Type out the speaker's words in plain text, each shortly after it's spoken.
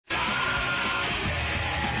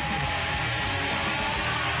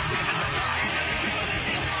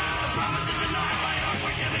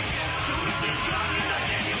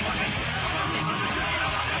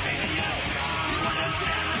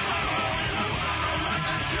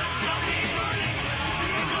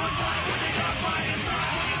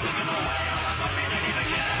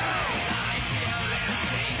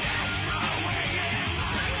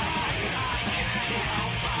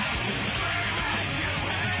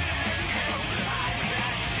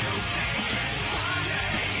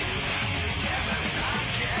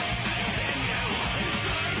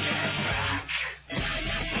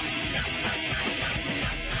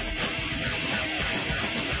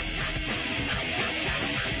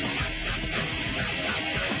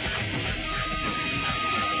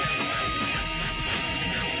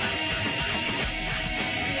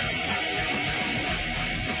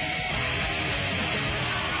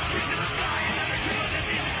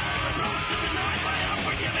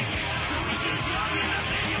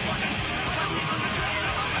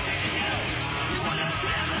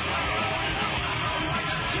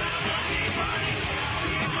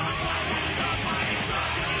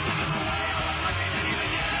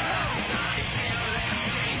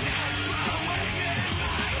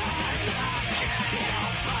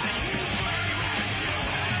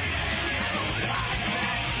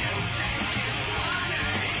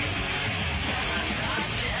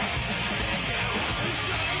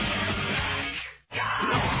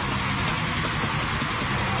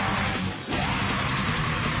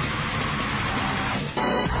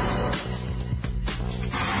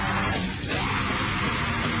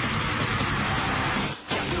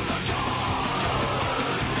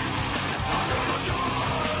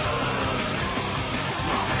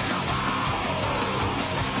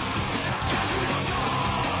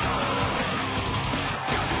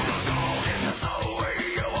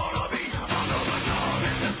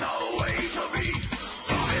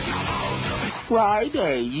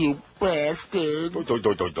Friday, you bastard.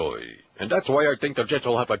 Doi. And that's why I think the Jets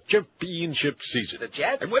will have a championship season. The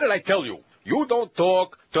Jets? And what did I tell you? You don't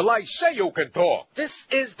talk till I say you can talk. This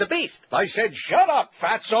is the Beast. I said, shut up,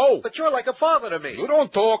 fatso. But you're like a father to me. You don't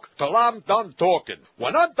talk till I'm done talking.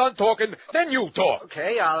 When I'm done talking, then you talk.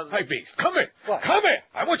 Okay, I'll... Hey, Beast, come here. What? Come here.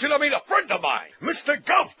 I want you to meet a friend of mine, Mr.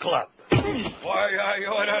 Golf Club. Why, I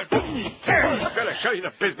ought to... I'm going to show you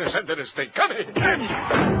the business end of this thing. Come here.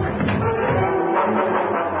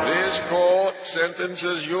 This court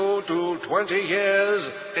sentences you to 20 years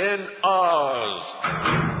in Oz.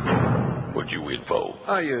 What you in for?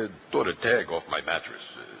 I thought a tag off my mattress.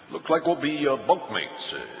 Looks like we'll be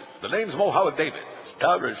bunkmates. The name's Mohammed David.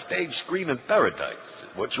 Star of stage screen in paradise.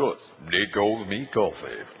 What's yours? They call me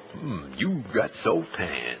Coffee. You got so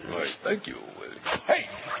tan. Why, thank you. Hey,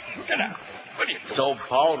 get out. What are you doing? So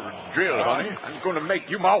powder drill, honey. I'm going to make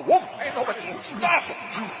you my woman. Ain't nobody going to stop it.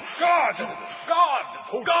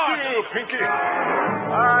 God. You, Pinky. All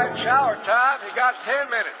right, shower time. You got 10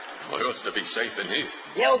 minutes. Well, it ought to be safe in here.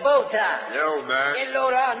 Yo, Bowtie. Yo, man. Get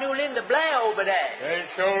load our new Linda Blair over there. Ain't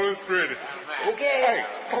so pretty. Okay. Hey,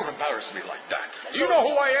 don't embarrass me like that. You know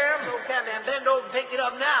who I am? Okay, man. Bend over and pick it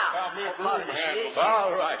up now. Broom handle.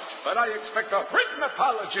 All right. But I expect a written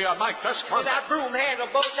apology on my first With one. that broom handle,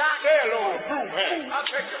 Bowtie. Hello, broom handle. I'll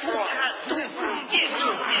take the broom.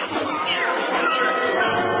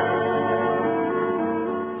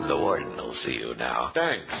 The warden will see you now.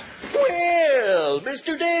 Thanks. Well,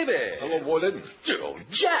 Mr. David. Hello, warden. Oh,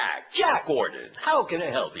 Jack Warden. How can I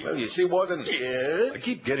help you? Well, you see, warden, Yes? I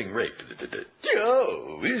keep getting raped.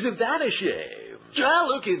 Oh, isn't that a shame? I'll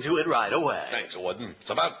look into it right away. Thanks, warden. It's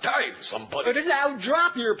about time somebody... But now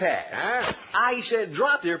drop your pad. Huh? I said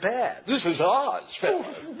drop your pad. This is Oz.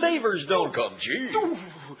 Favors don't come cheap. Yo,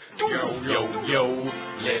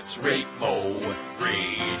 let's rate Mo.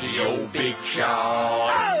 Radio Big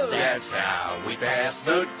Shot. That's how we pass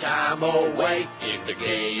the time away in the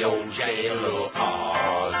gay old jail of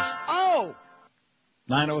Oz. Oh!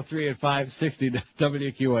 903 at 560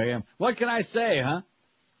 WQAM. What can I say, huh?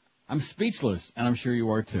 I'm speechless, and I'm sure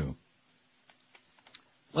you are too.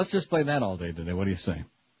 Let's just play that all day today. What do you say?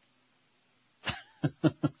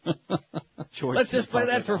 Let's just play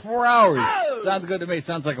that for 4 hours. Oh! Sounds good to me.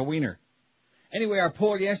 Sounds like a wiener. Anyway, our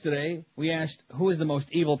poll yesterday, we asked who is the most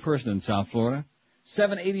evil person in South Florida.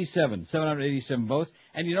 787 votes.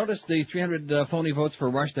 And you notice the 300 phony votes for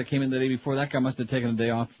Rush that came in the day before? That guy must have taken a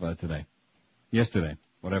day off today. Yesterday.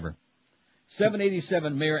 Whatever.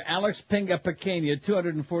 787, Mayor Alex Pinga Pequena,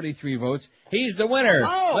 243 votes. He's the winner.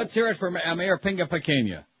 Oh! Let's hear it for Mayor Pinga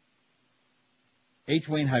Pequena. H.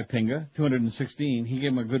 Wayne High Pinga, 216. He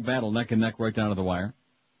gave him a good battle, neck and neck, right down to the wire.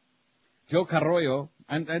 Joe Carroyo.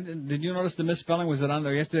 And did you notice the misspelling? Was it on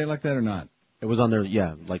there yesterday like that or not? It was on there,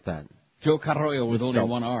 yeah, like that. Joe Carroyo with only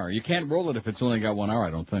one R. You can't roll it if it's only got one R,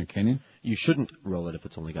 I don't think, can you? You shouldn't roll it if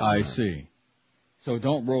it's only got one R. I see. So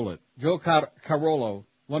don't roll it. Joe Carolo,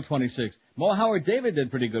 126. Mo Howard David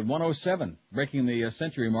did pretty good, 107, breaking the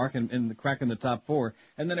century mark and cracking the top four.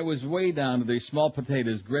 And then it was way down to the small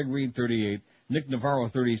potatoes, Greg Reed, 38, Nick Navarro,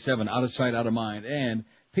 37, out of sight, out of mind, and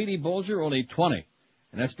Petey Bolger, only 20.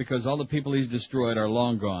 And that's because all the people he's destroyed are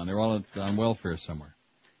long gone. They're all on welfare somewhere.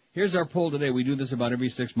 Here's our poll today. We do this about every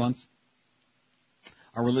 6 months.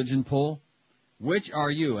 Our religion poll. Which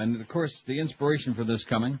are you? And, of course, the inspiration for this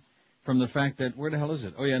coming from the fact that, where the hell is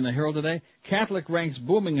it? Oh, yeah, in the Herald today. Catholic ranks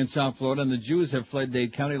booming in South Florida, and the Jews have fled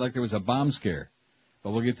Dade County like there was a bomb scare.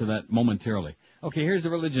 But we'll get to that momentarily. Okay, here's the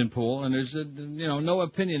religion poll, and there's, no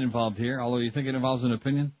opinion involved here, although you think it involves an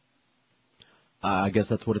opinion? I guess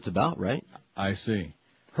that's what it's about, right? I see.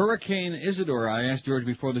 Hurricane Isidore, I asked George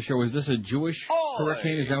before the show, is this a Jewish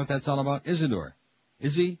hurricane? Is that what that's all about? Isidore.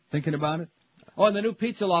 Is he thinking about it? Oh, and the new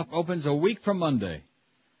Pizza Loft opens a week from Monday.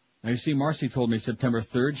 Now, you see, Marcy told me September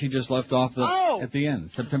 3rd. She just left off at the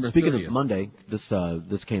end, September 30th. Speaking of Monday,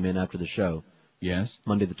 this came in after the show. Yes?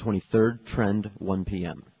 Monday the 23rd, trend 1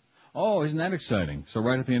 p.m. Oh, isn't that exciting? So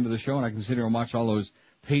right at the end of the show, and I can sit here and watch all those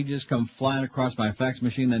pages come flying across my fax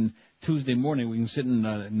machine. Then Tuesday morning, we can sit and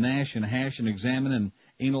gnash and hash and examine and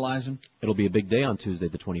analyze them. It'll be a big day on Tuesday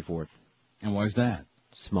the 24th. And why is that?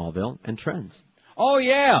 Smallville and trends. Oh,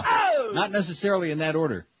 yeah! Oh! Not necessarily in that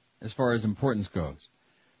order, as far as importance goes.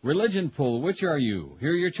 Religion poll, which are you?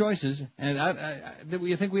 Here are your choices. And do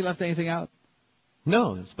you think we left anything out?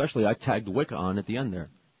 No, especially I tagged Wicca on at the end there.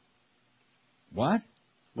 What?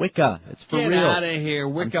 Wicca. It's for Get real. Get out of here.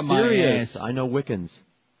 Wicca, I'm my serious. ass. I know Wiccans.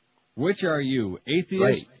 Which are you?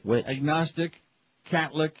 Atheist, Which? agnostic,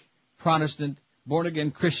 Catholic, Protestant,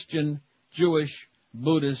 born-again Christian, Jewish,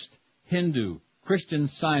 Buddhist, Hindu, Christian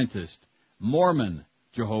Scientist, Mormon,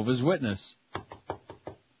 Jehovah's Witness,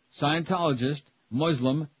 Scientologist,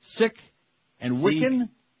 Muslim, Sikh, and Sikh. Wiccan.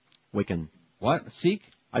 Wiccan. What? Sikh?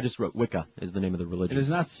 I just wrote Wicca is the name of the religion. It is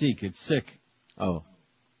not Sikh, it's Sikh. Oh.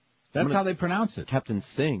 That's how they pronounce it. Captain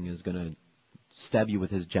Singh is going to stab you with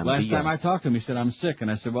his jambiya. Last time I talked to him, he said, I'm sick. And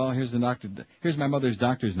I said, well, here's my mother's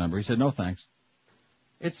doctor's number. He said, no thanks.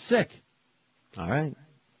 It's sick. All right.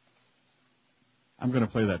 I'm going to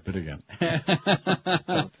play that bit again.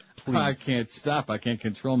 Please. I can't stop. I can't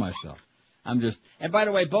control myself. And by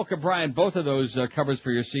the way, Boca Brian, both of those covers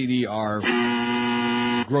for your CD are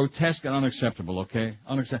grotesque and unacceptable, okay?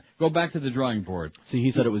 Go back to the drawing board. See,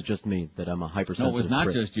 he said it was just me, that I'm a hypersensitive No, it was not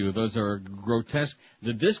prick. just you. Those are grotesque.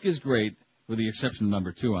 The disc is great, with the exception of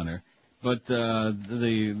number 2 on there. But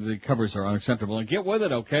the covers are unacceptable. And get with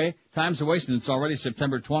it, okay? Time's wasting. It's already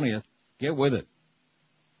September 20th. Get with it.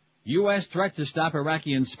 U.S. threat to stop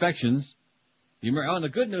Iraqi inspections. And the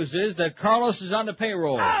good news is that Carlos is on the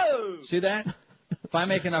payroll. Oh! See that? If I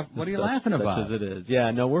make enough, what are you laughing about? Such as it is.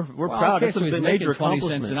 Yeah, no, we're proud. Okay, It's so he's a making major 20 cents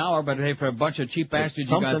accomplishment. an hour, but hey, for a bunch of cheap bastards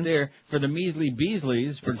you got there, for the measly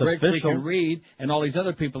Beasleys, for It's Greg official. freaking Reed, and all these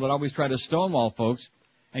other people that always try to stonewall folks.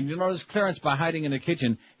 And you notice Clarence, by hiding in the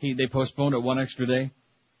kitchen, they postponed it one extra day.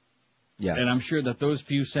 Yeah. And I'm sure that those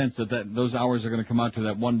few cents those hours are going to come out to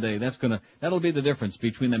that one day. That'll be the difference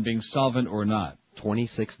between them being solvent or not.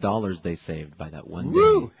 $26 they saved by that one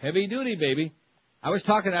Woo! day. Heavy duty, baby. I was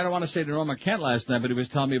talking, I don't want to say to Norma Kent last night, but he was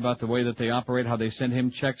telling me about the way that they operate, how they send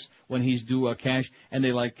him checks when he's due cash, and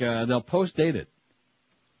they'll post-date it.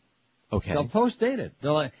 Okay. They'll post-date it.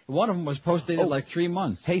 One of them was post-dated like 3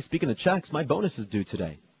 months. Hey, speaking of checks, my bonus is due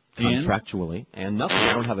today. And? Contractually. And nothing.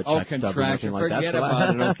 I don't have a check stub or nothing like that. Forget so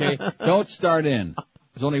about it, okay? Don't start in.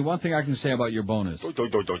 There's only one thing I can say about your bonus.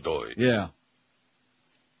 Yeah.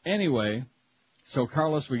 Anyway, so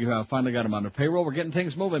Carlos, we finally got him on the payroll. We're getting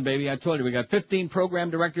things moving, baby. I told you, we got 15 program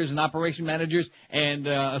directors and operation managers and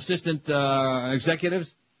assistant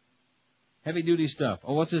executives. Heavy-duty stuff.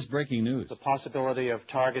 Oh, what's this breaking news? The possibility of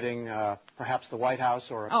targeting perhaps the White House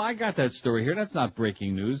or... Oh, I got that story here. That's not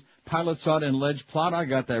breaking news. Pilot sought an alleged plot. I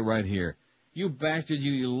got that right here. You bastards,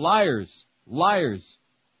 you liars. Liars.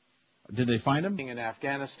 Did they find him? ...in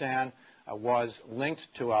Afghanistan was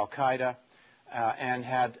linked to Al-Qaeda and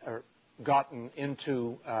had gotten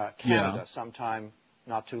into Canada sometime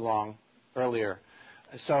not too long earlier.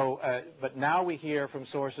 So, but now we hear from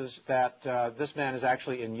sources that this man is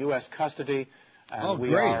actually in U.S. custody. And we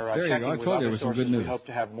great. are There you checking go. I with told you other there was some sources. good news. We hope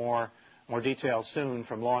to have more details soon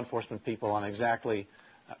from law enforcement people on exactly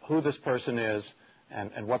who this person is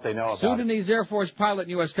and what they know about it. Sudanese Air Force pilot in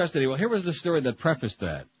U.S. custody. Well, here was the story that prefaced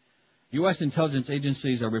that. U.S. intelligence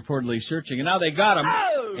agencies are reportedly searching, and now they got him.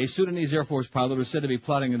 Oh! A Sudanese Air Force pilot was said to be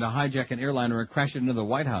plotting to hijack an airliner and crash it into the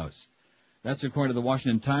White House. That's according to the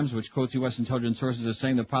Washington Times, which quotes U.S. intelligence sources as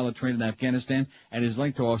saying the pilot trained in Afghanistan and is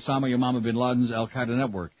linked to Osama bin Laden's al-Qaeda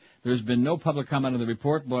network. There's been no public comment on the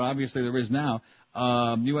report, but obviously there is now.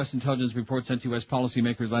 U.S. intelligence report sent to U.S.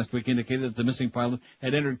 policymakers last week indicated that the missing pilot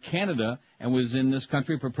had entered Canada and was in this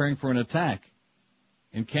country preparing for an attack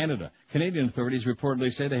in Canada. Canadian authorities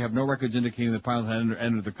reportedly say they have no records indicating the pilot had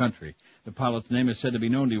entered the country. The pilot's name is said to be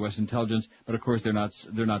known to U.S. intelligence, but of course they're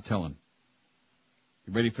not telling.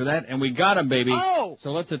 You ready for that? And we got him, baby. Oh!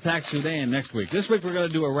 So let's attack Sudan next week. This week we're going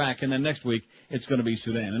to do Iraq, and then next week it's going to be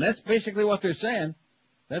Sudan. And that's basically what they're saying.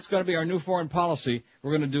 That's going to be our new foreign policy.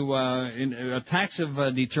 We're going to do attacks of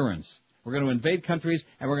deterrence. We're going to invade countries,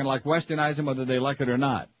 and we're going to westernize them whether they like it or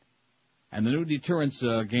not. And the new deterrence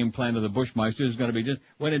game plan of the Bushmeisters is going to be just,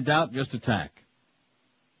 when in doubt, just attack.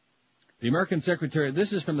 The American Secretary,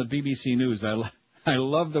 this is from the BBC News. I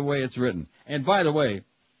love the way it's written. And by the way,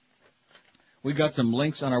 we got some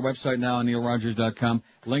links on our website now, neilrogers.com,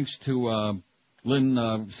 links to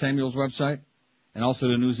Lynn Samuel's website, and also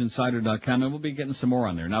to newsinsider.com, and we'll be getting some more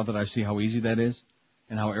on there now that I see how easy that is,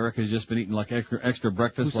 and how Eric has just been eating extra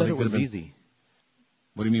breakfast. Who said it was easy?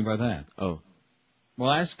 What do you mean by that? Oh.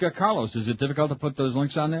 Well, ask Carlos. Is it difficult to put those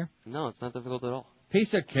links on there? No, it's not difficult at all.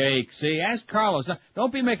 Piece of cake. See, ask Carlos.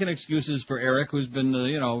 Don't be making excuses for Eric, who's been,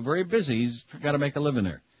 very busy. He's got to make a living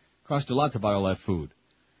there. Cost a lot to buy all that food.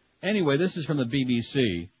 Anyway, this is from the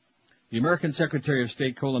BBC. The American Secretary of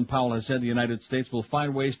State Colin Powell has said the United States will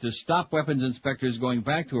find ways to stop weapons inspectors going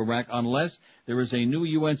back to Iraq unless there is a new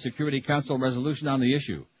UN Security Council resolution on the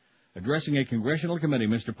issue. Addressing a congressional committee,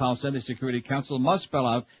 Mr. Powell said the Security Council must spell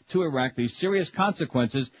out to Iraq the serious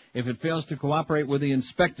consequences if it fails to cooperate with the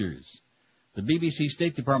inspectors. The BBC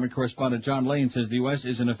State Department correspondent John Lane says the U.S.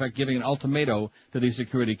 is in effect giving an ultimatum to the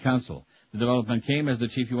Security Council. The development came as the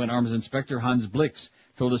chief UN arms inspector Hans Blix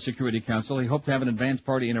told the Security Council he hoped to have an advance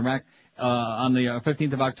party in Iraq on the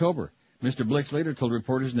 15th of October. Mr. Blix later told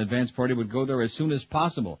reporters an advance party would go there as soon as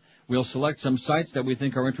possible. We'll select some sites that we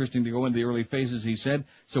think are interesting to go in the early phases, he said,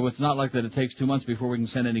 so it's not like that it takes 2 months before we can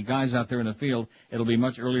send any guys out there in the field. It'll be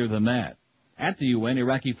much earlier than that. At the UN,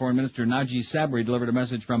 Iraqi Foreign Minister Najib Sabri delivered a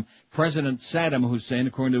message from President Saddam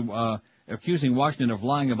Hussein accusing Washington of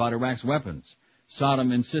lying about Iraq's weapons.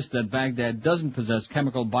 Saddam insists that Baghdad doesn't possess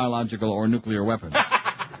chemical, biological, or nuclear weapons.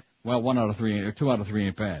 Well, 1 out of 3, or 2 out of 3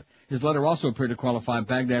 ain't bad. His letter also appeared to qualify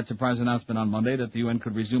Baghdad's surprise announcement on Monday that the UN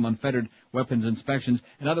could resume unfettered weapons inspections.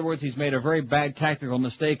 In other words, he's made a very bad tactical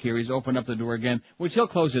mistake here. He's opened up the door again, which he'll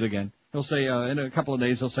close it again. He'll say, in a couple of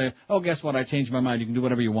days, he'll say, oh, guess what, I changed my mind. You can do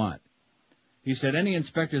whatever you want. He said any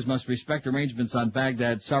inspectors must respect arrangements on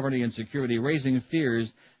Baghdad's sovereignty and security, raising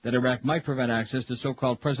fears that Iraq might prevent access to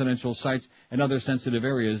so-called presidential sites and other sensitive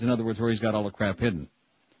areas, in other words, where he's got all the crap hidden.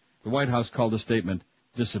 The White House called the statement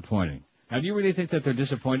disappointing. Now, do you really think that they're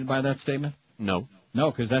disappointed by that statement? No.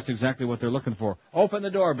 No, because that's exactly what they're looking for. Open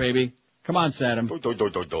the door, baby. Come on, Saddam.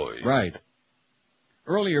 Right.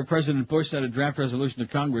 Earlier, President Bush sent a draft resolution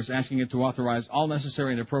to Congress asking it to authorize all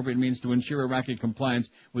necessary and appropriate means to ensure Iraqi compliance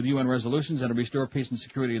with UN resolutions and to restore peace and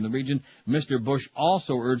security in the region. Mr. Bush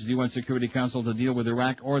also urged the UN Security Council to deal with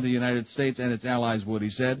Iraq or the United States and its allies would, he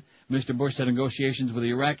said. Mr. Bush said negotiations with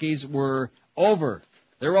the Iraqis were over.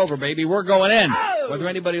 They're over, baby. We're going in, whether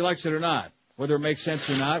anybody likes it or not, whether it makes sense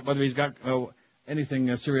or not, whether he's got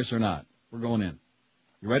anything serious or not. We're going in.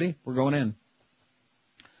 You ready? We're going in.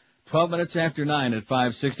 12 minutes after 9 at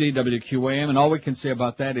 560 WQAM, and all we can say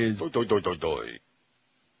about that is...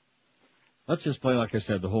 Let's just play, like I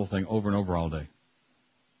said, the whole thing over and over all day.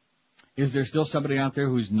 Is there still somebody out there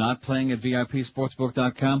who's not playing at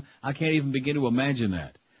VIPSportsbook.com? I can't even begin to imagine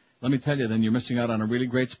that. Let me tell you, then you're missing out on a really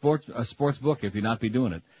great sports book if you not be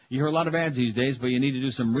doing it. You hear a lot of ads these days, but you need to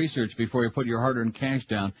do some research before you put your hard-earned cash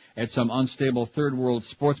down at some unstable third-world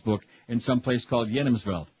sports book in some place called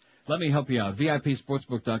Jenemsveld. Let me help you out.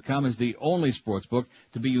 VIPSportsbook.com is the only sports book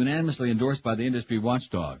to be unanimously endorsed by the industry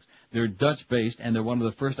watchdogs. They're Dutch-based, and they're one of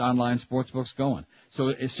the first online sports books going.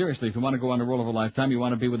 So seriously, if you want to go on the roll of a lifetime, you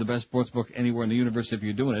want to be with the best sports book anywhere in the universe if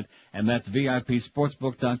you're doing it, and that's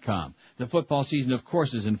VIPSportsbook.com. The football season, of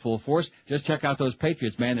course, is in full force. Just check out those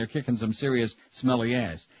Patriots, man. They're kicking some serious, smelly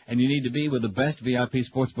ass. And you need to be with the best,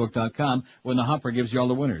 VIPSportsbook.com, when the Humper gives you all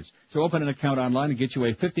the winners. So open an account online and get you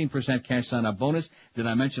a 15% cash sign-up bonus. Did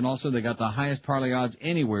I mention also they got the highest parlay odds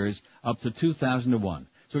anywheres, up to 2,000 to 1.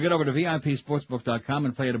 So get over to VIPSportsbook.com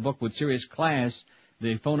and play at a book with serious class.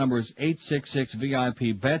 The phone number is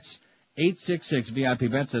 866-VIP-BETS.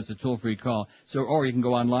 866-VIP-BETS, that's a toll-free call. Or you can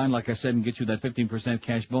go online, like I said, and get you that 15%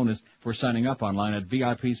 cash bonus for signing up online at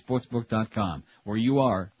VIPSportsbook.com, where you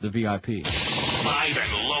are the VIP. Live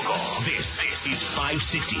and local. This is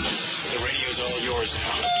 560. The radio's all yours.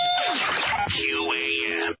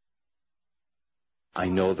 QAM. I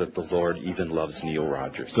know that the Lord even loves Neil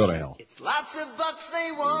Rogers. Go to hell. It's lots of bucks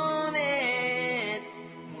they wanted.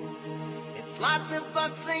 It's lots of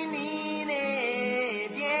bucks they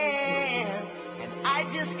needed, yeah. And I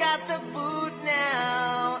just got the boot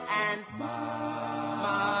now, and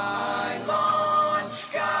my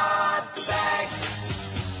launch got the bag.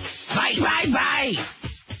 Bye, bye, bye.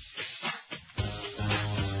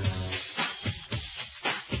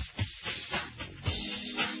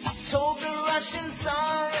 Told the Russians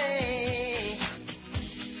sorry,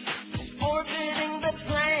 orbiting the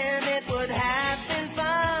planet would have been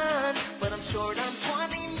fun, but I'm short on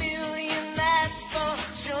 20 million, that's for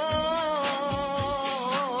sure.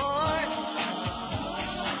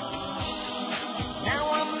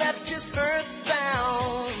 Now I'm left just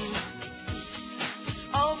earthbound,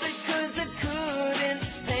 all because I couldn't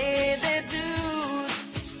pay their dues.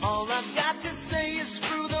 All I've got to say is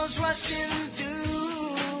screw those Russian dudes.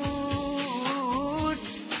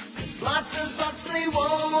 Lots of bucks they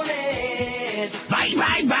wanted. Bye,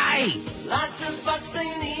 bye, bye. Lots of bucks they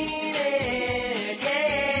needed,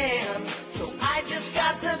 yeah. So I just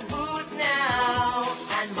got the boot now,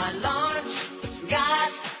 and my launch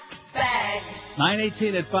got back.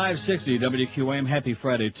 918 at 560 WQAM. Happy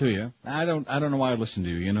Friday to you. I don't know why I listen to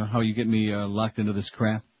you. You know how you get me locked into this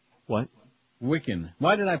crap? What? Wiccan.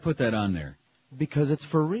 Why did I put that on there? Because it's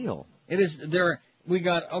for real. It is. We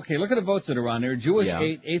got, okay, look at the votes that are on there. Jewish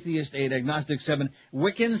 8, Atheist 8, Agnostic 7,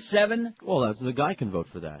 Wiccan 7. Well, the guy can vote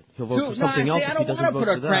for that. He'll vote for something else if he doesn't vote for that. I don't want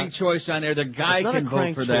to put a crank choice on there. The guy can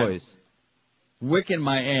vote for that. Wiccan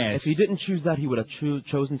my ass. If he didn't choose that, he would have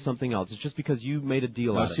chosen something else. It's just because you made a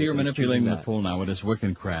deal out of it. See, you're manipulating the pool now with this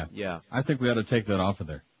Wiccan crap. Yeah. I think we ought to take that off of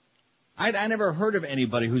there. I never heard of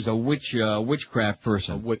anybody who's a witchcraft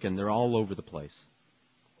person. A Wiccan. They're all over the place.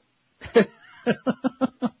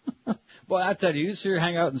 Well, I tell you, you sure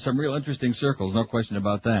hang out in some real interesting circles, no question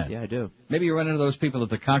about that. Yeah, I do. Maybe you run into those people at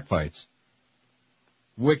the cockfights.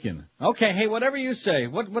 Wiccan. Okay, hey, whatever you say.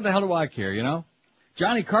 What the hell do I care, you know?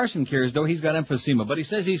 Johnny Carson cares, though. He's got emphysema, but he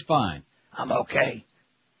says he's fine. I'm okay.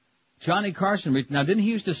 Johnny Carson, now didn't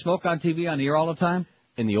he used to smoke on TV on the air all the time?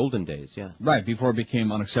 In the olden days, yeah. Right, before it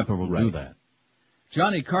became unacceptable to do that.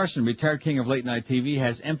 Johnny Carson, retired king of late-night TV,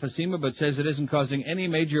 has emphysema, but says it isn't causing any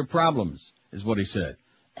major problems, is what he said.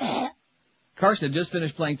 Carson had just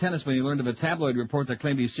finished playing tennis when he learned of a tabloid report that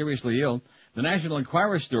claimed he's seriously ill. The National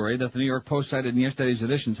Enquirer story that the New York Post cited in yesterday's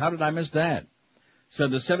editions, how did I miss that?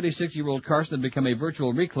 Said the 76-year-old Carson had become a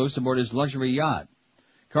virtual recluse aboard his luxury yacht.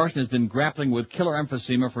 Carson has been grappling with killer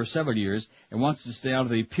emphysema for several years and wants to stay out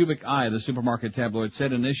of the pubic eye, the supermarket tabloid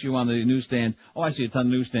said in an issue on the newsstand. Oh, I see a ton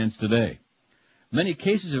of newsstands today. Many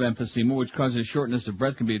cases of emphysema, which causes shortness of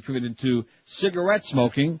breath, can be attributed to cigarette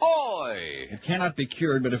smoking. Oi! It cannot be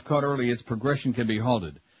cured, but if caught early, its progression can be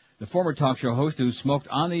halted. The former talk show host, who smoked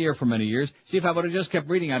on the air for many years, see if I would have just kept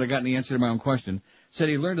reading, I'd have gotten the answer to my own question, said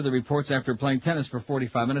he learned of the reports after playing tennis for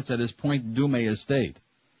 45 minutes at his Point Dume estate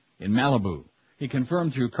in Malibu. He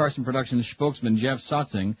confirmed through Carson Productions spokesman Jeff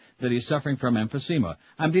Sotzing that he's suffering from emphysema.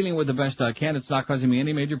 I'm dealing with the best I can. It's not causing me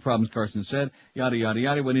any major problems, Carson said. Yada, yada,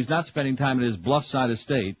 yada. When he's not spending time at his Bluffside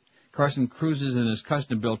estate, Carson cruises in his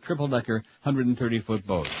custom-built triple-decker 130-foot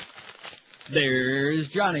boat. There's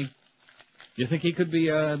Johnny. You think he could be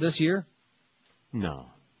this year? No.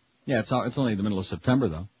 Yeah, it's only the middle of September,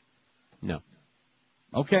 though. No.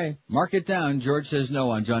 Okay, mark it down. George says no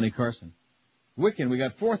on Johnny Carson. Wiccan, we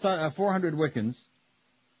got 400 Wiccans.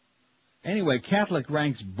 Anyway, Catholic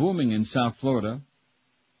ranks booming in South Florida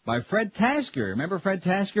by Fred Tasker. Remember Fred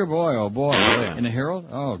Tasker? Boy, oh boy. Yeah. In the Herald?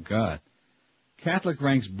 Oh, God. Catholic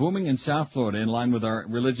ranks booming in South Florida in line with our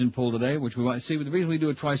religion poll today, which we want to see. The reason we do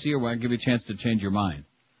it twice a year, we'll give you a chance to change your mind.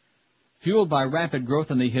 Fueled by rapid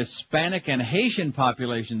growth in the Hispanic and Haitian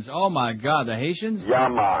populations. Oh, my God, the Haitians? Yeah,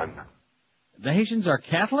 man. The Haitians are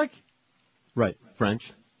Catholic? Right.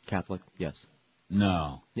 French. Catholic. Yes.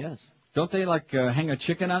 No. Yes. Don't they, hang a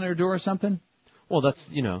chicken on their door or something? Well, that's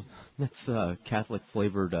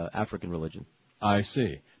Catholic-flavored African religion. I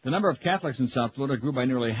see. The number of Catholics in South Florida grew by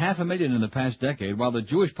nearly 500,000 in the past decade, while the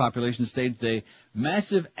Jewish population staged a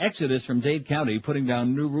massive exodus from Dade County, putting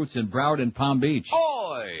down new roots in Broward and Palm Beach.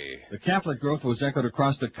 Oi! The Catholic growth was echoed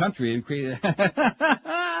across the country and created...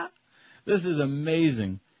 This is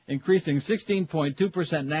amazing. Increasing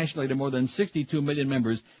 16.2% nationally to more than 62 million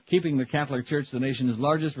members, keeping the Catholic Church the nation's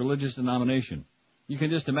largest religious denomination. You can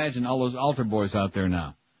just imagine all those altar boys out there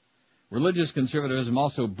now. Religious conservatism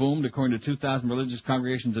also boomed, according to 2,000 religious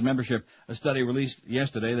congregations and membership, a study released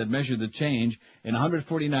yesterday that measured the change in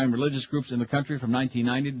 149 religious groups in the country from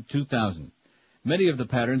 1990 to 2000. Many of the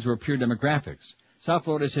patterns were pure demographics. South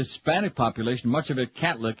Florida's Hispanic population, much of it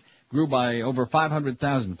Catholic, grew by over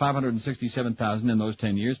 567,000 in those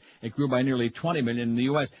 10 years. It grew by nearly 20 million in the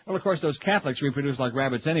U.S. Well, of course, those Catholics reproduce like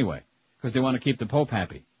rabbits anyway, because they want to keep the Pope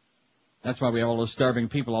happy. That's why we have all those starving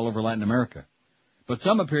people all over Latin America. But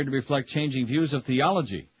some appear to reflect changing views of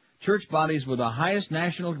theology. Church bodies with the highest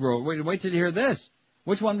national growth. Wait till you hear this.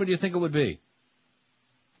 Which one would you think it would be?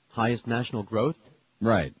 Highest national growth?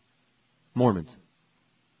 Right. Mormons.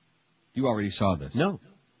 You already saw this. No.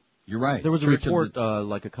 You're right. There was a report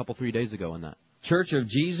like a couple, 3 days ago on that. Church of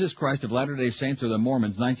Jesus Christ of Latter-day Saints, or the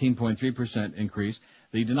Mormons, 19.3% increase.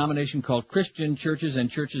 The denomination called Christian Churches and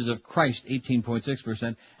Churches of Christ,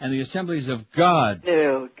 18.6%. And the Assemblies of God,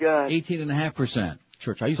 18.5%.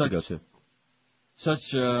 Church I used to go to.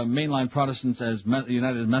 Such mainline Protestants as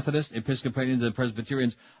United Methodists, Episcopalians, and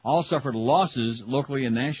Presbyterians all suffered losses locally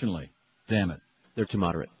and nationally. Damn it. They're too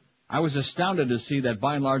moderate. I was astounded to see that,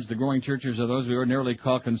 by and large, the growing churches are those we ordinarily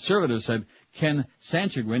call conservative, said Ken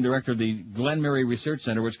Sanchagrin, director of the Glen Mary Research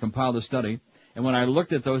Center, which compiled the study. And when I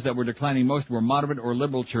looked at those that were declining most were moderate or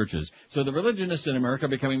liberal churches. So the religionists in America are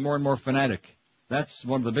becoming more and more fanatic. That's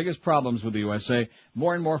one of the biggest problems with the USA.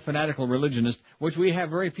 More and more fanatical religionists, which we have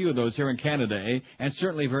very few of those here in Canada, and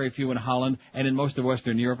certainly very few in Holland and in most of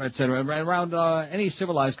Western Europe, etc., around any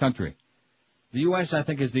civilized country. The U.S., I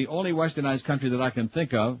think, is the only westernized country that I can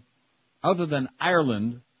think of, other than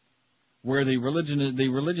Ireland, where the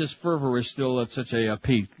religious fervor is still at such a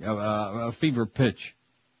peak, a fever pitch.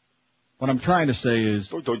 What I'm trying to say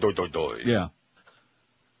is, yeah,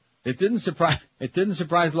 it didn't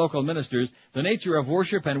surprise local ministers. The nature of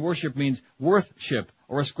worship, and worship means worthship,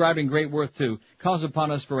 or ascribing great worth to, calls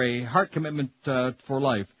upon us for a heart commitment for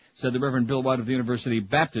life, said the Reverend Bill White of the University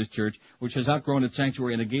Baptist Church, which has outgrown its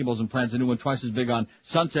sanctuary in the Gables and plans a new one twice as big on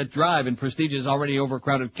Sunset Drive in prestigious, already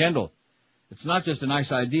overcrowded Kendall. It's not just a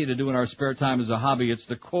nice idea to do in our spare time as a hobby. It's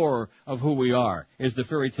the core of who we are, is the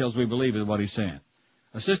fairy tales we believe is what he's saying.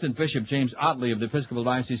 Assistant Bishop James Otley of the Episcopal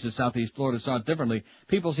Diocese of Southeast Florida saw it differently.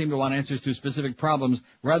 People seem to want answers to specific problems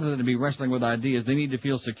rather than to be wrestling with ideas. They need to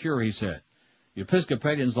feel secure, he said. The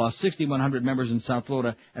Episcopalians lost 6,100 members in South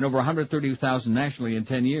Florida and over 130,000 nationally in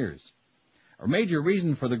 10 years. A major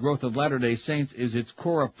reason for the growth of Latter-day Saints is its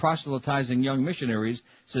core of proselytizing young missionaries,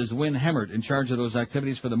 says Wynn Hemmert, in charge of those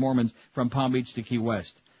activities for the Mormons from Palm Beach to Key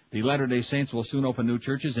West. The Latter-day Saints will soon open new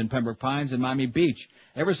churches in Pembroke Pines and Miami Beach.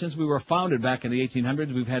 Ever since we were founded back in the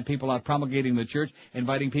 1800s, we've had people out promulgating the church,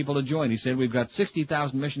 inviting people to join. He said we've got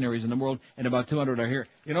 60,000 missionaries in the world, and about 200 are here.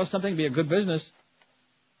 You know something? Be a good business.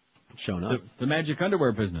 Showing up. The magic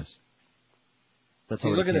underwear business. That's See,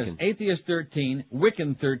 look at this. Atheists 13,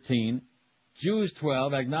 Wiccan 13, Jews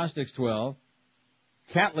 12, Agnostics 12,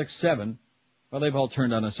 Catholics 7. Well, they've all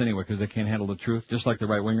turned on us anyway because they can't handle the truth, just like the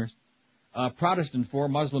right-wingers. Protestant 4,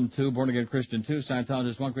 Muslim 2, born-again Christian 2,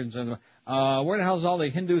 Scientologist 1, Christian 7. Where the hell's all the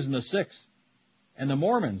Hindus and the Sikhs? And the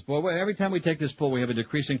Mormons? Boy, every time we take this poll, we have a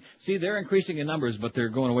decreasing. See, they're increasing in numbers, but they're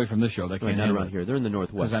going away from this show. They can't not around here. They're in the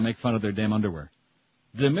Northwest. Because I make fun of their damn underwear.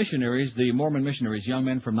 The missionaries, the Mormon missionaries, young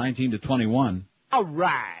men from 19 to 21. All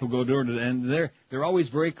right. Who go door to door, and they're always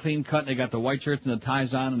very clean cut. And they got the white shirts and the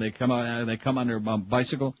ties on, and they come on their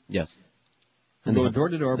bicycle. Yes. And go door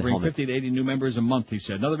to door, bring 50 to 80 new members a month, he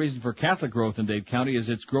said. Another reason for Catholic growth in Dade County is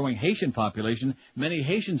its growing Haitian population. Many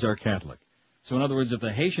Haitians are Catholic. So in other words, if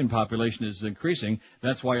the Haitian population is increasing,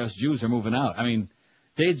 that's why us Jews are moving out. I mean,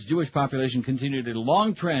 Dade's Jewish population continued a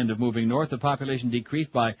long trend of moving north. The population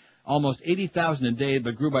decreased by almost 80,000 in Dade,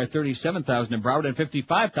 but grew by 37,000 in Broward and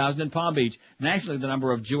 55,000 in Palm Beach. Nationally, the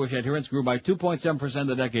number of Jewish adherents grew by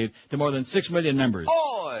 2.7% a decade to more than 6 million members.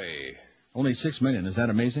 Oi! Only 6 million. Is that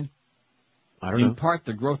amazing? I don't know. In part,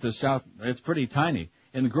 the growth of South, it's pretty tiny.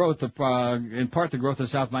 In part, the growth of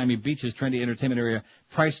South Miami Beach's trendy entertainment area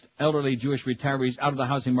priced elderly Jewish retirees out of the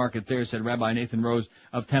housing market there, said Rabbi Nathan Rose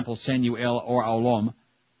of Temple Samuel or Olam,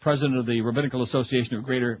 president of the Rabbinical Association of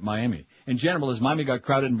Greater Miami. In general, as Miami got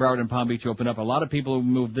crowded and Broward and Palm Beach opened up, a lot of people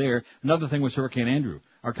moved there. Another thing was Hurricane Andrew.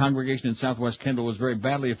 Our congregation in Southwest Kendall was very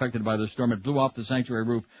badly affected by the storm. It blew off the sanctuary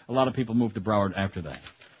roof. A lot of people moved to Broward after that.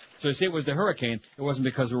 So you see, it was the hurricane. It wasn't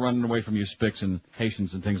because we're running away from you Spics and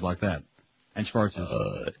Haitians and things like that. And Schwarzes.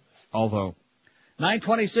 Although,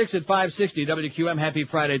 926 at 560 WQM. Happy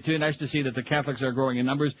Friday to you. Nice to see that the Catholics are growing in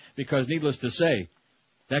numbers because, needless to say,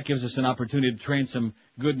 that gives us an opportunity to train some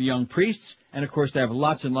good young priests and, of course, to have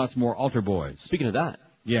lots and lots more altar boys. Speaking of that.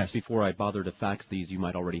 Yes. Before I bother to fax these, you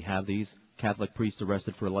might already have these. Catholic priest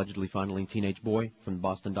arrested for allegedly fondling teenage boy from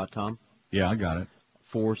Boston.com. Yeah, I got it.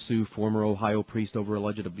 4 sue former Ohio priest over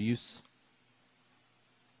alleged abuse.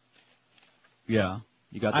 Yeah.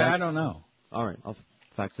 You got that? I don't know. All right, I'll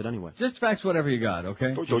fax it anyway. Just fax whatever you got,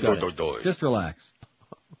 okay? Just relax.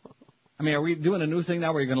 I mean, are we doing a new thing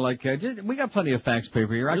now where you're going to we got plenty of fax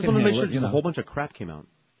paper here. I just want to make sure just a whole bunch of crap came out.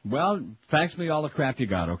 Well, fax me all the crap you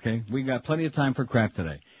got, okay? We got plenty of time for crap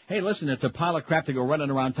today. Hey, listen, it's a pile of crap to go running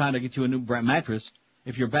around town to get you a new mattress.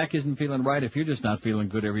 If your back isn't feeling right, if you're just not feeling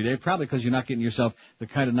good every day, probably because you're not getting yourself the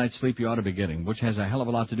kind of night's sleep you ought to be getting, which has a hell of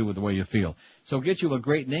a lot to do with the way you feel. So get you a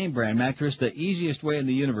great name brand mattress, the easiest way in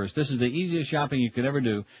the universe. This is the easiest shopping you could ever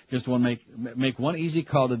do. Just make one easy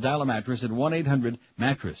call to Dial a Mattress at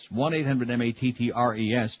 1-800-MATTRESS,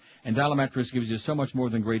 1-800-MATTRES, and Dial a Mattress gives you so much more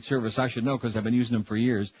than great service. I should know because I've been using them for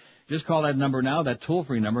years. Just call that number now, that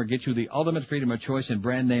toll-free number, get you the ultimate freedom of choice in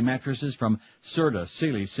brand-name mattresses from Serta,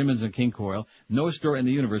 Sealy, Simmons, and King Coil. No store in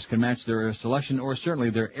the universe can match their selection or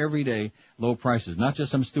certainly their everyday low prices. Not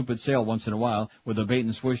just some stupid sale once in a while with a bait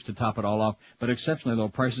and switch to top it all off, but exceptionally low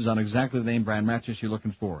prices on exactly the name brand mattress you're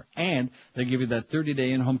looking for. And they give you that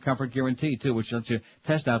 30-day in-home comfort guarantee, too, which lets you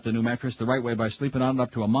test out the new mattress the right way by sleeping on it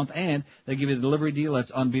up to a month. And they give you the delivery deal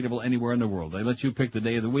that's unbeatable anywhere in the world. They let you pick the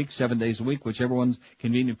day of the week, 7 days a week, whichever one's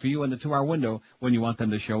convenient for you, in the 2-hour window when you want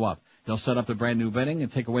them to show up. They'll set up the brand new bedding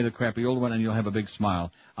and take away the crappy old one, and you'll have a big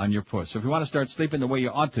smile on your puss. So if you want to start sleeping the way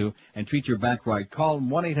you ought to and treat your back right, call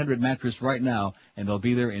 1-800-MATTRESS right now, and they'll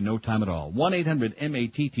be there in no time at all.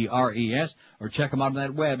 1-800-MATTRES, or check them out on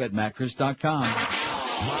that web at mattress.com.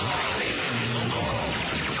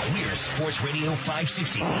 We're Sports Radio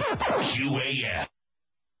 560 QAF.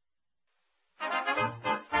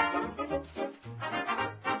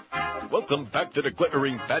 Welcome back to the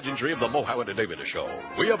glittering pageantry of the Mohammed and David Show.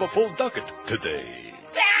 We have a full docket today,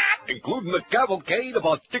 including the cavalcade of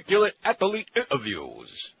articulate athlete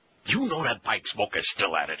interviews. You know that pipe smoker's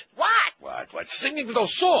still at it. What? What? Singing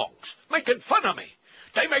those songs, making fun of me.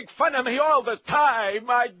 They make fun of me all the time.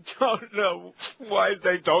 I don't know why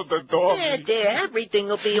they don't adore me. There, everything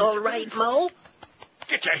will be all right, Mo.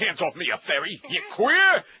 Get your hands off me, you fairy. You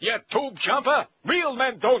queer? You tube jumper? Real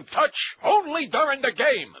men don't touch, only during the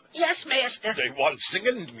game. Yes, master. They want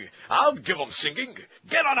singing? I'll give them singing.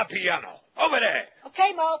 Get on a piano. Over there.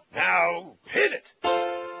 Okay, Mo. Now, hit it.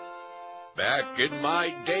 Back in my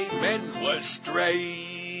day, men were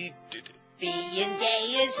straight. Being gay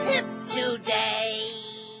is hip today.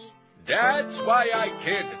 That's why I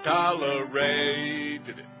can't tolerate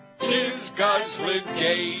jizz guzzling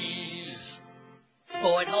gays.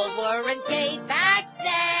 Sport holes weren't gay back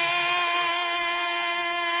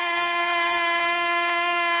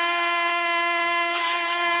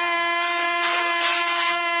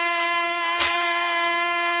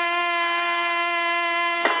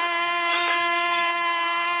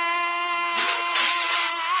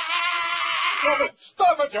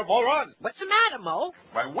Stop it, you moron! What's the matter, Mo?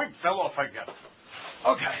 My wig fell off again.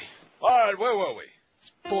 Okay. All right, where were we?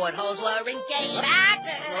 Sport holes weren't gay back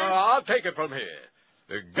I'll take it from here.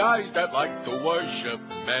 The guys that like to worship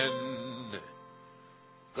men.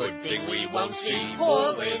 Good thing we won't see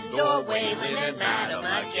Portland or Wayland and Madam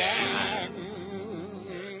again.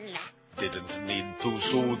 Didn't mean to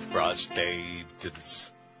soothe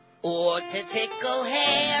prostates. Or to tickle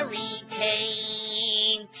hairy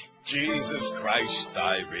taint. Jesus Christ,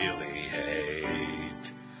 I really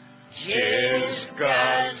hate jizz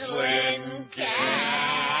guzzling gay.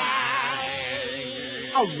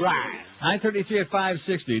 All right. 9:33 at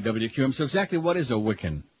 560 WQM. So exactly what is a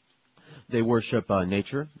Wiccan? They worship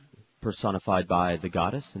nature, personified by the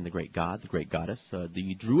goddess and the great god, the great goddess.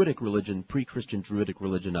 The Druidic religion, pre-Christian Druidic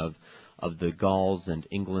religion of the Gauls and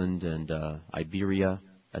England and Iberia,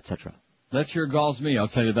 etc. That sure galls me, I'll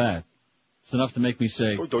tell you that. It's enough to make me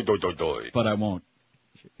say, but I won't.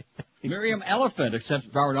 Miriam Elephant accepts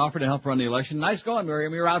Broward offer to help run the election. Nice going,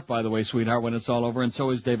 Miriam. You're out, by the way, sweetheart, when it's all over, and so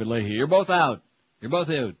is David Leahy. You're both out. You're both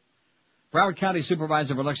out. Broward County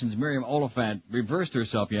Supervisor of Elections Miriam Oliphant reversed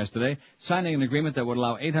herself yesterday, signing an agreement that would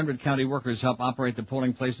allow 800 county workers help operate the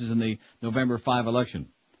polling places in the November 5 election.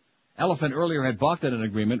 Elephant earlier had balked at an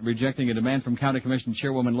agreement, rejecting a demand from County Commission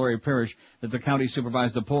Chairwoman Lori Parrish that the county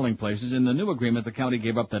supervise the polling places. In the new agreement, the county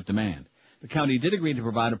gave up that demand. The county did agree to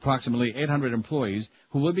provide approximately 800 employees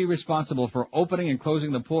who would be responsible for opening and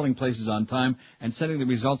closing the polling places on time and sending the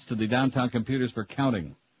results to the downtown computers for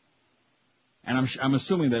counting. And I'm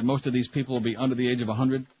assuming that most of these people will be under the age of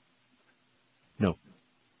 100? No.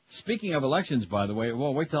 Speaking of elections, by the way,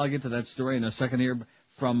 well, wait till I get to that story in a second here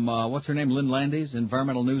from, what's her name, Lynn Landis,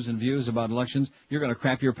 Environmental News and Views about elections. You're going to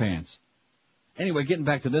crap your pants. Anyway, getting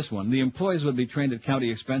back to this one, the employees would be trained at county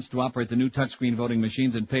expense to operate the new touchscreen voting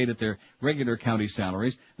machines and paid at their regular county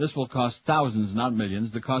salaries. This will cost thousands, not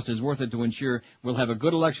millions. The cost is worth it to ensure we'll have a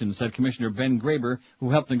good election, said Commissioner Ben Graber,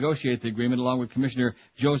 who helped negotiate the agreement along with Commissioner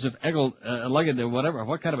Joseph Eagle, whatever.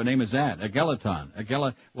 What kind of a name is that? Eagleton.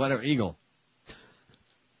 Eagle.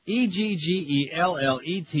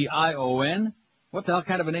 Eggleletion? What the hell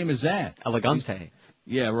kind of a name is that? Elegante.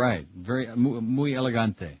 Yeah, right. Muy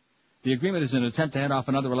elegante. The agreement is an attempt to head off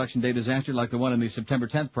another election day disaster like the one in the September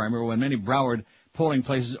 10th primary when many Broward polling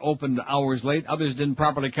places opened hours late. Others didn't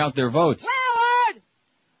properly count their votes. Broward!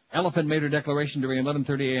 Elephant made her declaration during an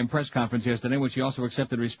 11:30 a.m. press conference yesterday, when she also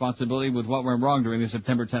accepted responsibility with what went wrong during the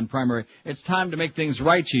September 10th primary. It's time to make things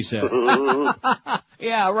right, she said.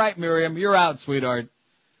 Yeah, right, Miriam. You're out, sweetheart.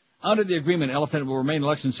 Under the agreement, Elephant will remain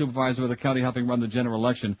election supervisor with the county helping run the general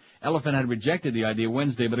election. Elephant had rejected the idea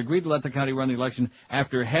Wednesday, but agreed to let the county run the election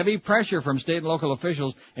after heavy pressure from state and local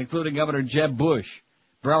officials, including Governor Jeb Bush.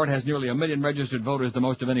 Broward has nearly 1 million registered voters, the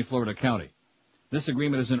most of any Florida county. This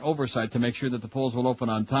agreement is an oversight to make sure that the polls will open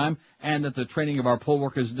on time and that the training of our poll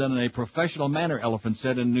workers is done in a professional manner, Elephant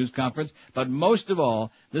said in a news conference. But most of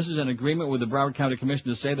all, this is an agreement with the Broward County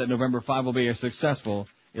Commission to say that November 5 will be a successful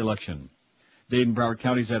election. Dade and Broward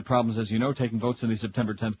counties had problems, as you know, taking votes in the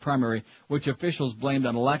September 10th primary, which officials blamed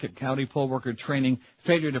on a lack of county poll worker training,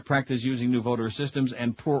 failure to practice using new voter systems,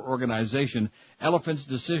 and poor organization. Elephant's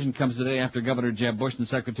decision comes today after Governor Jeb Bush and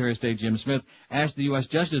Secretary of State Jim Smith asked the U.S.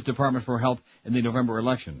 Justice Department for help in the November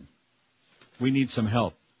election. We need some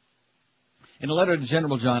help. In a letter to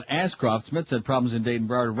General John Ashcroft, Smith said problems in Dade and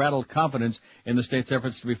Broward rattled confidence in the state's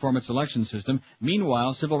efforts to reform its election system.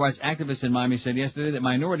 Meanwhile, civil rights activists in Miami said yesterday that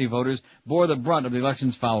minority voters bore the brunt of the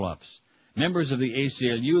election's foul-ups. Members of the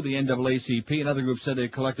ACLU, the NAACP, and other groups said they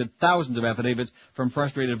collected thousands of affidavits from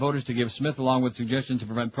frustrated voters to give Smith, along with suggestions to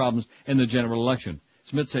prevent problems in the general election.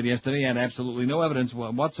 Smith said yesterday he had absolutely no evidence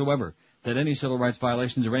whatsoever that any civil rights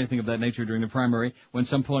violations or anything of that nature during the primary, when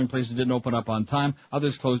some polling places didn't open up on time,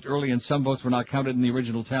 others closed early, and some votes were not counted in the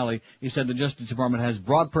original tally. He said the Justice Department has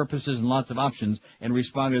broad purposes and lots of options in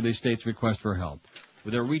responding to the state's request for help.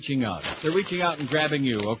 But they're reaching out. They're reaching out and grabbing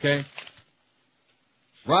you, okay?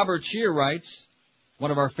 Robert Scheer writes,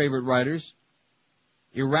 one of our favorite writers,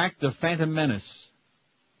 Iraq, the Phantom Menace.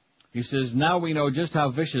 He says, now we know just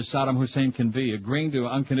how vicious Saddam Hussein can be, agreeing to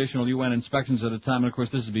unconditional UN inspections at a time, and of course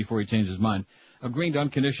this is before he changed his mind, agreeing to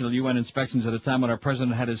unconditional UN inspections at a time when our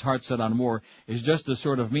president had his heart set on war is just the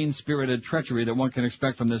sort of mean-spirited treachery that one can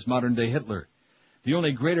expect from this modern-day Hitler. The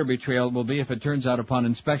only greater betrayal will be if it turns out upon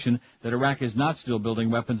inspection that Iraq is not still building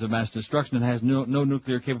weapons of mass destruction and has no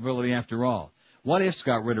nuclear capability after all. What if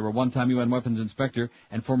Scott Ritter, a one-time UN weapons inspector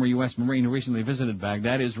and former U.S. Marine who recently visited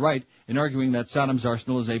Baghdad, is right in arguing that Saddam's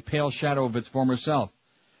arsenal is a pale shadow of its former self?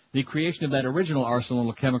 The creation of that original arsenal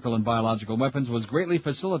of chemical and biological weapons was greatly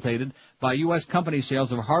facilitated by U.S. company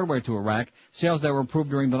sales of hardware to Iraq, sales that were approved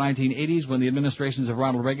during the 1980s when the administrations of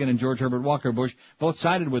Ronald Reagan and George Herbert Walker Bush both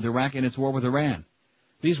sided with Iraq in its war with Iran.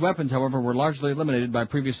 These weapons, however, were largely eliminated by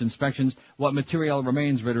previous inspections. What material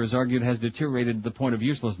remains, Ritter has argued, has deteriorated to the point of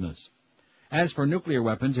uselessness. As for nuclear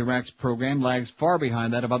weapons, Iraq's program lags far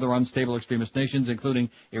behind that of other unstable extremist nations, including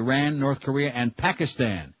Iran, North Korea, and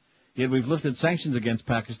Pakistan. Yet we've lifted sanctions against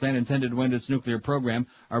Pakistan intended to end its nuclear program,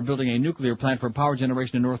 are building a nuclear plant for power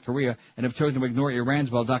generation in North Korea, and have chosen to ignore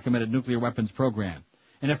Iran's well-documented nuclear weapons program.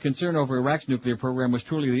 And if concern over Iraq's nuclear program was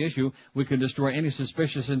truly the issue, we could destroy any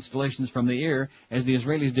suspicious installations from the air, as the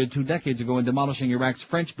Israelis did 2 decades ago in demolishing Iraq's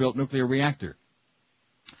French-built nuclear reactor.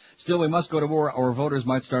 Still, we must go to war, or voters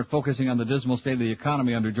might start focusing on the dismal state of the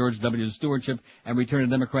economy under George W.'s stewardship and return to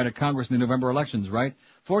Democratic Congress in the November elections, right?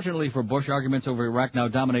 Fortunately for Bush, arguments over Iraq now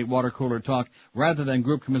dominate water cooler talk rather than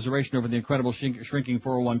group commiseration over the incredible shrinking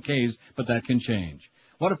 401ks, but that can change.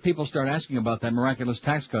 What if people start asking about that miraculous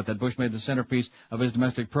tax cut that Bush made the centerpiece of his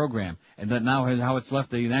domestic program, and that now has how it's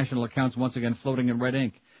left the national accounts once again floating in red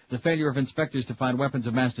ink? The failure of inspectors to find weapons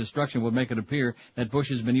of mass destruction would make it appear that Bush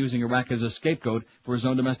has been using Iraq as a scapegoat for his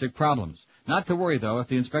own domestic problems. Not to worry, though. If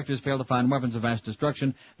the inspectors fail to find weapons of mass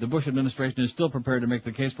destruction, the Bush administration is still prepared to make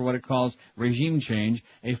the case for what it calls regime change,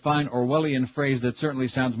 a fine Orwellian phrase that certainly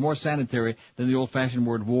sounds more sanitary than the old-fashioned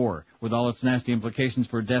word war, with all its nasty implications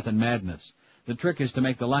for death and madness. The trick is to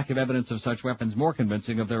make the lack of evidence of such weapons more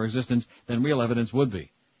convincing of their existence than real evidence would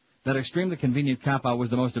be. That extremely convenient cop-out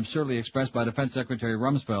was the most absurdly expressed by Defense Secretary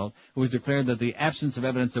Rumsfeld, who has declared that the absence of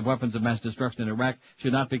evidence of weapons of mass destruction in Iraq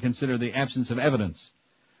should not be considered the absence of evidence.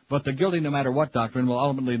 But the guilty no matter what doctrine will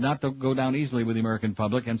ultimately not go down easily with the American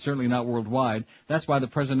public, and certainly not worldwide. That's why the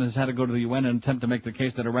President has had to go to the UN and attempt to make the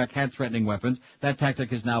case that Iraq had threatening weapons. That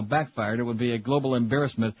tactic has now backfired. It would be a global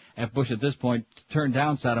embarrassment if Bush at this point turned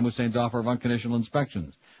down Saddam Hussein's offer of unconditional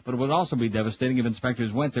inspections. But it would also be devastating if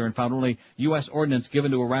inspectors went there and found only U.S. ordnance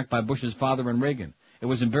given to Iraq by Bush's father and Reagan. It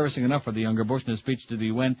was embarrassing enough for the younger Bush in his speech to the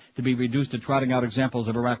UN to be reduced to trotting out examples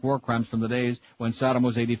of Iraq war crimes from the days when Saddam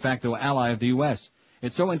was a de facto ally of the U.S.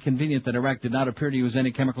 It's so inconvenient that Iraq did not appear to use any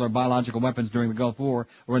chemical or biological weapons during the Gulf War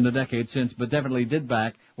or in the decades since, but definitely did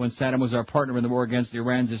back when Saddam was our partner in the war against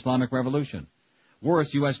Iran's Islamic Revolution.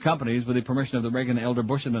 Worse, U.S. companies, with the permission of the Reagan and elder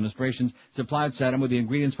Bush administrations, supplied Saddam with the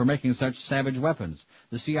ingredients for making such savage weapons.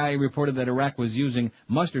 The CIA reported that Iraq was using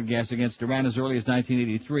mustard gas against Iran as early as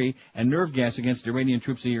 1983 and nerve gas against Iranian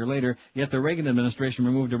troops a year later, yet the Reagan administration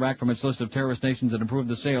removed Iraq from its list of terrorist nations and approved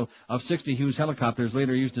the sale of 60 Hughes helicopters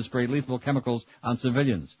later used to spray lethal chemicals on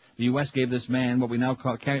civilians. The U.S. gave this man, who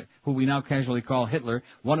we now casually call Hitler,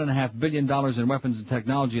 $1.5 billion in weapons and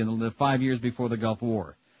technology in the 5 years before the Gulf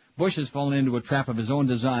War. Bush has fallen into a trap of his own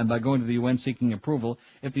design by going to the UN seeking approval.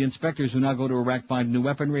 If the inspectors who now go to Iraq find new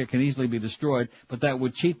weaponry, it can easily be destroyed, but that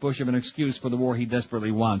would cheat Bush of an excuse for the war he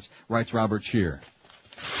desperately wants, writes Robert Scheer.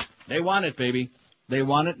 They want it, baby. They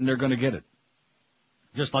want it, and they're going to get it.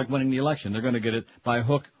 Just like winning the election, they're going to get it by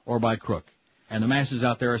hook or by crook. And the masses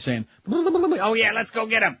out there are saying, oh yeah, let's go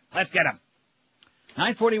get him. Let's get him.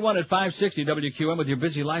 941 at 560 WQM. With your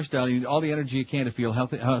busy lifestyle, you need all the energy you can to feel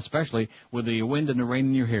healthy, especially with the wind and the rain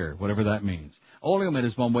in your hair, whatever that means. Oleomed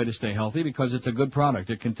is one way to stay healthy because it's a good product.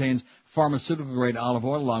 It contains pharmaceutical-grade olive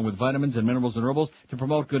oil along with vitamins and minerals and herbals to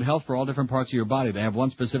promote good health for all different parts of your body. They have one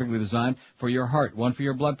specifically designed for your heart, one for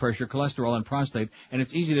your blood pressure, cholesterol, and prostate, and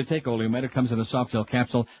it's easy to take Oleomed. It comes in a soft gel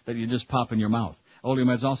capsule that you just pop in your mouth.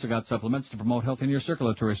 Oleomed's also got supplements to promote health in your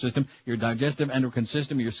circulatory system, your digestive, endocrine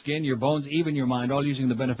system, your skin, your bones, even your mind, all using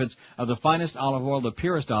the benefits of the finest olive oil, the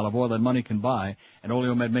purest olive oil that money can buy. And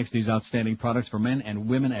Oleomed makes these outstanding products for men and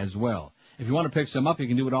women as well. If you want to pick some up, you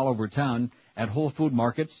can do it all over town at Whole Food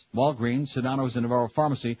Markets, Walgreens, Sedano's, and Navarro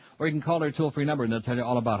Pharmacy, or you can call their toll-free number and they'll tell you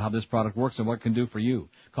all about how this product works and what it can do for you.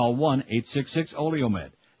 Call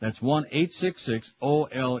 1-866-OLEOMED. That's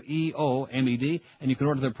 1-866-OLEOMED, and you can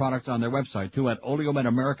order their products on their website, too, at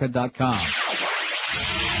oleomedamerica.com.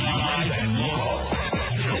 Live and local.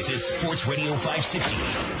 This is Sports Radio 560,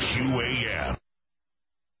 QAM.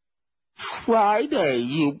 Friday,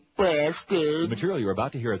 you bastard. The material you're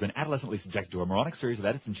about to hear has been adolescently subjected to a moronic series of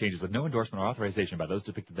edits and changes with no endorsement or authorization by those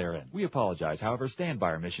depicted therein. We apologize, however, stand by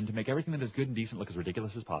our mission to make everything that is good and decent look as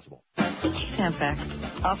ridiculous as possible. Tampax,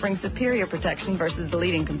 offering superior protection versus the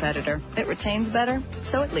leading competitor. It retains better,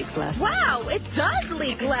 so it leaks less. Wow, it does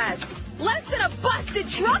leak less. Less than a busted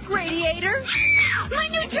truck radiator. My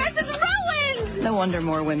new dress is ruined. No wonder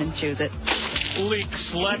more women choose it.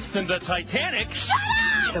 Leaks less than the Titanic. Shut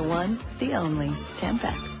up! The one, the only,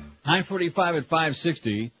 Tampax. 9:45 at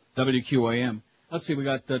 560 WQAM. Let's see, we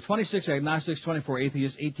got 26 agnostics, 24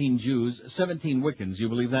 atheists, 18 Jews, 17 Wiccans. You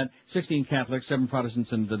believe that? 16 Catholics, 7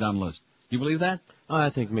 Protestants, and down the list. You believe that? I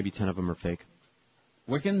think maybe 10 of them are fake.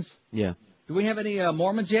 Wiccans? Yeah. Do we have any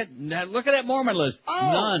Mormons yet? Look at that Mormon list. Oh.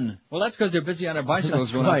 None. Well, that's because they're busy on their bicycles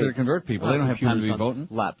That's going right. out there to convert people. They don't have time to be voting.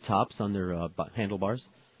 Laptops on their handlebars.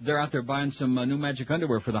 They're out there buying some new magic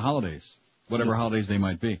underwear for the holidays, whatever holidays they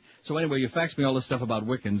might be. So anyway, you faxed me all this stuff about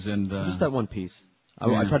Wiccans and... Just that one piece.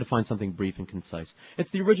 I try to find something brief and concise. It's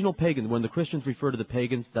the original pagans. When the Christians refer to the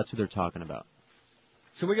pagans, that's who they're talking about.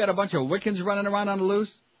 So we got a bunch of Wiccans running around on the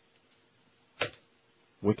loose?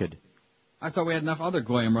 Wicked. I thought we had enough other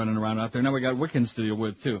goyim running around out there. Now we got Wiccans to deal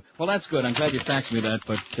with, too. Well, that's good. I'm glad you faxed me that,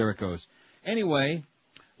 but there it goes. Anyway,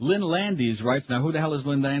 Lynn Landis writes, now who the hell is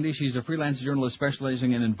Lynn Landis? She's a freelance journalist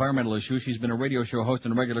specializing in environmental issues. She's been a radio show host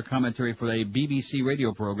and a regular commentary for a BBC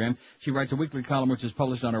radio program. She writes a weekly column which is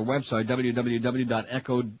published on her website,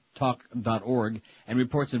 www.echotalk.org, and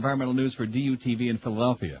reports environmental news for DUTV in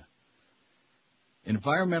Philadelphia.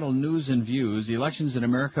 Environmental news and views. Elections in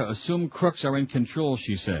America assume crooks are in control,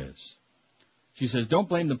 she says. She says, don't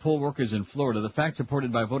blame the poll workers in Florida. The facts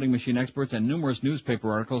reported by voting machine experts and numerous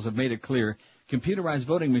newspaper articles have made it clear computerized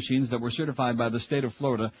voting machines that were certified by the state of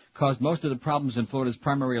Florida caused most of the problems in Florida's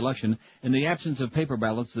primary election. In the absence of paper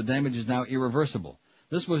ballots, the damage is now irreversible.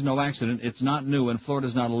 This was no accident. It's not new, and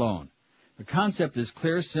Florida's not alone. The concept is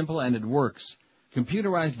clear, simple, and it works.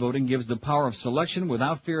 Computerized voting gives the power of selection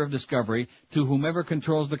without fear of discovery to whomever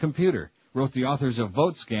controls the computer, wrote the authors of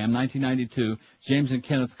Vote Scam, 1992, James and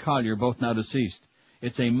Kenneth Collier, both now deceased.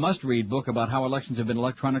 It's a must-read book about how elections have been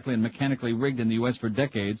electronically and mechanically rigged in the U.S. for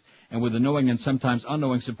decades, and with the knowing and sometimes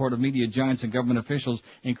unknowing support of media giants and government officials,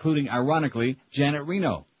 including, ironically, Janet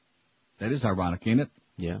Reno. That is ironic, ain't it?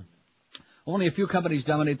 Yeah. Only a few companies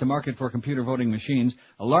dominate the market for computer voting machines.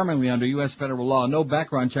 Alarmingly, under U.S. federal law, no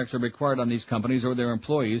background checks are required on these companies or their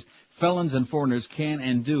employees. Felons and foreigners can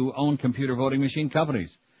and do own computer voting machine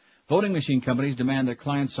companies. Voting machine companies demand that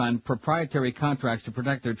clients sign proprietary contracts to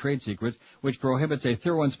protect their trade secrets, which prohibits a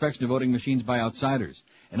thorough inspection of voting machines by outsiders.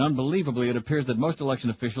 And unbelievably, it appears that most election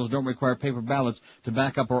officials don't require paper ballots to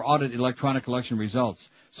back up or audit electronic election results.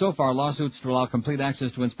 So far, lawsuits to allow complete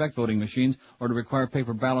access to inspect voting machines or to require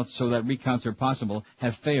paper ballots so that recounts are possible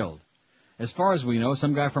have failed. As far as we know,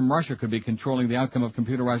 some guy from Russia could be controlling the outcome of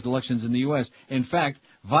computerized elections in the U.S. In fact,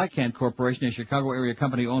 Vicant Corporation, a Chicago area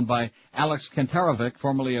company owned by Alex Kantarovic,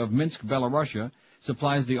 formerly of Minsk, Belarus,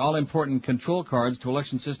 supplies the all-important control cards to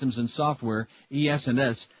election systems and software,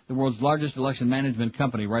 ES&S, the world's largest election management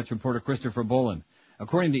company, writes reporter Christopher Bolin.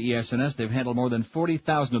 According to ES&S, they've handled more than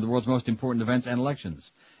 40,000 of the world's most important events and elections.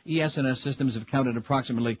 ES&S systems have counted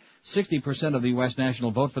approximately 60% of the U.S. national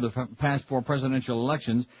vote for the past 4 presidential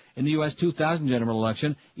elections. In the U.S. 2000 general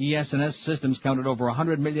election, ES&S systems counted over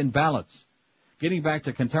 100 million ballots. Getting back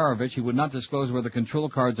to Kantarovich, he would not disclose where the control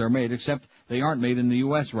cards are made, except they aren't made in the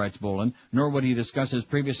U.S., writes Bolin, nor would he discuss his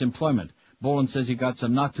previous employment. Bolin says he got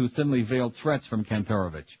some not too thinly veiled threats from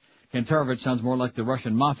Kantarovich. Kantarovich sounds more like the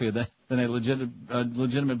Russian mafia than a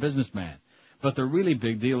legitimate businessman. But the really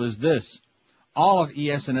big deal is this. All of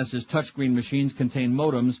ES&S's touchscreen machines contain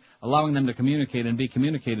modems, allowing them to communicate and be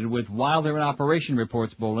communicated with while they're in operation,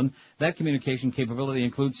 reports Bolin. That communication capability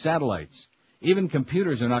includes satellites. Even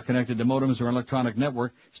computers are not connected to modems or electronic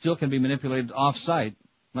network, still can be manipulated off-site.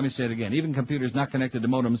 Let me say it again. Even computers not connected to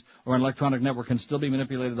modems or an electronic network can still be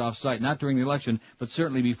manipulated off-site, not during the election, but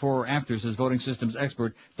certainly before or after, says voting systems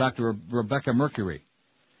expert Dr. Rebecca Mercury.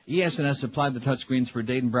 ES&S supplied the touchscreens for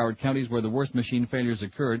Dade and Broward counties where the worst machine failures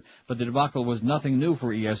occurred, but the debacle was nothing new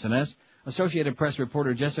for ES&S. Associated Press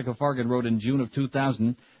reporter Jessica Fargan wrote in June of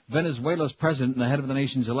 2000, Venezuela's president and the head of the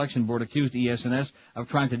nation's election board accused ES&S of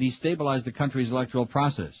trying to destabilize the country's electoral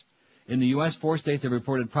process. In the U.S., 4 states have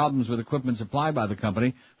reported problems with equipment supplied by the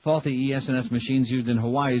company. Faulty ES&S machines used in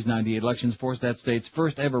Hawaii's 98 elections forced that state's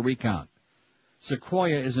first ever recount.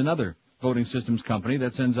 Sequoia is another voting systems company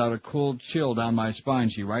that sends out a cold chill down my spine,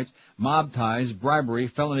 she writes. Mob ties, bribery,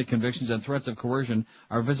 felony convictions, and threats of coercion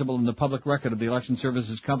are visible in the public record of the election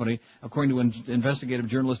services company, according to investigative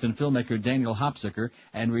journalist and filmmaker Daniel Hopsicker,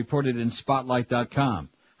 and reported in Spotlight.com.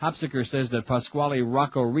 Hopsicker says that Pasquale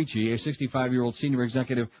Rocco Ricci, a 65-year-old senior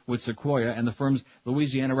executive with Sequoia and the firm's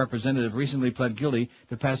Louisiana representative, recently pled guilty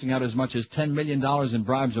to passing out as much as $10 million in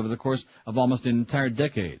bribes over the course of almost an entire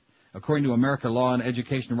decade. According to America Law and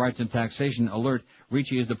Education Rights and Taxation Alert,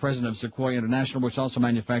 Ricci is the president of Sequoia International, which also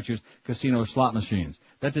manufactures casino slot machines.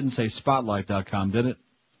 That didn't say Spotlight.com, did it?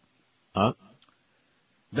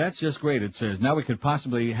 That's just great, it says. Now we could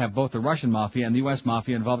possibly have both the Russian mafia and the U.S.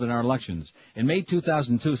 mafia involved in our elections. In May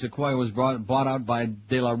 2002, Sequoia was bought out by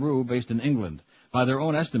De La Rue, based in England. By their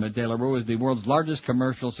own estimate, De La Rue is the world's largest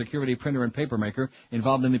commercial security printer and paper maker,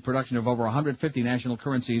 involved in the production of over 150 national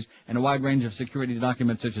currencies and a wide range of security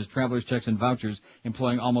documents such as traveler's checks and vouchers,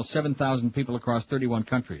 employing almost 7,000 people across 31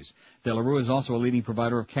 countries. De La Rue is also a leading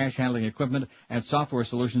provider of cash handling equipment and software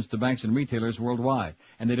solutions to banks and retailers worldwide,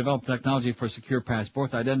 and they develop technology for secure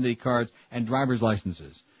passports, identity cards, and driver's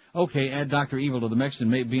licenses. Okay, add Dr. Evil to the mix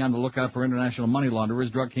and be on the lookout for international money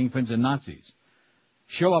launderers, drug kingpins, and Nazis.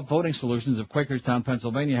 Show Up Voting Solutions of Quakerstown,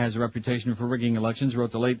 Pennsylvania has a reputation for rigging elections,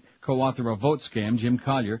 wrote the late co-author of Vote Scam, Jim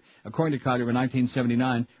Collier. According to Collier, in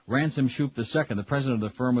 1979, Ransom Shoup II, the president of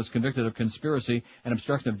the firm, was convicted of conspiracy and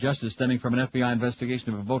obstruction of justice stemming from an FBI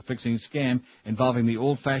investigation of a vote-fixing scam involving the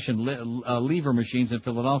old-fashioned lever machines in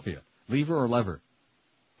Philadelphia. Lever or lever?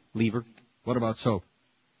 Lever. What about soap?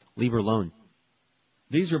 Leave her alone.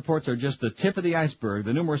 These reports are just the tip of the iceberg.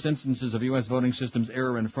 The numerous instances of U.S. voting systems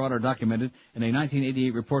error and fraud are documented in a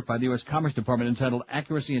 1988 report by the U.S. Commerce Department entitled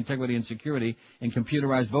Accuracy, Integrity, and Security in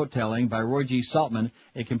Computerized Vote Tallying by Roy G. Saltman,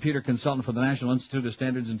 a computer consultant for the National Institute of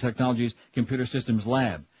Standards and Technology's Computer Systems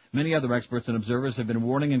Lab. Many other experts and observers have been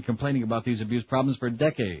warning and complaining about these abuse problems for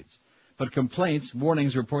decades. But complaints,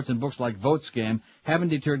 warnings, reports, and books like Vote Scam haven't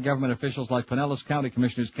deterred government officials like Pinellas County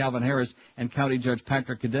Commissioners Calvin Harris and County Judge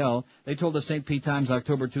Patrick Cadell. They told the St. Pete Times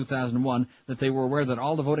October 2001 that they were aware that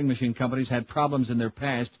all the voting machine companies had problems in their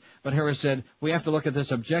past, but Harris said, "We have to look at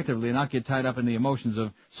this objectively and not get tied up in the emotions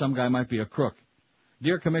of some guy might be a crook."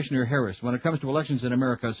 Dear Commissioner Harris, when it comes to elections in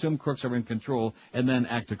America, assume crooks are in control and then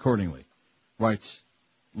act accordingly, writes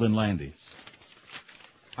Lynn Landis.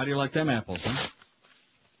 How do you like them apples, huh?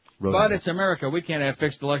 But it's America. We can't have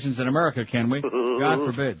fixed elections in America, can we? God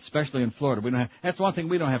forbid, especially in Florida. We don't have, that's one thing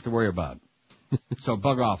we don't have to worry about. So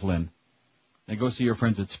bug off, Lynn. And go see your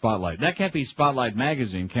friends at Spotlight. That can't be Spotlight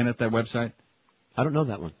Magazine, can it, that website? I don't know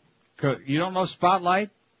that one. You don't know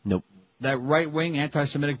Spotlight? Nope. That right-wing,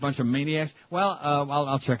 anti-Semitic bunch of maniacs? Well,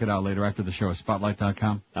 I'll check it out later after the show,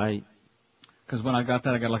 Spotlight.com. Because when I got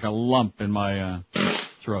that, I got like a lump in my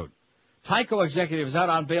throat. Tyco executive is out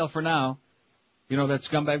on bail for now. You know that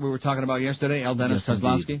scumbag we were talking about yesterday, L. Dennis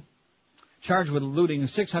Kozlowski? Charged with looting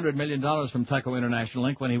 $600 million from Tyco International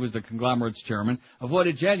Inc. when he was the conglomerate's chairman,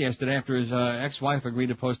 avoided jail yesterday after his ex-wife agreed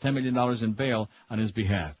to post $10 million in bail on his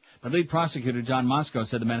behalf. But lead prosecutor John Moscow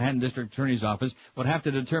said the Manhattan District Attorney's Office would have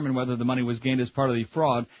to determine whether the money was gained as part of the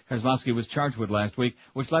fraud Kozlowski was charged with last week,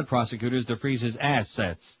 which led prosecutors to freeze his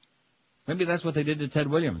assets. Maybe that's what they did to Ted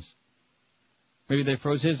Williams. Maybe they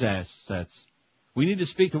froze his assets. We need to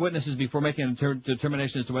speak to witnesses before making a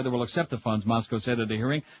determination as to whether we'll accept the funds, Moscow said at the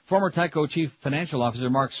hearing. Former Tyco Chief Financial Officer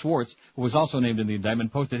Mark Swartz, who was also named in the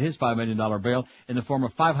indictment, posted his $5 million bail in the form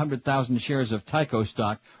of 500,000 shares of Tyco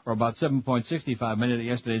stock, or about $7.65 million at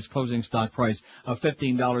yesterday's closing stock price of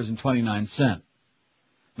 $15.29.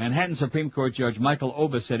 Manhattan Supreme Court Judge Michael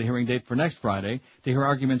Obas set a hearing date for next Friday to hear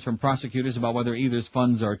arguments from prosecutors about whether either's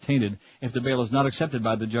funds are tainted. If the bail is not accepted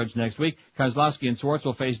by the judge next week, Kozlowski and Swartz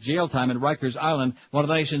will face jail time at Rikers Island, one of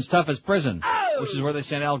the nation's toughest prisons, which is where they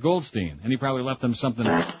sent Al Goldstein, and he probably left them something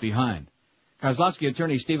behind. Kozlowski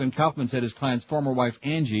attorney Stephen Kaufman said his client's former wife,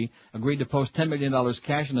 Angie, agreed to post $10 million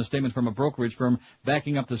cash in a statement from a brokerage firm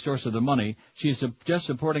backing up the source of the money. She is just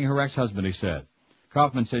supporting her ex-husband, he said.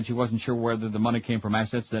 Kaufman said she wasn't sure whether the money came from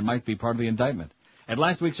assets that might be part of the indictment. At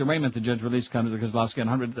last week's arraignment, the judge released Kozlowski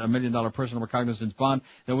on $100 million personal recognizance bond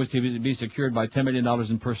that was to be secured by $10 million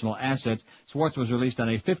in personal assets. Swartz was released on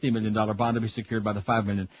a $50 million bond to be secured by the $5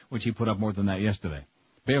 million, which he put up more than that yesterday.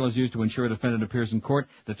 Bail is used to ensure a defendant appears in court.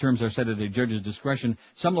 The terms are set at a judge's discretion.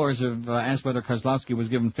 Some lawyers have asked whether Kozlowski was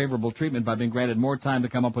given favorable treatment by being granted more time to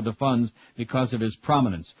come up with the funds because of his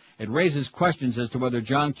prominence. It raises questions as to whether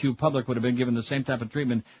John Q. Public would have been given the same type of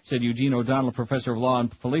treatment, said Eugene O'Donnell, professor of law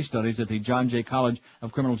and police studies at the John Jay College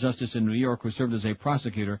of Criminal Justice in New York, who served as a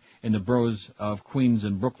prosecutor in the boroughs of Queens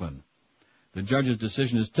and Brooklyn. The judge's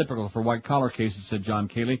decision is typical for white-collar cases, said John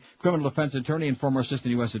Cayley, criminal defense attorney and former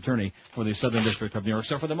assistant U.S. attorney for the Southern District of New York.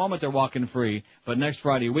 So for the moment, they're walking free, but next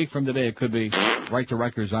Friday, a week from today, it could be right to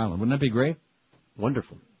Rikers Island. Wouldn't that be great?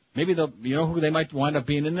 Wonderful. Maybe you know who they might wind up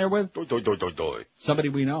being in there with? Somebody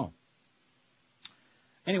we know.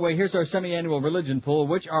 Anyway, here's our semi-annual religion poll.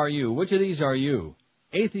 Which are you? Which of these are you?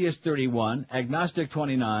 Atheist 31, Agnostic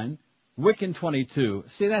 29, Wiccan 22.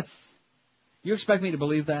 See, you expect me to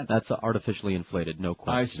believe that? That's artificially inflated, no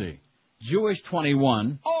question. I see. Jewish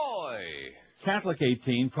 21. Oi! Catholic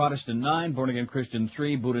 18, Protestant 9, Born-Again Christian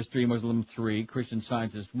 3, Buddhist 3, Muslim 3, Christian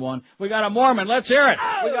Scientist 1. We got a Mormon. Let's hear it.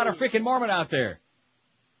 Oh! We got a freaking Mormon out there.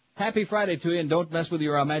 Happy Friday to you, and don't mess with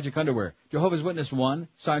your magic underwear. Jehovah's Witness 1,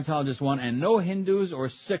 Scientologist 1, and no Hindus or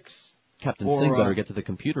Sikhs. Captain Singh better get to the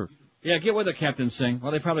computer. Yeah, get with it, Captain Singh.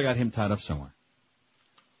 Well, they probably got him tied up somewhere.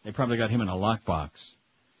 They probably got him in a lockbox.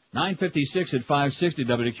 9:56 at 560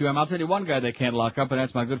 WQM. I'll tell you one guy they can't lock up, and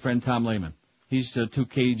that's my good friend Tom Lehman. He's too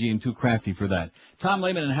cagey and too crafty for that. Tom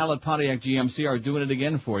Lehman and Hallett Pontiac GMC are doing it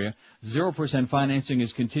again for you. 0% financing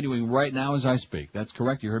is continuing right now as I speak. That's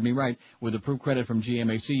correct. You heard me right. With approved credit from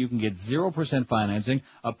GMAC, you can get 0% financing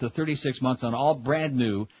up to 36 months on all brand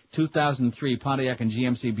new 2003 Pontiac and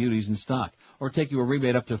GMC Beauties in stock, or take you a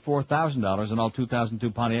rebate up to $4,000 on all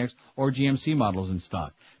 2002 Pontiacs or GMC models in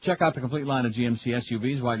stock. Check out the complete line of GMC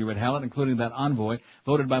SUVs while you're at Hallett, including that Envoy,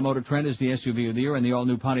 voted by Motor Trend as the SUV of the year, and the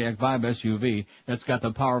all-new Pontiac Vibe SUV that's got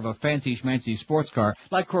the power of a fancy-schmancy sports car,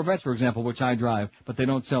 like Corvettes, for example, which I drive, but they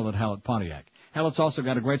don't sell at Hallett Pontiac. Hallett's also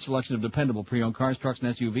got a great selection of dependable pre-owned cars, trucks,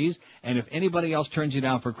 and SUVs, and if anybody else turns you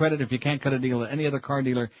down for credit, if you can't cut a deal at any other car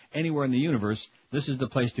dealer anywhere in the universe, this is the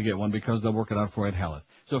place to get one because they'll work it out for you at Hallett.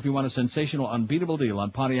 So if you want a sensational, unbeatable deal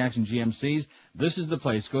on Pontiacs and GMCs, this is the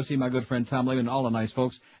place. Go see my good friend Tom Lehman and all the nice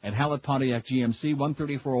folks at Hallett Pontiac GMC,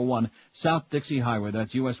 13401 South Dixie Highway.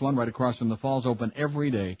 That's US 1 right across from the Falls, open every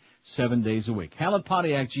day, 7 days a week. Hallett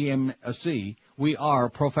Pontiac GMC, we are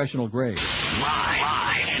professional grade.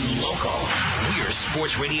 Live and local. We're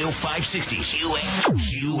Sports Radio 560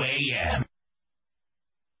 QAM.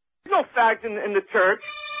 There's no fact in the church.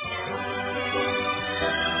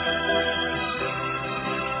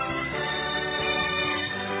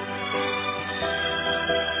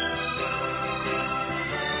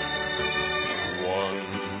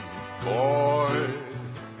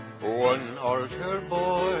 One altar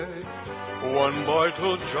boy, one boy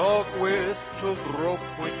to joke with, to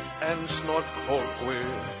grope with, and snort coke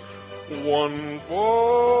with. One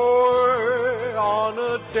boy on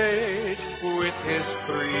a date with his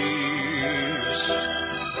priest.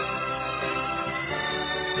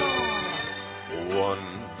 One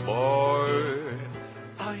boy,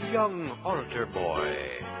 a young altar boy.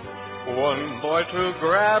 One boy to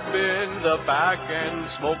grab in the back and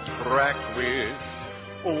smoke crack with.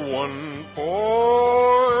 One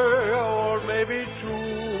boy, or maybe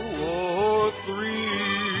two or three.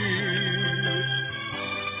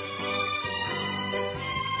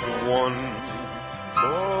 One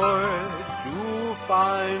boy to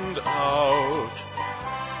find out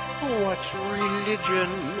what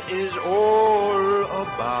religion is all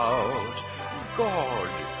about. God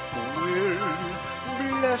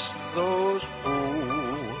will bless those who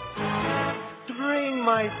drain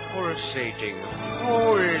my pulsating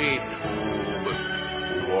holy tube.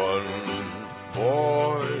 One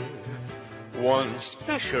boy, one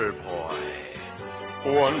special boy.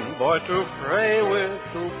 One boy to pray with,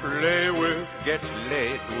 to play with, get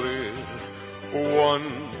laid with. One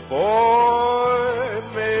boy,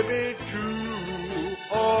 maybe two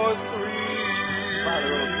or three.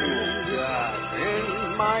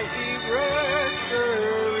 In my erectory.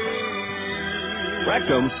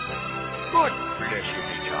 Rectum. God bless you,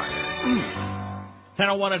 John.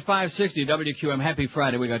 10:01 at 560 WQM. Happy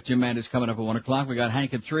Friday. We got Jim Mandis coming up at 1 o'clock. We got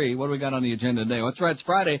Hank at 3. What do we got on the agenda today? That's right, it's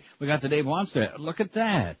Friday. We got the Dave Wanstead. Look at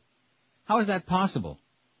that. How is that possible?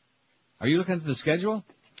 Are you looking at the schedule?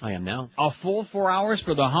 I am now. A full 4 hours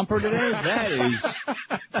for the humper today?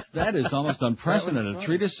 That is almost unprecedented.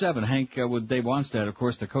 3 to 7. Hank with Dave Wanstead. Of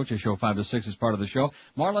course, the Coaches Show 5 to 6 is part of the show.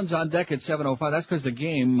 Marlins on deck at 7:05. That's because the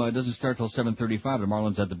game doesn't start till 7:35. The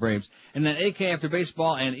Marlins at the Braves. And then AK after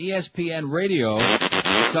baseball and ESPN radio,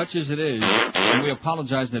 such as it is. And we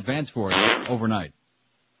apologize in advance for it overnight.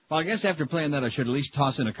 Well, I guess after playing that, I should at least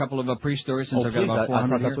toss in a couple of priest stories since I've got about 400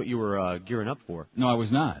 I thought that's here. what you were gearing up for. No, I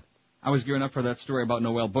was not. I was gearing up for that story about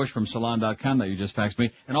Noel Bush from Salon.com that you just faxed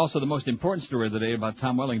me, and also the most important story of the day about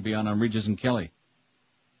Tom Welling being on Regis and Kelly.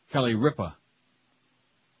 Kelly Ripa.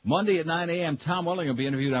 Monday at 9 a.m., Tom Welling will be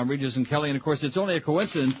interviewed on Regis and Kelly, and of course it's only a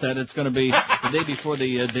coincidence that it's going to be the day before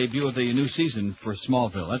the debut of the new season for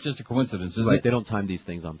Smallville. That's just a coincidence, isn't it? They don't time these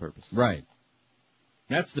things on purpose. Right.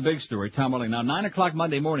 That's the big story, Tom Welling. Now, 9 o'clock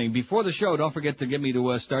Monday morning, before the show, don't forget to get me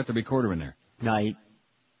to start the recorder in there. Night.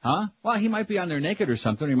 Huh? Well, he might be on there naked or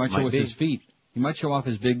something. He might show us his feet. He might show off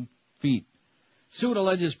his big feet. Suit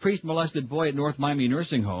alleges priest molested boy at North Miami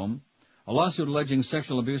nursing home. A lawsuit alleging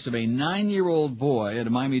sexual abuse of a 9-year-old boy at a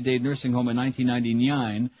Miami-Dade nursing home in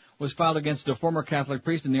 1999 was filed against a former Catholic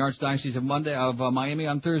priest in the Archdiocese of Miami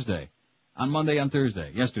on Thursday,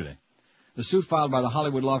 yesterday. The suit filed by the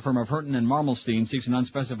Hollywood law firm of Hurton and Marmelstein seeks an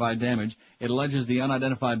unspecified damage. It alleges the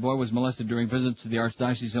unidentified boy was molested during visits to the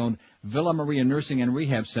Archdiocese-owned Villa Maria Nursing and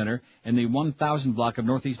Rehab Center in the 1000 block of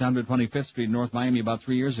Northeast 125th Street in North Miami about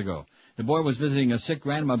 3 years ago. The boy was visiting a sick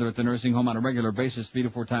grandmother at the nursing home on a regular basis 3 to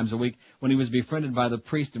 4 times a week when he was befriended by the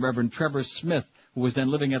priest, the Reverend Trevor Smith, who was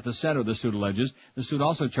then living at the center, the suit alleges. The suit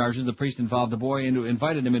also charges the priest involved the boy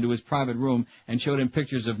invited him into his private room and showed him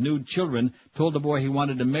pictures of nude children, told the boy he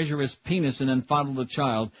wanted to measure his penis and then fondle the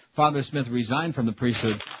child. Father Smith resigned from the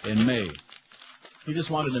priesthood in May. He just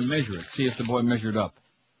wanted to measure it, see if the boy measured up.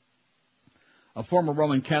 A former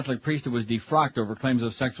Roman Catholic priest who was defrocked over claims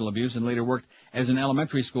of sexual abuse and later worked as an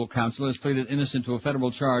elementary school counselor has pleaded innocent to a federal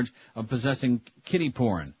charge of possessing kiddie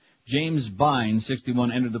porn. James Bine,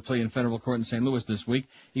 61, entered the plea in federal court in St. Louis this week.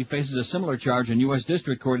 He faces a similar charge in U.S.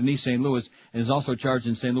 District Court in East St. Louis and is also charged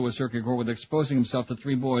in St. Louis Circuit Court with exposing himself to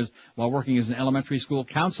 3 boys while working as an elementary school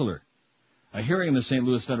counselor. A hearing in the St.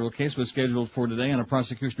 Louis federal case was scheduled for today on a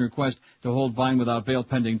prosecution request to hold Bine without bail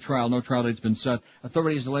pending trial. No trial date's been set.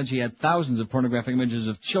 Authorities allege he had thousands of pornographic images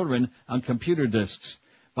of children on computer disks.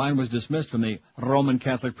 Bine was dismissed from the Roman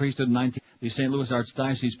Catholic priesthood in 19... The St. Louis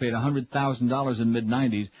Archdiocese paid $100,000 in the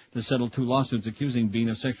mid-'90s to settle 2 lawsuits accusing Bean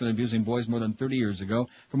of sexually abusing boys more than 30 years ago.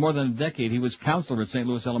 For more than a decade, he was counselor at St.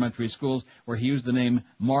 Louis elementary schools where he used the name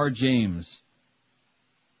Mar James.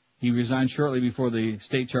 He resigned shortly before the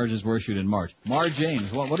state charges were issued in March. Mar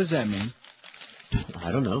James, what does that mean?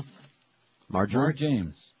 I don't know. Mar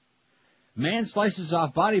James. Man slices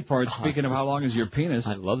off body parts, speaking of how long is your penis.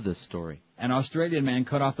 I love this story. An Australian man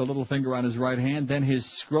cut off the little finger on his right hand, then his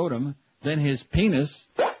scrotum, then his penis,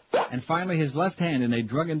 and finally his left hand in a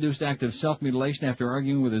drug-induced act of self-mutilation after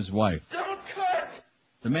arguing with his wife. Don't cut!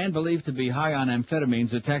 The man believed to be high on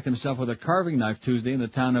amphetamines attacked himself with a carving knife Tuesday in the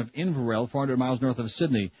town of Inverell, 400 miles north of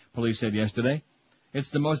Sydney, police said yesterday. It's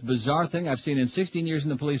the most bizarre thing I've seen in 16 years in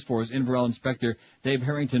the police force, Inverell Inspector Dave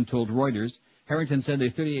Harrington told Reuters. Harrington said the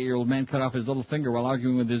 38-year-old man cut off his little finger while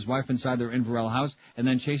arguing with his wife inside their Inverell house and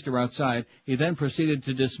then chased her outside. He then proceeded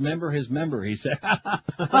to dismember his member, he said.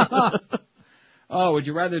 Oh, would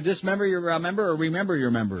you rather dismember your member or remember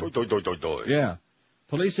your member? Yeah.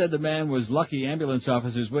 Police said the man was lucky ambulance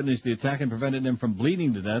officers witnessed the attack and prevented him from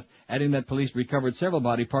bleeding to death, adding that police recovered several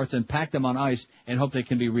body parts and packed them on ice and hope they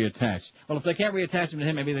can be reattached. Well, if they can't reattach them to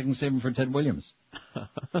him, maybe they can save them for Ted Williams.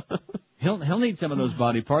 He'll need some of those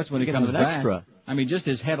body parts when he comes back. Extra. I mean, just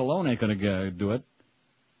his head alone ain't going to do it.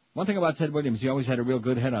 One thing about Ted Williams, he always had a real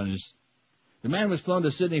good head on his... The man was flown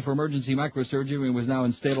to Sydney for emergency microsurgery and was now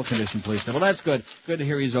in stable condition, police said. Well, that's good. Good to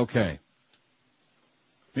hear he's okay.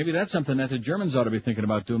 Maybe that's something that the Germans ought to be thinking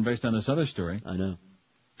about doing based on this other story. I know.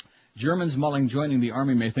 Germans mulling joining the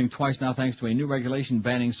Army may think twice now thanks to a new regulation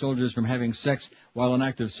banning soldiers from having sex while in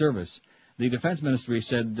active service. The Defense Ministry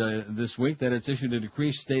said this week that it's issued a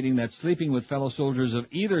decree stating that sleeping with fellow soldiers of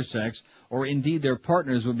either sex or indeed their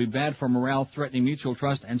partners would be bad for morale, threatening mutual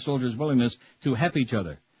trust and soldiers' willingness to help each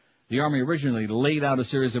other. The Army originally laid out a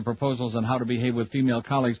series of proposals on how to behave with female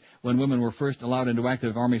colleagues when women were first allowed into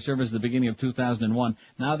active Army service at the beginning of 2001.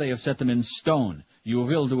 Now they have set them in stone. You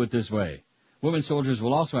will do it this way. Women soldiers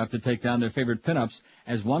will also have to take down their favorite pin-ups,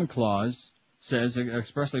 as one clause says,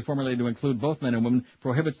 expressly formulated to include both men and women,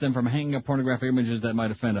 prohibits them from hanging up pornographic images that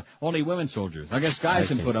might offend. Only women soldiers. I guess guys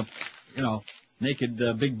can put up, naked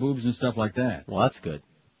big boobs and stuff like that. Well, that's good.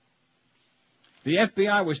 The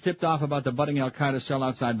FBI was tipped off about the budding al-Qaeda cell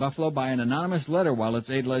outside Buffalo by an anonymous letter while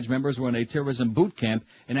its 8 alleged members were in a terrorism boot camp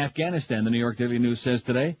in Afghanistan, the New York Daily News says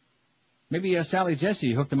today. Maybe Sally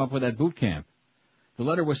Jesse hooked them up with that boot camp. The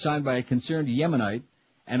letter was signed by a concerned Yemenite,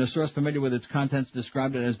 and a source familiar with its contents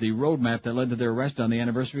described it as the roadmap that led to their arrest on the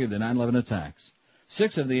anniversary of the 9/11 attacks.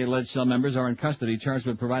 6 of the alleged cell members are in custody, charged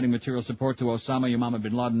with providing material support to Osama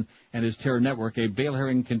bin Laden and his terror network. A bail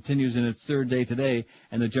hearing continues in its third day today,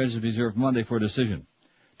 and the judge has reserved Monday for a decision.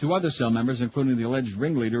 2 other cell members, including the alleged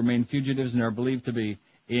ringleader, remain fugitives and are believed to be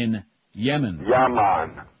in Yemen.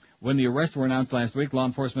 Yaman. When the arrests were announced last week, law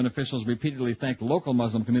enforcement officials repeatedly thanked the local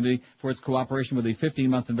Muslim community for its cooperation with the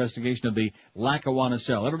 15-month investigation of the Lackawanna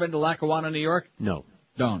cell. Ever been to Lackawanna, New York? No.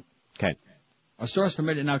 Don't. Okay. A source from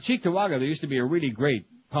now Cheektowaga, there used to be a really great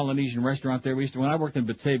Polynesian restaurant there. When I worked in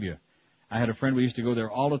Batavia, I had a friend. We used to go there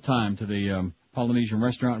all the time to the Polynesian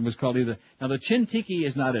restaurant. It was called the Chin Tiki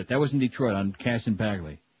is not it. That was in Detroit on Cass and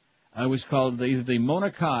Bagley. It was called either the Mauna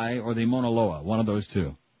Kai or the Mauna Loa, one of those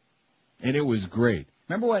two. And it was great.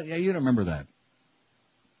 Remember what? Yeah, you don't remember that.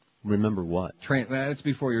 Remember what? That's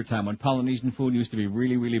before your time, when Polynesian food used to be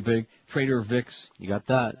really, really big. Trader Vic's. You got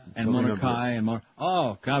that. And Mauna Kai and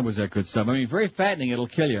oh, God, was that good stuff. I mean, very fattening. It'll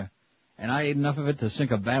kill you. And I ate enough of it to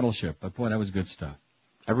sink a battleship. But, boy, that was good stuff.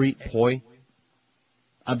 Ever eat poi?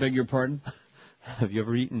 I beg your pardon? Have you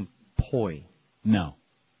ever eaten poi? No.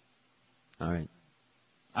 All right.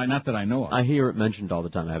 Not that I know of. I hear it mentioned all the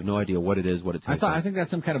time. I have no idea what it is, what it tastes like. I think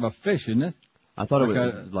that's some kind of a fish, isn't it? I thought it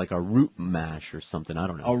was like a root mash or something. I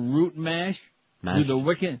don't know. A root mash? Do the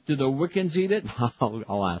Wiccans eat it?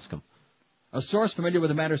 I'll ask them. A source familiar with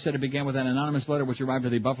the matter said it began with an anonymous letter which arrived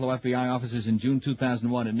at the Buffalo FBI offices in June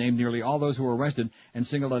 2001. It named nearly all those who were arrested and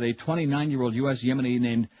singled out a 29-year-old U.S. Yemeni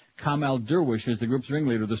named Kamal Derwish as the group's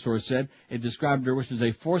ringleader, the source said. It described Derwish as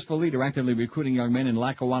a forceful leader actively recruiting young men in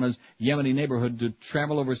Lackawanna's Yemeni neighborhood to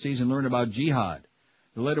travel overseas and learn about jihad.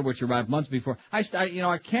 The letter, which arrived months before, I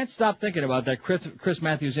can't stop thinking about that Chris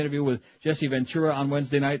Matthews interview with Jesse Ventura on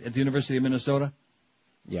Wednesday night at the University of Minnesota.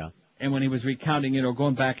 Yeah. And when he was recounting,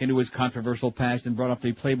 going back into his controversial past and brought up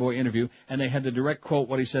the Playboy interview, and they had the direct quote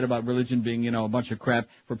what he said about religion being, a bunch of crap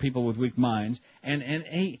for people with weak minds. And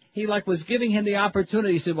he was giving him the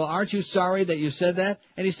opportunity. He said, well, aren't you sorry that you said that?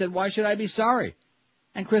 And he said, why should I be sorry?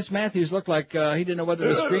 And Chris Matthews looked like, he didn't know whether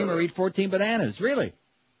to scream or eat 14 bananas. Really?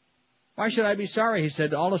 Why should I be sorry? He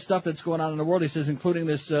said, all the stuff that's going on in the world, he says, including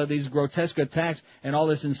these grotesque attacks and all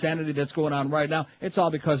this insanity that's going on right now, it's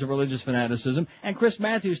all because of religious fanaticism. And Chris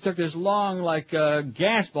Matthews took this long,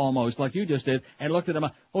 gasp almost, like you just did, and looked at him,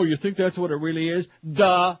 oh, you think that's what it really is?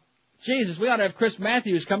 Duh. Jesus, we ought to have Chris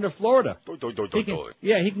Matthews come to Florida.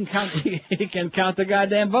 He can count, he can count the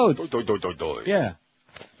goddamn votes. Yeah.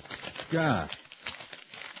 God.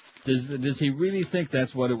 Does he really think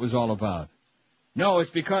that's what it was all about? No, it's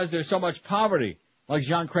because there's so much poverty. Like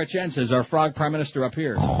Jean Chrétien says, our frog prime minister up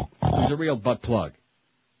here. He's a real butt plug.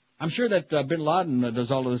 I'm sure that bin Laden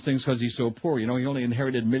does all of those things because he's so poor. He only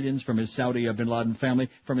inherited millions from his Saudi bin Laden family,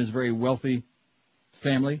 from his very wealthy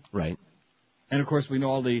family. Right. And, of course, we know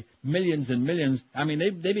all the millions and millions. I mean,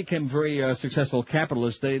 they became very successful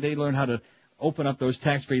capitalists. They learned how to open up those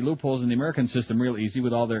tax-free loopholes in the American system real easy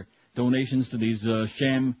with all their donations to these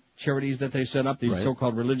sham charities that they set up, these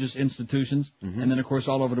so-called religious institutions, and then, of course,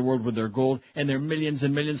 all over the world with their gold, and their millions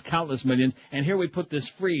and millions, countless millions, and here we put this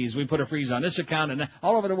freeze. We put a freeze on this account and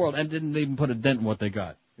all over the world, and didn't even put a dent in what they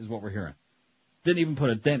got, is what we're hearing. Didn't even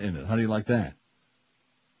put a dent in it. How do you like that?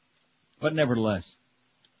 But nevertheless,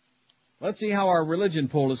 let's see how our religion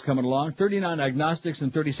poll is coming along. 39 agnostics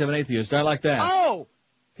and 37 atheists. I like that. Oh!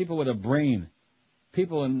 People with a brain.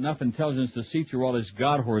 People with enough intelligence to see through all this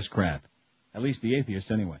God horse crap. At least the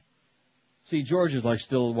atheists, anyway. See, George is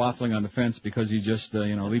still waffling on the fence because he's just,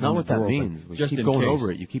 leaving the door open. That's not what that means. We keep going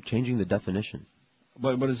over it. You keep changing the definition.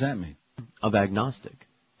 What does that mean? Of agnostic.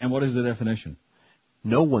 And what is the definition?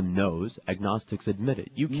 No one knows. Agnostics admit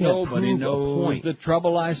it. You can't Nobody prove knows a point. The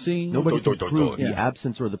trouble I see. Nobody can prove the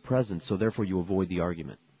absence or the presence, so therefore you avoid the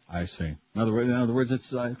argument. I see. In other words, it's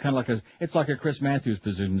kind of like a Chris Matthews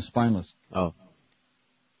position, spineless. Oh.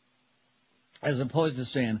 As opposed to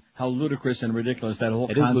saying how ludicrous and ridiculous that whole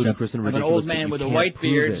It is concept ludicrous and of an ridiculous, old man but with you a can't white prove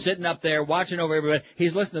beard it. sitting up there watching over everybody.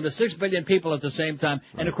 He's listening to 6 billion people at the same time.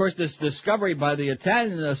 And, of course, this discovery by the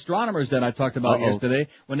Italian astronomers that I talked about yesterday,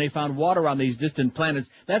 when they found water on these distant planets,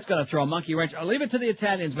 that's going to throw a monkey wrench. I'll leave it to the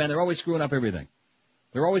Italians, man. They're always screwing up everything.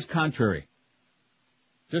 They're always contrary.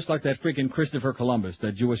 Just like that freaking Christopher Columbus,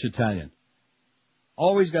 that Jewish Italian.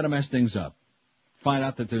 Always got to mess things up. Find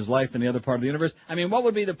out that there's life in the other part of the universe. I mean, what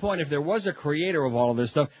would be the point if there was a creator of all of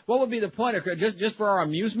this stuff? What would be the point of just for our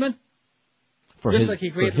amusement? Like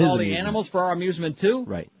he created all the animals for our amusement too?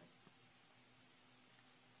 Right.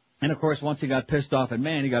 And of course, once he got pissed off at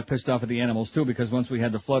man, he got pissed off at the animals too, because once we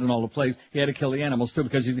had the flood and all the plagues, he had to kill the animals too,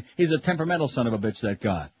 because he's a temperamental son of a bitch, that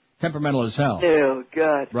God. Temperamental as hell. Oh,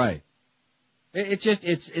 God. Right.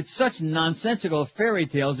 It's such nonsensical fairy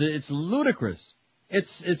tales. It's ludicrous.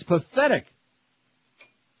 It's pathetic.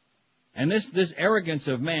 And this arrogance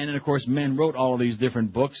of man, and of course men wrote all of these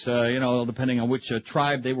different books, depending on which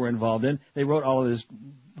tribe they were involved in. They wrote all of this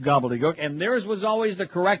gobbledygook, and theirs was always the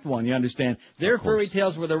correct one, you understand. Their fairy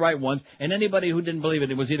tales were the right ones, and anybody who didn't believe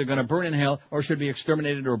it was either going to burn in hell or should be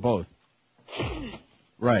exterminated or both.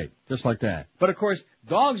 Right, just like that. But of course,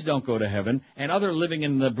 dogs don't go to heaven, and other living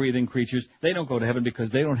and breathing creatures, they don't go to heaven because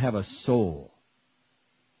they don't have a soul.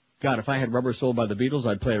 God, if I had Rubber Soul by the Beatles,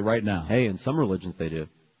 I'd play it right now. Hey, in some religions they do.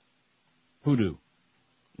 Hoodoo.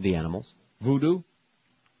 The animals. Voodoo.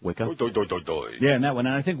 Wicca. Yeah, and that one.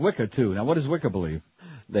 And I think Wicca, too. Now, what does Wicca believe?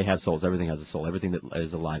 They have souls. Everything has a soul. Everything that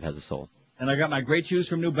is alive has a soul. And I got my great shoes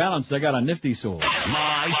from New Balance. They got a nifty soul.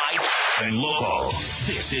 Live and local.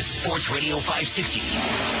 This is Sports Radio 560.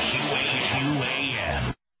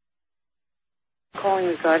 QAM. Calling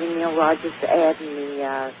regarding Neil Rogers' ad in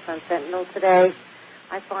the Sun Sentinel today.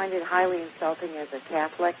 I find it highly insulting as a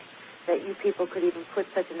Catholic that you people could even put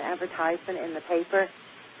such an advertisement in the paper.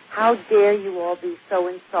 How dare you all be so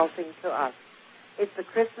insulting to us? It's the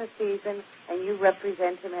Christmas season, and you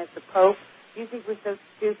represent him as the Pope. You think we're so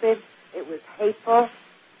stupid? It was hateful,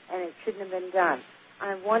 and it shouldn't have been done.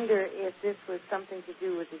 I wonder if this was something to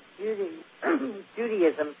do with his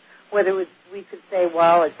Judaism, whether we could say,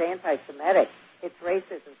 well, it's anti-Semitic, it's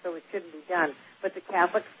racism, so it shouldn't be done. But the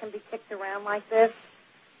Catholics can be kicked around like this?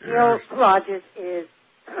 Neil Rogers is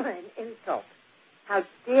an insult. How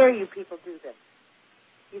dare you people do this?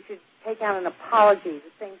 You should take out an apology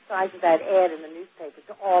the same size of that ad in the newspaper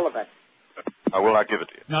to all of us. I will not give it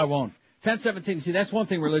to you. No, I won't. 1017, see, that's one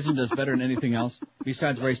thing religion does better than anything else,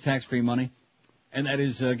 besides raise tax-free money. And that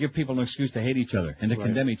is give people an excuse to hate each other and to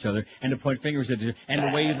condemn each other and to point fingers at you and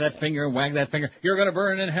to wave that finger and wag that finger. You're going to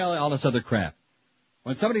burn in hell, all this other crap.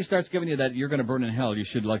 When somebody starts giving you that you're going to burn in hell, you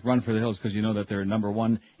should, run for the hills because you know that they're, number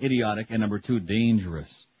one, idiotic, and number two,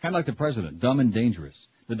 dangerous. Kind of like the president, dumb and dangerous.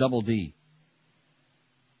 The double D.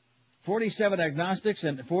 47 agnostics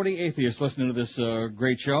and 40 atheists listening to this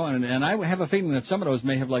great show, and I have a feeling that some of those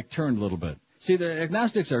may have, turned a little bit. See, the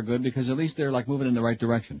agnostics are good because at least they're, moving in the right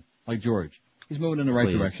direction, like George. He's moving in the right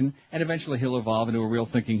direction, and eventually he'll evolve into a real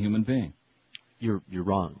thinking human being. You're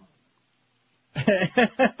wrong.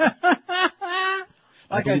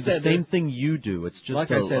 Like I said, the same thing you do. It's just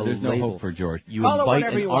like I said, there's no hope for George. You call it invite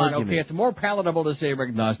whatever an you want. argument. Okay, it's more palatable to say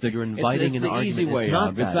agnostic. You're inviting it's an the argument. easy way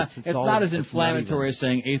out. It's not as it's inflammatory as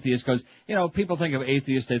saying atheist because, people think of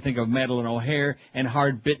atheists, they think of Madeleine O'Hare and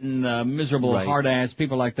hard-bitten, miserable, hard-ass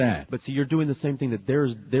people like that. But see, you're doing the same thing that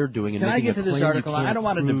they're doing. And Can I get to this article? I don't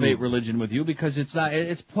want to prove. debate religion with you because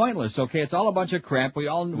it's pointless, okay? It's all a bunch of crap. We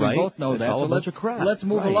both know that. All a bunch of crap. Let's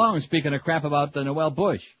move along. Speaking of crap about Noelle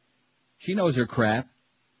Bush. She knows her crap.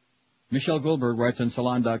 Michelle Goldberg writes on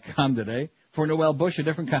Salon.com today, for Noelle Bush, a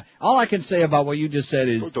different kind. All I can say about what you just said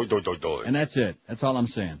is, and that's it. That's all I'm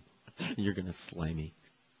saying. You're going to slay me.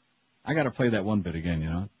 I got to play that one bit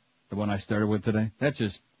again, the one I started with today. That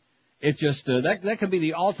could be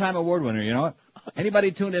the all-time award winner, you know what?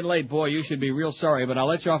 Anybody tuned in late, boy, you should be real sorry, but I'll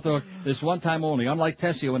let you off the hook this one time only. Unlike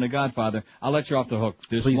Tessio in The Godfather, I'll let you off the hook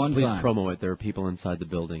this one time. Please promo it. There are people inside the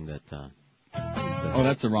building that, Oh,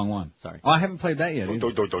 that's the wrong one. Sorry. Oh, I haven't played that yet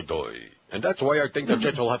either. And that's why I think the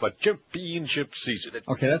Jets will have a championship season.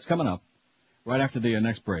 Okay, that's coming up right after the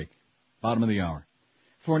next break, bottom of the hour.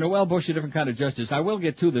 For Noelle Bush, a different kind of justice. I will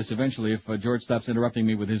get to this eventually if George stops interrupting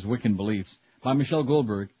me with his Wiccan beliefs. By Michelle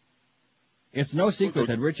Goldberg. It's no secret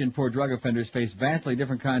that rich and poor drug offenders face vastly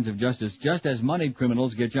different kinds of justice. Just as moneyed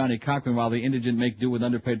criminals get Johnny Cochran while the indigent make do with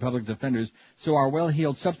underpaid public defenders, so are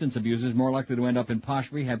well-heeled substance abusers more likely to end up in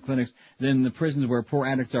posh rehab clinics than the prisons where poor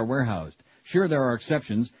addicts are warehoused. Sure, there are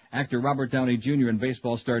exceptions. Actor Robert Downey Jr. and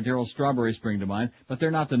baseball star Darryl Strawberry spring to mind, but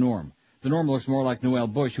they're not the norm. The norm looks more like Noelle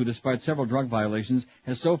Bush, who, despite several drug violations,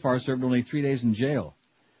 has so far served only 3 days in jail.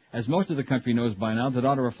 As most of the country knows by now, the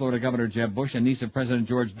daughter of Florida Governor Jeb Bush and niece of President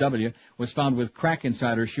George W. was found with crack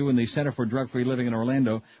inside her shoe in the Center for Drug-Free Living in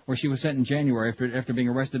Orlando, where she was sent in January after being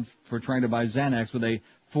arrested for trying to buy Xanax with a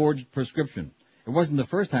forged prescription. It wasn't the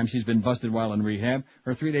first time she's been busted while in rehab.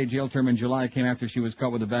 Her 3-day jail term in July came after she was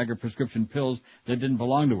caught with a bag of prescription pills that didn't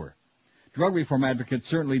belong to her. Drug reform advocates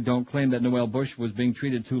certainly don't claim that Noelle Bush was being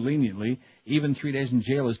treated too leniently. Even 3 days in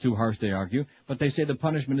jail is too harsh, they argue, but they say the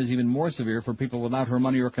punishment is even more severe for people without her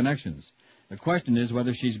money or connections. The question is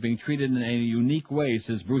whether she's being treated in a unique way,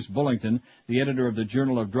 says Bruce Bullington, the editor of the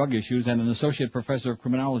Journal of Drug Issues and an associate professor of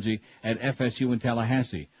criminology at FSU in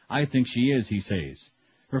Tallahassee. I think she is, he says.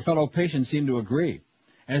 Her fellow patients seem to agree.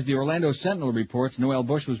 As the Orlando Sentinel reports, Noelle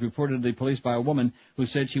Bush was reported to the police by a woman who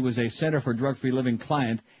said she was a Center for Drug-Free Living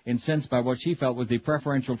client, incensed by what she felt was the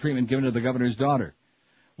preferential treatment given to the governor's daughter.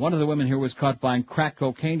 One of the women here was caught buying crack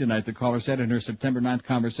cocaine tonight, the caller said in her September 9th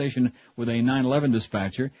conversation with a 9/11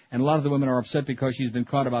 dispatcher. And a lot of the women are upset because she's been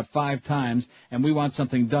caught about 5 times, and we want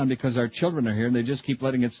something done because our children are here, and they just keep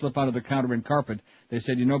letting it slip out of the counter and carpet. They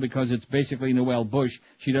said, because it's basically Noelle Bush.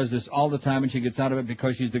 She does this all the time, and she gets out of it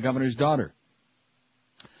because she's the governor's daughter.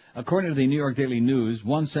 According to the New York Daily News,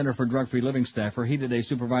 one Center for Drug-Free Living staffer heeded a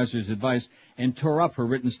supervisor's advice and tore up her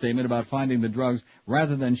written statement about finding the drugs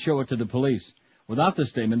rather than show it to the police. Without the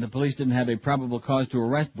statement, the police didn't have a probable cause to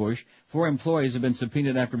arrest Bush. 4 employees have been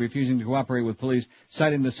subpoenaed after refusing to cooperate with police,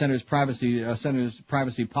 citing the center's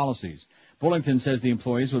privacy policies. Bullington says the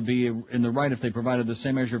employees would be in the right if they provided the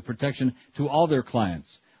same measure of protection to all their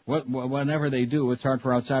clients. Whenever they do, it's hard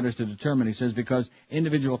for outsiders to determine, he says, because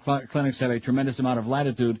individual clinics have a tremendous amount of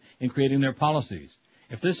latitude in creating their policies.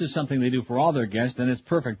 If this is something they do for all their guests, then it's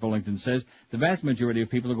perfect, Bullington says. The vast majority of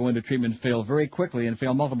people who go into treatment fail very quickly and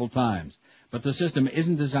fail multiple times. But the system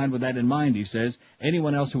isn't designed with that in mind, he says.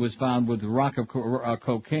 Anyone else who was found with a rock of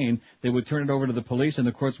cocaine, they would turn it over to the police, and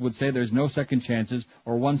the courts would say there's no second chances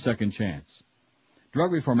or 1 second chance.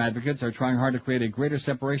 Drug reform advocates are trying hard to create a greater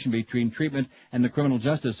separation between treatment and the criminal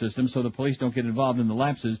justice system so the police don't get involved in the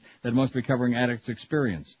lapses that most recovering addicts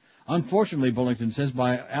experience. Unfortunately, Bullington says,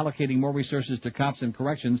 by allocating more resources to cops and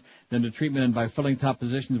corrections than to treatment and by filling top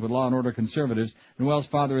positions with law and order conservatives, Noelle's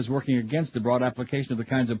father is working against the broad application of the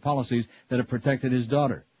kinds of policies that have protected his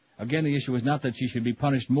daughter. Again, the issue is not that she should be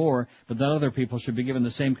punished more, but that other people should be given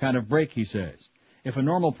the same kind of break, he says. If a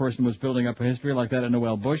normal person was building up a history like that of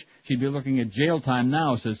Noelle Bush, she'd be looking at jail time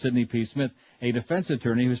now, says Sidney P. Smith, a defense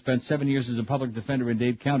attorney who spent 7 years as a public defender in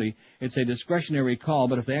Dade County. It's a discretionary call,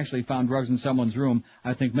 but if they actually found drugs in someone's room,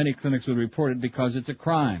 I think many clinics would report it because it's a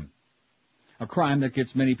crime. A crime that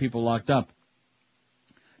gets many people locked up.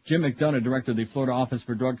 Jim McDonough, director of the Florida Office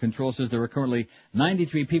for Drug Control, says there are currently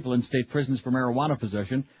 93 people in state prisons for marijuana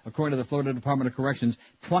possession. According to the Florida Department of Corrections,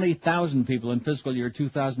 20,000 people in fiscal year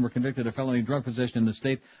 2000 were convicted of felony drug possession in the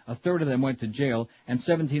state. A third of them went to jail, and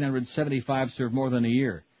 1,775 served more than a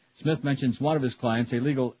year. Smith mentions one of his clients, a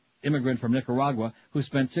legal immigrant from Nicaragua, who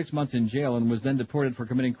spent 6 months in jail and was then deported for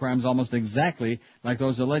committing crimes almost exactly like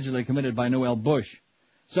those allegedly committed by Noelle Bush.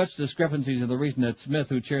 Such discrepancies are the reason that Smith,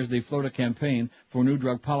 who chairs the Florida campaign for new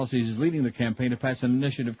drug policies, is leading the campaign to pass an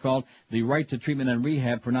initiative called the Right to Treatment and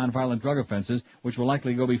Rehab for Nonviolent Drug Offenses, which will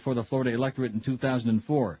likely go before the Florida electorate in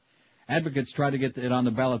 2004. Advocates tried to get it on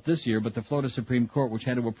the ballot this year, but the Florida Supreme Court, which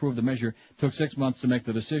had to approve the measure, took 6 months to make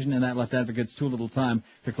the decision, and that left advocates too little time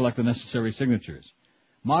to collect the necessary signatures.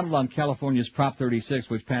 Modeled on California's Prop 36,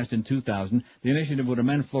 which passed in 2000, the initiative would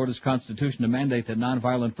amend Florida's constitution to mandate that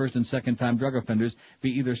nonviolent first- and second-time drug offenders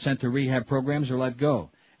be either sent to rehab programs or let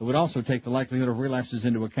go. It would also take the likelihood of relapses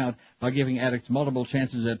into account by giving addicts multiple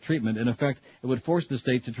chances at treatment. In effect, it would force the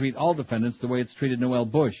state to treat all defendants the way it's treated Noelle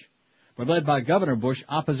Bush. But led by Governor Bush,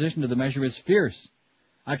 opposition to the measure is fierce.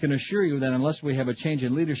 I can assure you that unless we have a change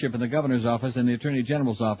in leadership in the governor's office and the attorney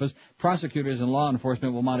general's office, prosecutors and law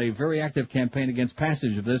enforcement will mount a very active campaign against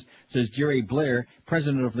passage of this, says Jerry Blair,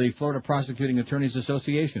 president of the Florida Prosecuting Attorneys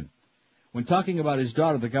Association. When talking about his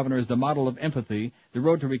daughter, the governor is the model of empathy. The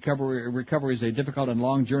road to recovery is a difficult and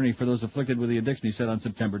long journey for those afflicted with the addiction, he said on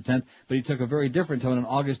September 10th, but he took a very different tone in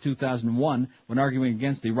August 2001 when arguing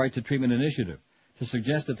against the Right to Treatment initiative. To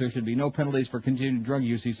suggest that there should be no penalties for continued drug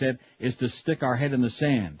use, he said, is to stick our head in the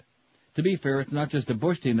sand. To be fair, it's not just the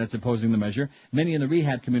Bush team that's opposing the measure. Many in the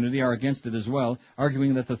rehab community are against it as well,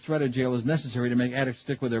 arguing that the threat of jail is necessary to make addicts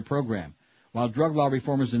stick with their program. While drug law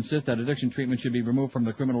reformers insist that addiction treatment should be removed from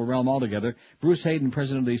the criminal realm altogether, Bruce Hayden,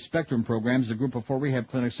 president of the Spectrum Programs, the group of 4 rehab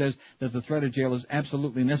clinics, says that the threat of jail is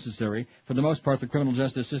absolutely necessary. For the most part, the criminal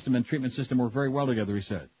justice system and treatment system work very well together, he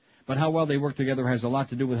said. But how well they work together has a lot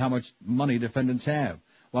to do with how much money defendants have.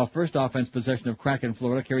 While first offense possession of crack in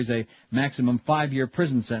Florida carries a maximum 5-year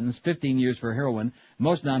prison sentence, 15 years for heroin,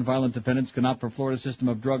 most nonviolent defendants can opt for Florida's system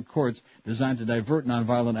of drug courts designed to divert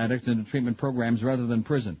nonviolent addicts into treatment programs rather than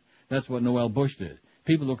prison. That's what Noelle Bush did.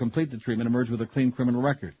 People who complete the treatment emerge with a clean criminal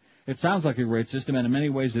record. It sounds like a great system, and in many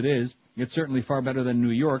ways it is. It's certainly far better than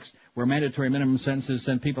New York's, where mandatory minimum sentences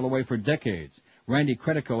send people away for decades. Randy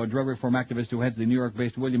Credico, a drug reform activist who heads the New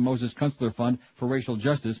York-based William Moses Kunstler Fund for Racial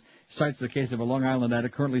Justice, cites the case of a Long Island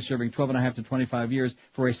addict currently serving 12.5 to 25 years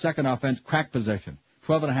for a second offense, crack possession.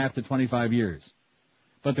 12.5 to 25 years.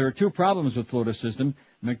 But there are 2 problems with Florida's system.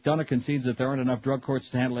 McDonough concedes that there aren't enough drug courts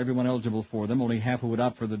to handle everyone eligible for them. Only half who would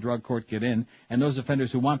opt for the drug court get in. And those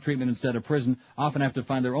offenders who want treatment instead of prison often have to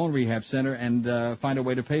find their own rehab center and find a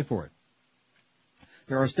way to pay for it.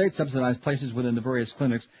 There are state-subsidized places within the various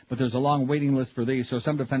clinics, but there's a long waiting list for these, so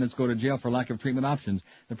some defendants go to jail for lack of treatment options.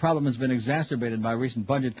 The problem has been exacerbated by recent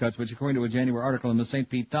budget cuts, which, according to a January article in the St.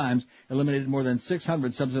 Pete Times, eliminated more than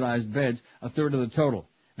 600 subsidized beds, a third of the total.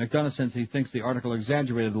 McDonough says he thinks the article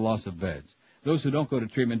exaggerated the loss of beds. Those who don't go to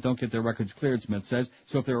treatment don't get their records cleared, Smith says,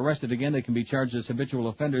 so if they're arrested again, they can be charged as habitual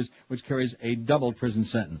offenders, which carries a double prison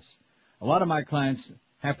sentence. A lot of my clients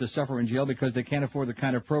have to suffer in jail because they can't afford the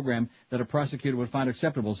kind of program that a prosecutor would find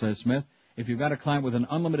acceptable, says Smith. If you've got a client with an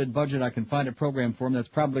unlimited budget, I can find a program for him that's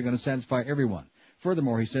probably going to satisfy everyone.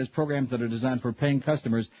 Furthermore, he says programs that are designed for paying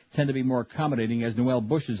customers tend to be more accommodating, as Noel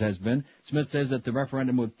Bush's has been. Smith says that the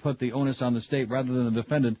referendum would put the onus on the state rather than the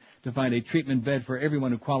defendant to find a treatment bed for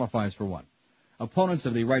everyone who qualifies for one. Opponents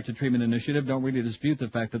of the Right to Treatment initiative don't really dispute the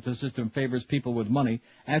fact that the system favors people with money.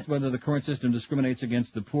 Asked whether the current system discriminates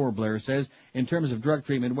against the poor, Blair says, in terms of drug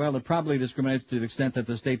treatment, well, it probably discriminates to the extent that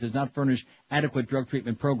the state does not furnish adequate drug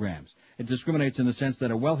treatment programs. It discriminates in the sense that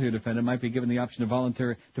a wealthier defendant might be given the option to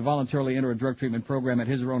voluntarily enter a drug treatment program at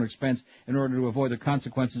his or her own expense in order to avoid the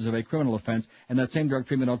consequences of a criminal offense, and that same drug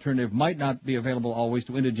treatment alternative might not be available always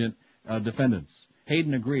to indigent defendants.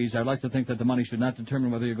 Hayden agrees. I'd like to think that the money should not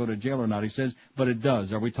determine whether you go to jail or not, he says, but it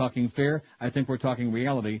does. Are we talking fair? I think we're talking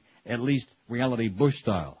reality, at least reality Bush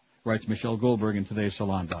style, writes Michelle Goldberg in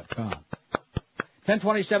todaysalon.com.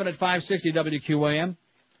 1027 at 560 WQAM,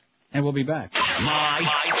 and we'll be back. Live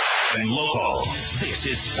and local. This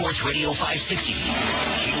is Sports Radio 560.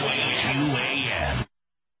 QAM.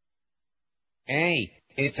 Hey,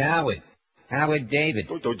 it's Howard. Howard David.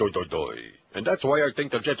 And that's why I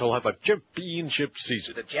think the Jets will have a championship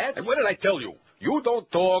season. The Jets? And what did I tell you? You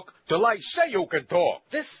don't talk till I say you can talk.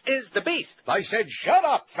 This is the Beast. I said shut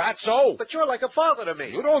up, fatso. But you're like a father to me.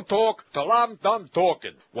 You don't talk till I'm done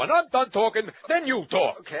talking. When I'm done talking, then you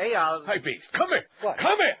talk. Okay, I'll... Hey, Beast, come here. What?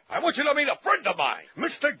 Come here. I want you to meet a friend of mine,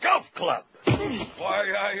 Mr. Golf Club.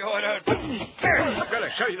 Why, I ought to... I've got to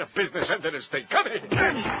show you the business end of this thing. Come here.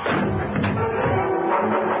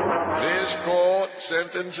 This court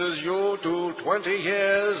sentences you to 20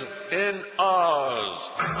 years in Oz.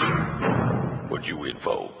 What'd you in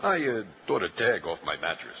for? I thought a tag off my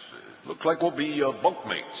mattress. Looked like we'll be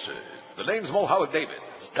bunkmates. The name's Mo Howard David.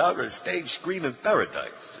 Star of stage screen in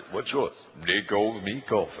paradise. What's yours? Nick owes me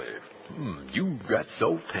coffee. You got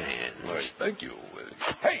so tan. Right, thank you.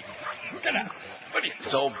 Hey, get out.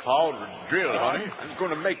 It's old Paul drill, honey. I'm going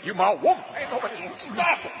to make you my woman. Hey, nobody.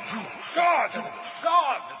 Stop it.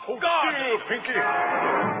 God. Deal, Pinky. All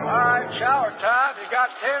right, shower time. You got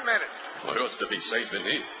 10 minutes. What else to be safe in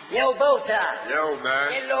here? Yo, Bowtie. Yo, man.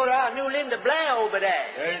 Get a load of our new Linda Blair over there.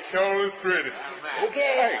 Ain't so pretty.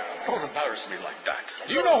 Okay. Hey, don't embarrass me like that.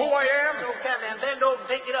 Do you know who I am? Okay, man. Bend over and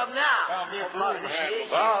pick it up now.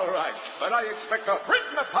 All right. But I expect a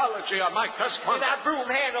written apology on my cuss Give that broom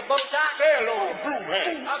handle, Bowtie. Say hello, broom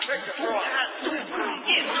hand. I'll take the throw.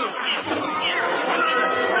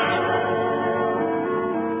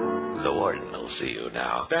 The warden will see you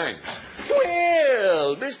now. Thanks.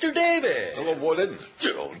 Well, Mr. David. Hello, Warden.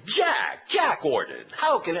 Oh, Jack Warden.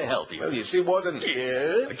 How can I help you? Well, you see, Warden.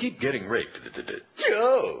 Yes? I keep getting raped.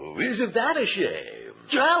 Oh, isn't that a shame?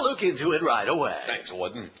 I'll look into it right away. Thanks,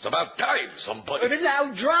 Warden. It's about time somebody...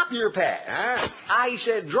 Now, drop your pad. Huh? I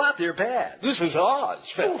said drop your pad. This is Oz,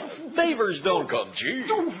 fella. Favors don't come cheap.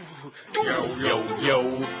 Yo,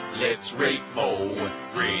 let's rate Mo.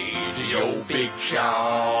 Radio Big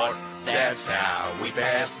Shot. That's how we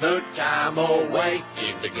pass the time away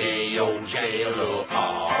in the gay old jail of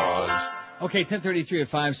Oz. Okay, 10:33 at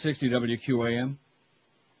 560 WQAM.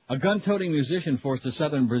 A gun-toting musician forced a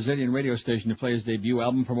southern Brazilian radio station to play his debut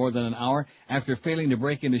album for more than an hour after failing to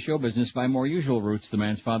break into show business by more usual routes, the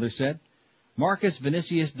man's father said. Marcus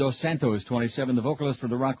Vinicius dos Santos, 27, the vocalist for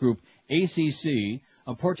the rock group ACC,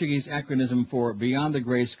 a Portuguese acronym for Beyond the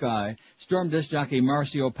Grey Sky, stormed disc jockey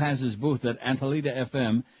Marcio Paz's booth at Antalida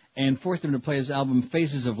FM and forced him to play his album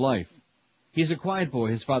Faces of Life. He's a quiet boy,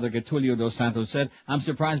 his father Getulio dos Santos said. I'm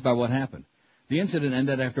surprised by what happened. The incident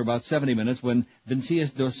ended after about 70 minutes when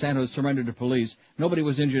Vinicius dos Santos surrendered to police. Nobody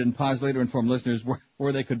was injured, and Paz later informed listeners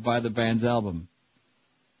where they could buy the band's album.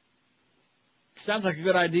 Sounds like a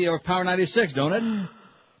good idea of Power 96, don't it?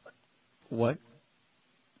 What?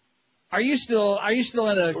 Are you still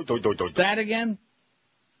into that again?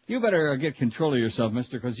 You better get control of yourself,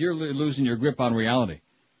 mister, because you're losing your grip on reality.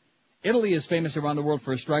 Italy is famous around the world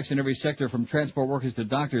for strikes in every sector, from transport workers to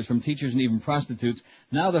doctors, from teachers and even prostitutes.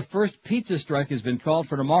 Now the first pizza strike has been called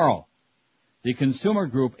for tomorrow. The consumer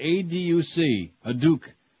group ADUC,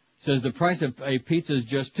 says the price of a pizza is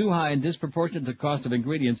just too high and disproportionate to the cost of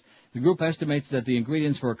ingredients, The group estimates that the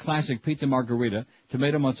ingredients for a classic pizza margherita,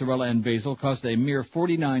 tomato, mozzarella, and basil, cost a mere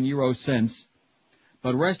 49 euro cents.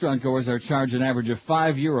 But restaurant goers are charged an average of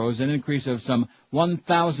 5 euros, an increase of some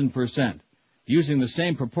 1,000%. Using the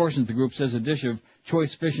same proportions, the group says a dish of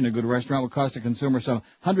choice fish in a good restaurant will cost a consumer some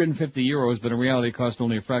 150 euros, but in reality it costs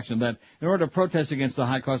only a fraction of that. In order to protest against the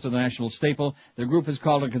high cost of the national staple, the group has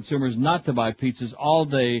called on consumers not to buy pizzas all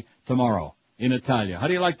day tomorrow in Italia. How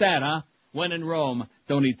do you like that, huh? When in Rome,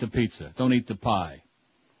 don't eat the pizza. Don't eat the pie.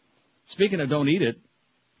 Speaking of don't eat it.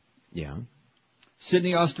 Yeah.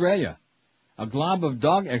 Sydney, Australia. A glob of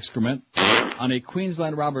dog excrement on a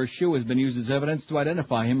Queensland robber's shoe has been used as evidence to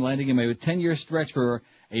identify him, landing him a 10-year stretch for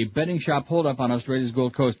a betting shop holdup on Australia's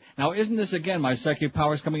Gold Coast. Now, isn't this, again, my psychic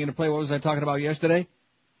powers coming into play? What was I talking about yesterday?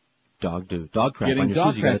 Dog crap Getting on your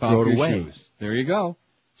dog shoes. You gotta crap throw off it your away. shoes. There you go.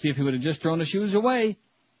 See if he would have just thrown the shoes away.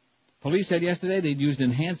 Police said yesterday they'd used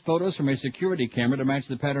enhanced photos from a security camera to match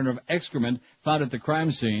the pattern of excrement found at the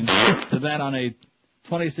crime scene to that on a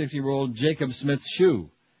 26-year-old Jacob Smith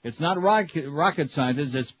shoe. It's not rocket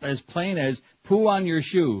science. It's as plain as poo on your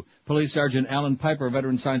shoe. Police Sergeant Alan Piper, a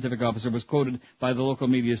veteran scientific officer, was quoted by the local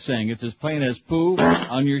media saying, it's as plain as poo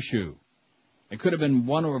on your shoe. It could have been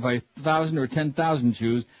 1 over 1,000 or 10,000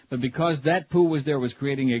 shoes, but because that poo was there, was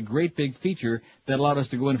creating a great big feature that allowed us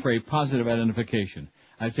to go in for a positive identification.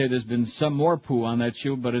 I'd say there's been some more poo on that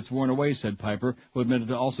shoe, but it's worn away, said Piper, who admitted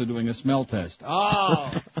to also doing a smell test.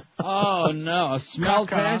 Oh, no, a smell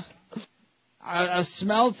test? A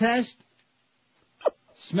smell test?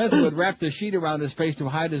 Smith, who had wrapped a sheet around his face to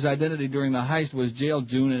hide his identity during the heist, was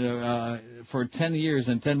jailed for 10 years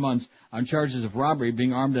and 10 months on charges of robbery,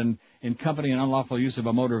 being armed and in company and unlawful use of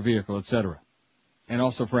a motor vehicle, etc. And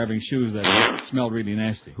also for having shoes that smelled really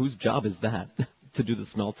nasty. Whose job is that, to do the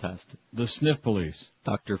smell test? The sniff police.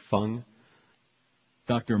 Dr. Fung?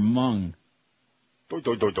 Dr. Mung.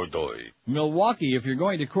 Milwaukee, if you're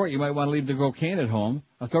going to court, you might want to leave the cocaine at home.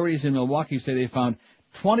 Authorities in Milwaukee say they found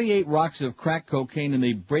 28 rocks of crack cocaine in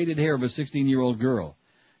the braided hair of a 16-year-old girl.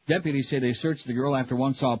 Deputies say they searched the girl after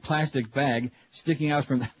one saw a plastic bag sticking out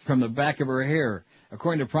from the back of her hair.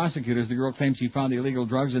 According to prosecutors, the girl claims she found the illegal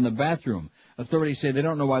drugs in the bathroom. Authorities say they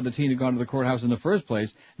don't know why the teen had gone to the courthouse in the first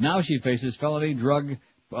place. Now she faces felony drug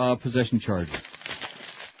possession charges.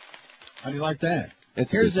 How do you like that?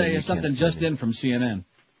 Here's something just in from CNN.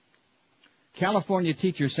 California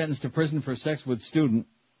teacher sentenced to prison for sex with student.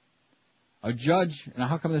 A judge, now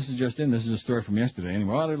how come this is just in? This is a story from yesterday.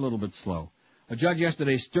 Anyway, well, they're a little bit slow. A judge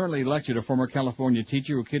yesterday sternly lectured a former California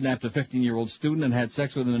teacher who kidnapped a 15-year-old student and had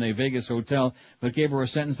sex with him in a Vegas hotel, but gave her a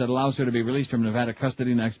sentence that allows her to be released from Nevada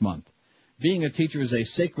custody next month. Being a teacher is a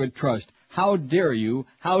sacred trust. How dare you,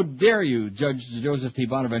 Judge Joseph T.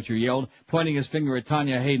 Bonaventure yelled, pointing his finger at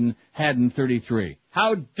Tanya Haddon, 33.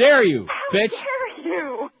 How dare you, bitch! How dare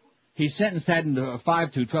you! He sentenced Haddon to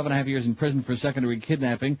 5 to 12.5 years in prison for secondary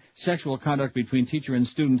kidnapping, sexual conduct between teacher and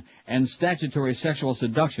student, and statutory sexual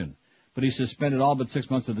seduction. But he suspended all but 6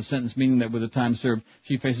 months of the sentence, meaning that with the time served,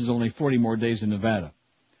 she faces only 40 more days in Nevada.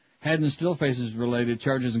 Haddon still faces related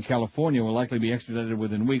charges in California, will likely be extradited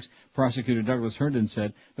within weeks. Prosecutor Douglas Herndon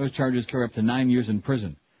said those charges carry up to 9 years in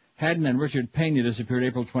prison. Haddon and Richard Pena disappeared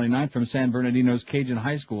April 29th from San Bernardino's Cajun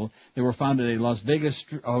High School. They were found at a Las Vegas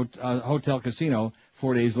hotel casino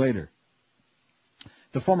 4 days later.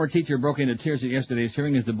 The former teacher broke into tears at yesterday's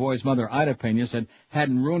hearing as the boy's mother, Ida Pena, said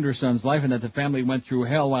Haddon ruined her son's life and that the family went through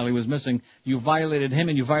hell while he was missing. You violated him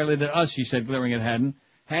and you violated us, she said, glaring at Haddon.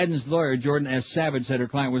 Haddon's lawyer, Jordan S. Savage, said her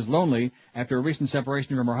client was lonely after a recent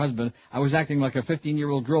separation from her husband. I was acting like a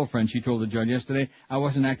 15-year-old girlfriend, she told the judge yesterday. I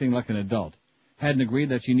wasn't acting like an adult. Haddon agreed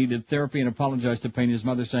that she needed therapy and apologized to Pena's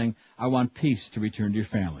mother, saying, I want peace to return to your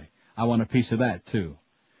family. I want a piece of that, too.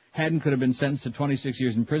 Haddon could have been sentenced to 26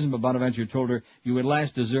 years in prison, but Bonaventure told her you would at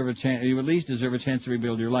least deserve a chance to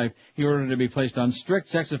rebuild your life. He ordered her to be placed on strict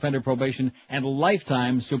sex offender probation and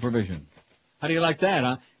lifetime supervision. How do you like that,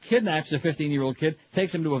 huh? Kidnaps a 15-year-old kid,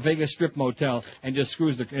 takes him to a Vegas strip motel, and just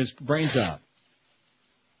screws his brains out.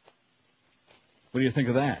 What do you think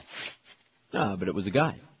of that? But it was a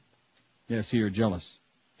guy. Yes, you're jealous.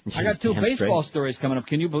 I got 2 baseball stories coming up.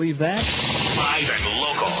 Can you believe that? Live and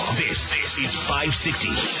local. This is 560.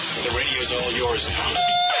 The radio's all yours now.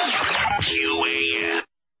 QAM.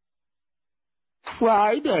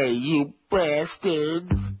 Friday, you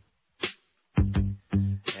bastards.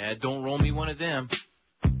 Don't roll me one of them.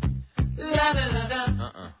 La da da da.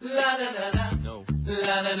 La da da da. No.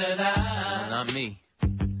 La da da da. Not me.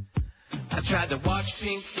 I tried to watch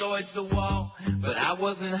Pink Floyd's The Wall, but I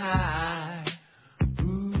wasn't high.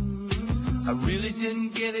 Ooh, I really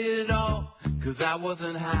didn't get it at all, 'cause I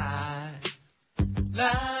wasn't high.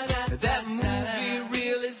 La da, that movie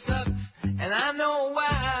really sucked. And I know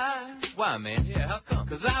why. Why, man? Yeah, how come?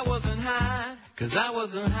 'Cause I wasn't high. 'Cause I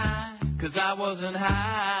wasn't high. 'Cause I wasn't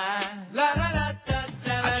high. La da da da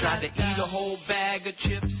da. I tried to eat a whole bag of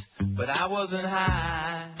chips, but I wasn't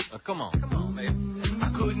high. Oh, come on, man. I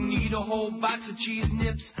couldn't eat a whole box of cheese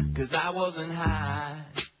nips, 'cause I wasn't high.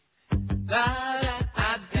 La da.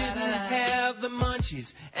 I didn't have the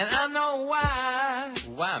munchies, and I know why.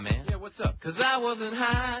 Why, man? Yeah, what's up? 'Cause I wasn't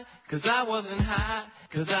high. 'Cause I wasn't high.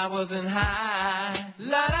 'Cause I wasn't high.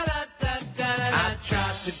 La da da da da da. I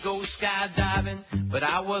tried to go skydiving, but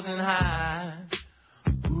I wasn't high.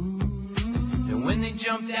 Ooh. And when they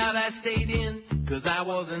jumped out, I stayed in, 'cause I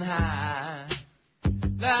wasn't high.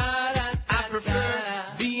 La da. I prefer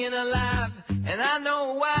being alive, and I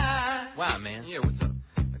know why. Why, man? Yeah, what's up?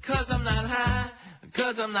 'Cause I'm not high.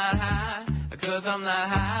 'Cause I'm not high. 'Cause I'm not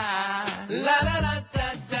high. La da da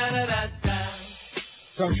da da da da.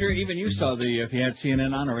 So I'm sure even you saw if you had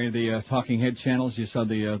CNN on or any of the talking head channels, you saw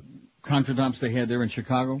the contretemps they had there in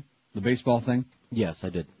Chicago, the baseball thing? Yes, I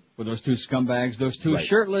did. With those two scumbags, those two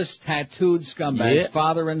shirtless, tattooed scumbags,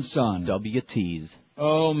 father and son. WTs.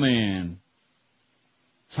 Oh, man.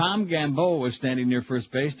 Tom Gamboa was standing near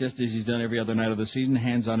first base, just as he's done every other night of the season,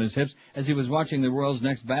 hands on his hips, as he was watching the Royals'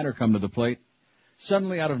 next batter come to the plate.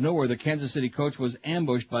 Suddenly, out of nowhere, the Kansas City coach was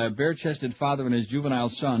ambushed by a bare-chested father and his juvenile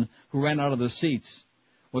son, who ran out of the seats.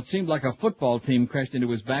 What seemed like a football team crashed into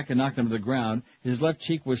his back and knocked him to the ground. His left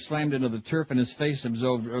cheek was slammed into the turf, and his face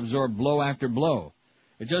absorbed blow after blow.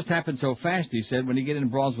 It just happened so fast, he said. When you get in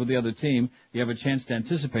brawls with the other team, you have a chance to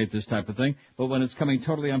anticipate this type of thing. But when it's coming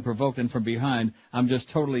totally unprovoked and from behind, I'm just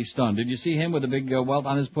totally stunned. Did you see him with a big welt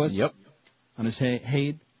on his puss? Yep. On his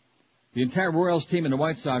head? The entire Royals team and the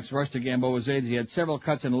White Sox rushed to Gamboa's aid. He had several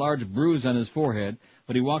cuts and a large bruise on his forehead,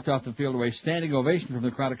 but he walked off the field to a standing ovation from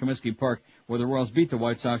the crowd at Comiskey Park, where the Royals beat the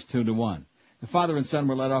White Sox 2-1. The father and son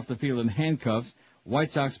were led off the field in handcuffs.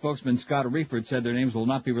 White Sox spokesman Scott Reifert said their names will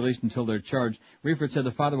not be released until they're charged. Reifert said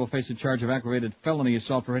the father will face a charge of aggravated felony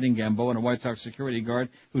assault for hitting Gamboa and a White Sox security guard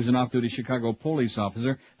who's an off-duty Chicago police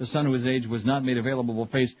officer. The son, whose age was not made available, will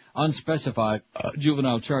face unspecified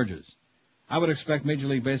juvenile charges. I would expect Major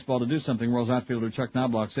League Baseball to do something, Royals outfielder Chuck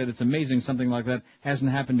Knobloch said. It's amazing something like that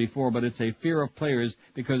hasn't happened before, but it's a fear of players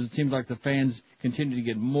because it seems like the fans continue to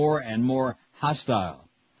get more and more hostile.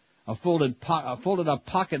 A folded up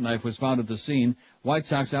pocket knife was found at the scene. White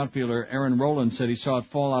Sox outfielder Aaron Rowland said he saw it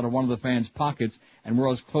fall out of one of the fans' pockets, and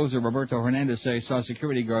Royals closer Roberto Hernandez said he saw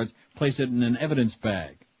security guards place it in an evidence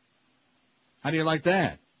bag. How do you like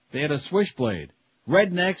that? They had a switchblade.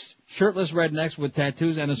 Rednecks, shirtless rednecks with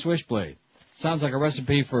tattoos and a switchblade. Sounds like a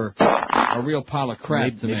recipe for a real pile of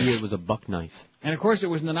crap to me. Maybe it was a buck knife. And, of course, it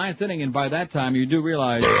was in the ninth inning, and by that time you do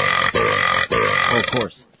realize... Oh, of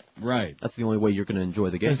course. Right. That's the only way you're going to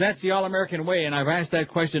enjoy the game. Because that's the all-American way, and I've asked that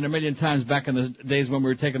question a million times back in the days when we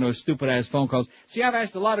were taking those stupid-ass phone calls. See, I've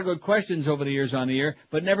asked a lot of good questions over the years on the air,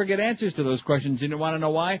 but never get answers to those questions. You want to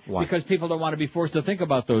know why? Why? Because people don't want to be forced to think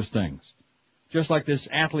about those things. Just like this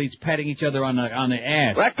athletes patting each other on the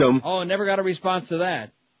ass. Rectum. Oh, never got a response to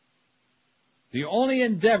that. The only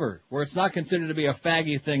endeavor where it's not considered to be a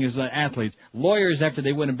faggy thing is athletes. Lawyers, after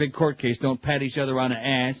they win a big court case, don't pat each other on the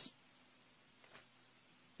ass.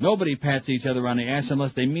 Nobody pats each other on the ass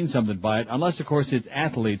unless they mean something by it. Unless, of course, it's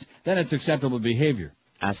athletes. Then it's acceptable behavior.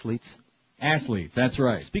 Athletes? Athletes, that's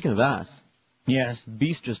right. Speaking of ass. Yes.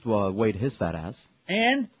 Beast just weighed his fat ass.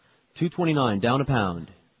 And? 229, down a pound.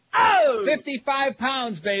 Oh! 55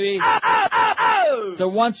 pounds, baby. Oh! The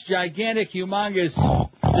once gigantic, humongous,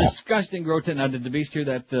 disgusting, grotesque. Now, did the Beast hear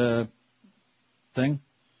that thing?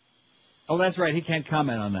 Oh, that's right. He can't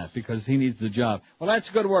comment on that because he needs the job. Well, that's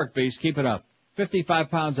good work, Beast. Keep it up. 55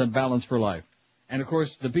 pounds on Balance for Life. And, of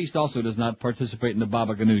course, the Beast also does not participate in the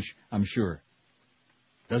Baba Ganoush, I'm sure.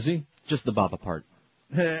 Does he? Just the Baba part.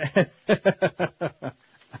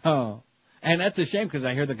 Oh. And that's a shame because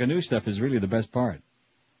I hear the Ganoush stuff is really the best part.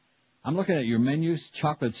 I'm looking at your menus: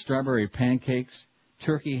 chocolate strawberry pancakes,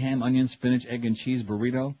 turkey, ham, onion, spinach, egg and cheese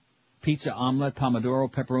burrito, pizza omelet,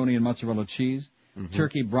 pomodoro, pepperoni and mozzarella cheese,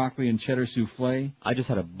 turkey, broccoli and cheddar souffle. I just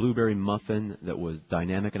had a blueberry muffin that was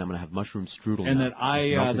dynamic, and I'm going to have mushroom strudel. And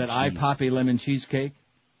now. that poppy lemon cheesecake,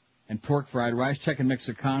 and pork fried rice, chicken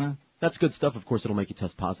mexicana. That's good stuff. Of course, it'll make you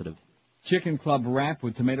test positive. Chicken club wrap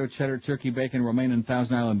with tomato, cheddar, turkey, bacon, romaine, and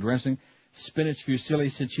Thousand Island dressing. Spinach fusilli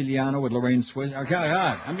siciliano with Lorraine Swiss. Oh, God,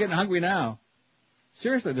 I'm getting hungry now.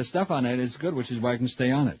 Seriously, the stuff on it is good, which is why I can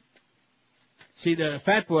stay on it. See, the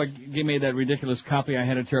fat boy gave me that ridiculous copy. I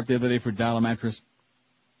had it tear up the other day for Dial a Mattress.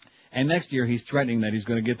 And next year he's threatening that he's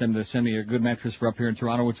going to get them to send me a good mattress for up here in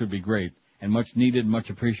Toronto, which would be great and much needed, much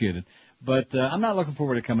appreciated. But I'm not looking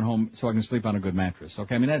forward to coming home so I can sleep on a good mattress.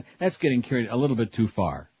 Okay, I mean that's getting carried a little bit too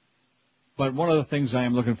far. But one of the things I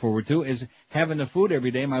am looking forward to is having the food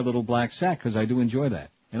every day in my little black sack, because I do enjoy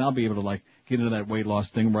that. And I'll be able to, get into that weight loss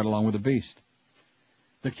thing right along with the beast.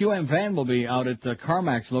 The QM van will be out at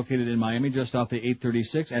CarMax, located in Miami, just off the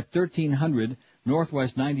 836 at 1300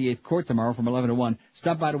 Northwest 98th Court tomorrow from 11 to 1.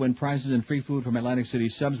 Stop by to win prizes and free food from Atlantic City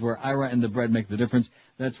Subs, where Ira and the bread make the difference.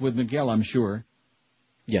 That's with Miguel, I'm sure.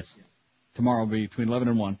 Yes. Tomorrow will be between 11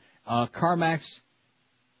 and 1. CarMax,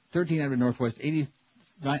 1300 Northwest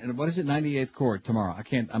 98th Court tomorrow.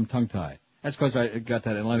 I'm tongue-tied. That's because I got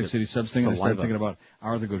that Atlantic City Subs thing and I started thinking about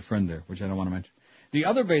our other good friend there, which I don't want to mention. The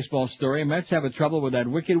other baseball story, Mets have trouble with that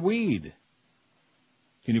wicked weed.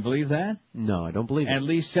 Can you believe that? No, I don't believe it. At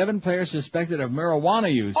least 7 players suspected of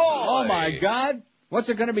marijuana use. Oh my God! What's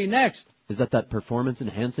it going to be next? Is that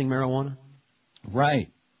performance-enhancing marijuana?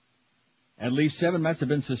 Right. At least 7 Mets have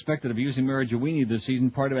been suspected of using marijuana this season,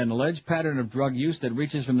 part of an alleged pattern of drug use that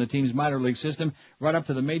reaches from the team's minor league system right up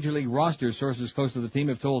to the major league roster, sources close to the team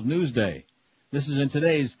have told Newsday. This is in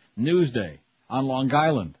today's Newsday on Long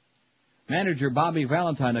Island. Manager Bobby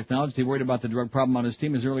Valentine acknowledged he worried about the drug problem on his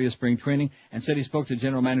team as early as spring training and said he spoke to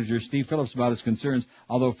General Manager Steve Phillips about his concerns,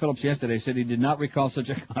 although Phillips yesterday said he did not recall such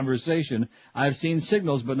a conversation. I've seen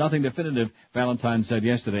signals, but nothing definitive, Valentine said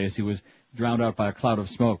yesterday as he was drowned out by a cloud of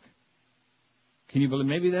smoke. Can you believe?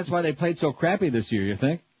 Maybe that's why they played so crappy this year, you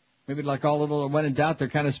think? Maybe like all little when in doubt, they're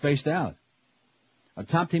kind of spaced out. A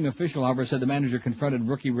top team official, however, said the manager confronted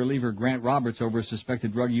rookie reliever Grant Roberts over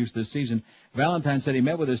suspected drug use this season. Valentine said he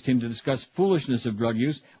met with his team to discuss foolishness of drug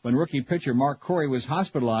use when rookie pitcher Mark Corey was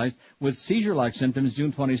hospitalized with seizure-like symptoms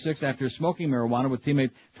June 26 after smoking marijuana with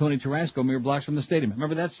teammate Tony Tarasco mere blocks from the stadium.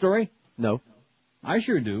 Remember that story? No. I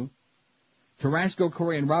sure do. Tarasco,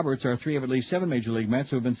 Corey, and Roberts are 3 of at least 7 Major League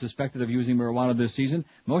Mets who have been suspected of using marijuana this season.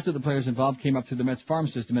 Most of the players involved came up through the Mets farm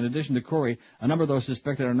system. In addition to Corey, a number of those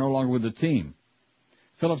suspected are no longer with the team.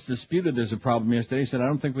 Phillips disputed there's a problem yesterday. He said, I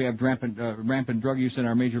don't think we have rampant drug use in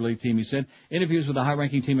our Major League team, he said. Interviews with a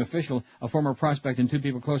high-ranking team official, a former prospect, and 2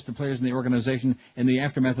 people close to players in the organization in the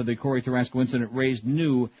aftermath of the Corey Tarasco incident raised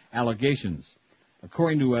new allegations.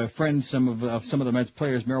 According to a friend, some of the Mets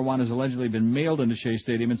players, marijuana has allegedly been mailed into Shea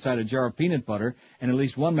Stadium inside a jar of peanut butter, and at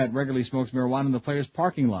least one Met regularly smokes marijuana in the players'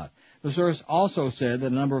 parking lot. The source also said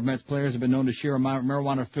that a number of Mets players have been known to share a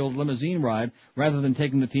marijuana-filled limousine ride rather than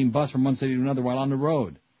taking the team bus from one city to another while on the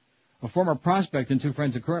road. A former prospect and 2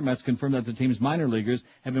 friends of current Mets confirmed that the team's minor leaguers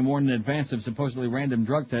have been warned in advance of supposedly random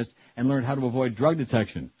drug tests and learned how to avoid drug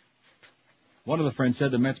detection. One of the friends said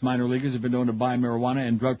the Mets minor leaguers have been known to buy marijuana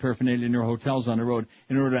and drug paraphernalia near hotels on the road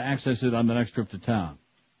in order to access it on the next trip to town.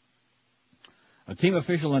 A team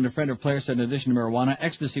official and a friend of players said in addition to marijuana,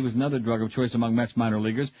 ecstasy was another drug of choice among Mets minor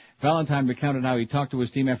leaguers. Valentine recounted how he talked to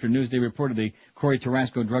his team after Newsday reported the Corey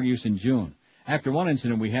Tarasco drug use in June. After one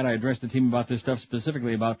incident we had, I addressed the team about this stuff,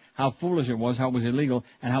 specifically about how foolish it was, how it was illegal,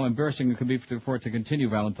 and how embarrassing it could be for it to continue,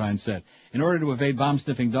 Valentine said. In order to evade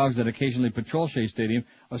bomb-sniffing dogs that occasionally patrol Shea Stadium,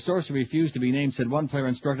 a source who refused to be named said one player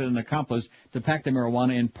instructed an accomplice to pack the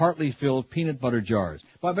marijuana in partly filled peanut butter jars.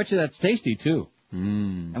 Well, I bet you that's tasty, too.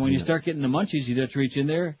 And when you start getting the munchies, you just reach in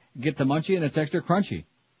there, get the munchie, and it's extra crunchy.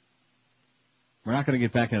 We're not going to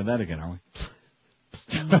get back into that again, are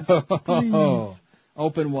we?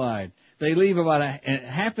 Open wide. They leave about a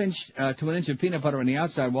half inch to an inch of peanut butter on the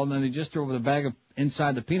outside wall, and then they just throw over the bag of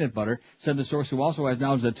inside the peanut butter, said the source, who also has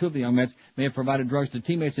knowledge that 2 of the young Mets may have provided drugs to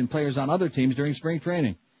teammates and players on other teams during spring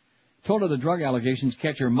training. Told of the drug allegations,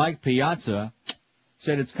 catcher Mike Piazza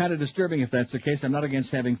said it's kind of disturbing if that's the case. I'm not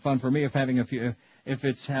against having fun. For me, if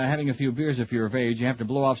it's having a few beers if you're of age, you have to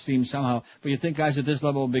blow off steam somehow. But you think guys at this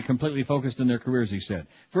level will be completely focused in their careers, he said.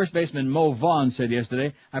 First baseman Mo Vaughn said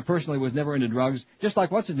yesterday, I personally was never into drugs, just like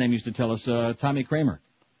what's-his-name used to tell us, Tommy Kramer.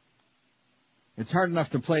 It's hard enough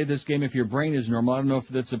to play this game if your brain is normal. I don't know if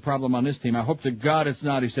that's a problem on this team. I hope to God it's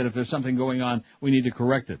not, he said. If there's something going on, we need to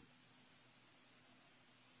correct it.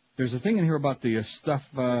 There's a thing in here about the stuff,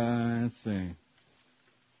 let's see.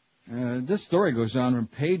 This story goes on for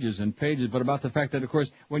pages and pages, but about the fact that, of course,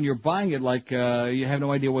 when you're buying it, you have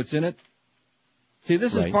no idea what's in it. See,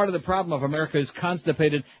 this is part of the problem of America's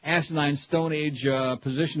constipated, asinine, Stone Age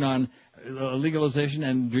position on legalization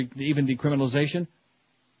and even decriminalization.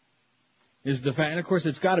 Is the fact, and of course,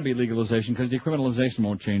 it's got to be legalization because decriminalization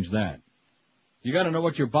won't change that. You got to know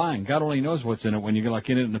what you're buying. God only knows what's in it when you get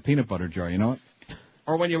in it in a peanut butter jar. You know it.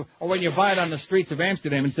 Or when you buy it on the streets of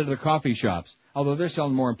Amsterdam instead of the coffee shops. Although they're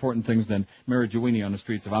selling more important things than marijuana on the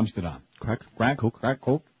streets of Amsterdam. Crack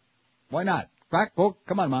coke. Why not? Crack coke.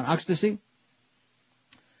 Come on, man. Ecstasy.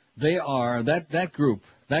 They are that group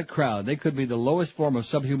That crowd, they could be the lowest form of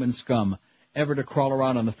subhuman scum ever to crawl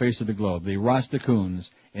around on the face of the globe. The Rastakoons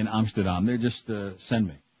in Amsterdam. They're just, send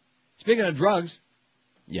me. Speaking of drugs.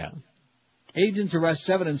 Yeah. Agents arrest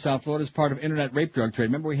 7 in South Florida as part of internet rape drug trade.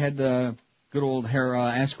 Remember we had good old Herr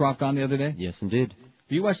Ashcroft on the other day? Yes, indeed.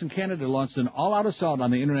 The U.S. and Canada launched an all-out assault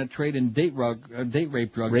on the internet trade in date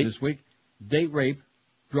rape drugs this week. Date rape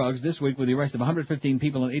drugs this week with the arrest of 115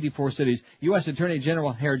 people in 84 cities. U.S. Attorney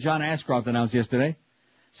General Herr John Ashcroft announced yesterday.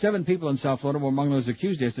 7 people in South Florida were among those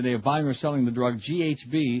accused yesterday of buying or selling the drug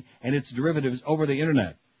GHB and its derivatives over the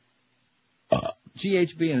internet.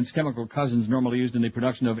 GHB and its chemical cousins normally used in the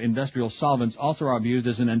production of industrial solvents also are abused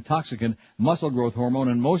as an intoxicant, muscle growth hormone,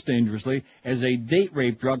 and most dangerously as a date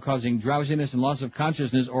rape drug causing drowsiness and loss of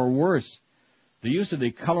consciousness or worse. The use of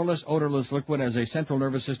the colorless, odorless liquid as a central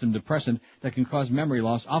nervous system depressant that can cause memory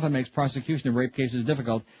loss often makes prosecution of rape cases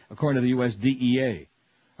difficult, according to the U.S. DEA.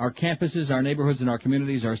 Our campuses, our neighborhoods, and our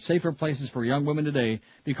communities are safer places for young women today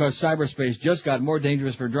because cyberspace just got more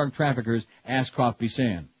dangerous for drug traffickers, Ashcroft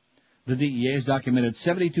began. The DEA has documented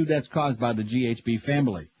 72 deaths caused by the GHB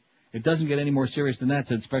family. It doesn't get any more serious than that,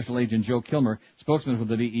 said Special Agent Joe Kilmer, spokesman for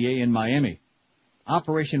the DEA in Miami.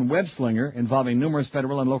 Operation Web Slinger, involving numerous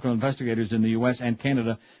federal and local investigators in the U.S. and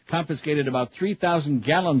Canada, confiscated about 3,000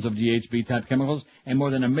 gallons of GHB-type chemicals and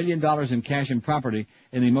more than $1 million in cash and property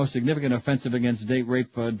in the most significant offensive against date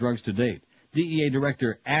rape drugs to date. DEA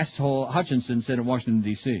Director Asshole Hutchinson said in Washington,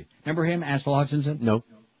 D.C. Remember him, Asshole Hutchinson? No.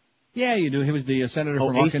 Yeah, you do. He was the senator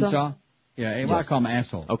from Arkansas. Yeah, yes. I call him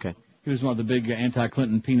Asshole. Okay. He was one of the big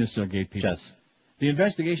anti-Clinton penis gate people. Yes. The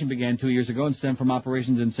investigation began 2 years ago and stemmed from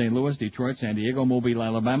operations in St. Louis, Detroit, San Diego, Mobile,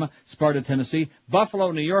 Alabama, Sparta, Tennessee,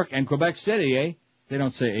 Buffalo, New York, and Quebec City, eh? They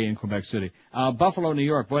don't say A in Quebec City. Buffalo, New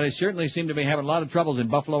York. Boy, they certainly seem to be having a lot of troubles in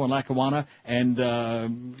Buffalo and Lackawanna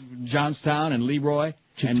and Johnstown and Leroy.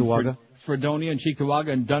 Cheektowaga. And Fredonia and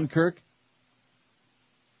Cheektowaga and Dunkirk.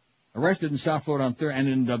 Arrested in South Florida and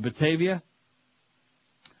in Batavia.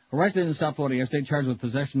 Arrested in South Florida yesterday, charged with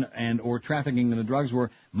possession and or trafficking in the drugs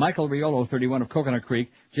were Michael Riolo, 31 of Coconut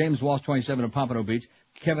Creek, James Walsh, 27 of Pompano Beach,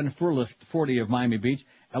 Kevin Furlift, 40 of Miami Beach,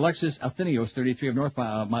 Alexis Athenios, 33 of North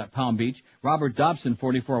Palm Beach, Robert Dobson,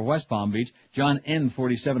 44 of West Palm Beach, John N.,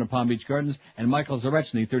 47 of Palm Beach Gardens, and Michael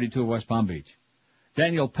Zarechny, 32 of West Palm Beach.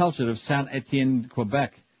 Daniel Pelchet of Saint-Étienne,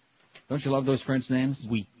 Quebec. Don't you love those French names?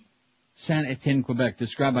 Oui. Saint-Étienne, Quebec,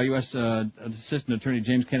 described by U.S. Assistant Attorney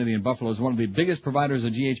James Kennedy in Buffalo as one of the biggest providers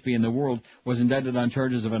of GHB in the world, was indicted on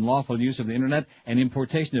charges of unlawful use of the Internet and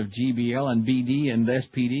importation of GBL and BD and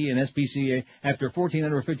SPD and SPCA after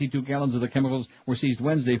 1,452 gallons of the chemicals were seized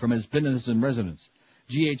Wednesday from his business and residence.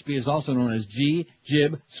 GHB is also known as G,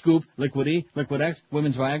 Jib, Scoop, Liquid E, Liquid X,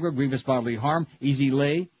 Women's Viagra, Grievous Bodily Harm, Easy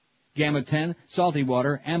Lay, Gamma 10, Salty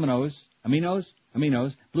Water, Aminos,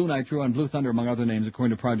 Blue Nitro, and Blue Thunder, among other names,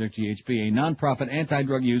 according to Project GHB, a non-profit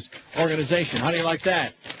anti-drug use organization. How do you like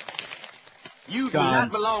that? You do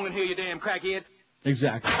not belong in here, you damn crackhead.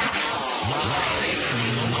 Exactly.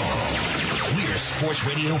 We're Sports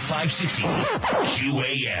Radio 560,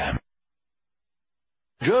 QAM.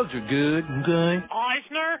 Drugs are good, okay?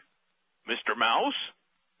 Eisner? Mr. Mouse?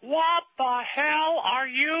 What the hell are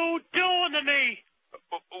you doing to me?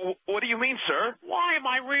 What do you mean, sir? Why am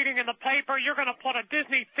I reading in the paper you're going to put a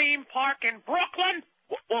Disney theme park in Brooklyn?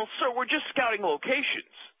 Well, sir, we're just scouting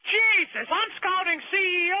locations. Jesus, I'm scouting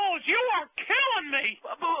CEOs. You are killing me.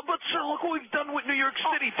 But sir, look what we've done with New York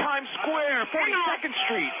City, Times Square, 42nd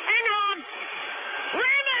Street. Hang on.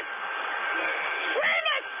 Remus!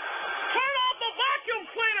 Remus! Turn off the vacuum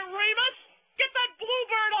cleaner, Remus! Get that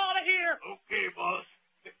bluebird out of here! Okay, boss.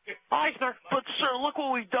 Eisner. But, sir, look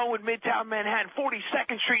what we've done with Midtown Manhattan.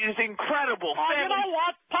 42nd Street is incredible. You know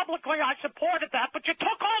what? Publicly, I supported that, but you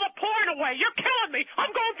took all the porn away. You're killing me.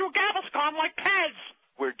 I'm going through Gaviscon like Pez.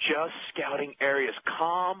 We're just scouting areas.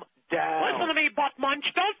 Calm down. Listen to me, Butt Munch.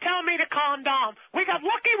 Don't tell me to calm down. We got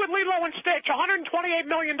lucky with Lilo and Stitch, $128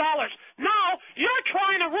 million. Now, you're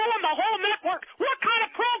trying to ruin the whole network. What kind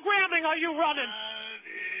of programming are you running?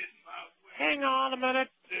 Hang on a minute.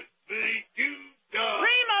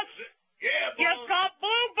 Remus! Yeah, you've got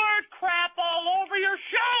bluebird crap all over your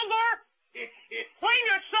shoulder! Clean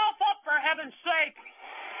yourself up, for heaven's sake!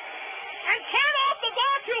 And turn off the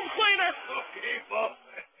vacuum cleaner! Okay, boss.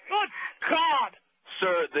 Good God!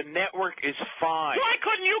 Sir, the network is fine. Why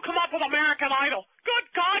couldn't you come up with American Idol?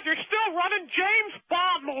 Good God, you're still running James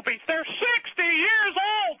Bond movies. They're 60 years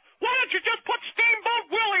old. Why don't you just put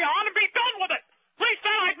Steamboat Willie on and be done with it? At least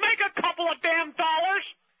then I'd make a couple of damn dollars.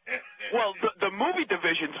 Well, the movie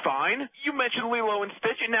division's fine. You mentioned Lilo and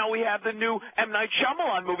Stitch, and now we have the new M. Night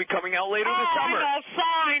Shyamalan movie coming out later this summer. I know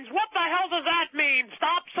signs. What the hell does that mean?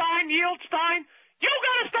 Stop sign, yield sign? You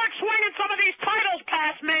gotta start swinging some of these titles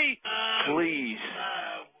past me. Please.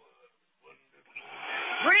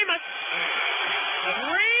 Remus.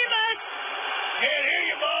 Can't hear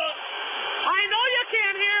you, boss. I know you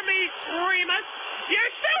can't hear me, Remus.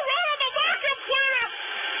 You're still running the vacuum cleaner.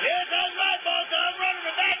 Yes, that's right, boss. I'm running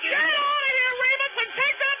the vacuum. Get out of here, Remus, and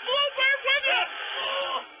take that bluebird with you.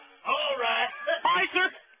 All right. Hi, sir.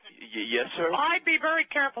 Yes, sir? I'd be very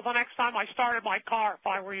careful the next time I started my car if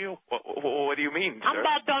I were you. What do you mean, sir? I'm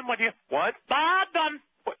about done with you. What? About done.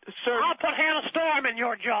 What, sir? I'll put Hannah Storm in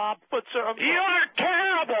your job. But, sir, I'm sorry. You're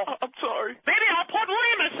terrible. I'm sorry. Maybe I'll put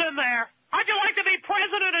Remus in there. How'd you like to be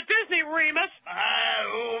president of Disney, Remus?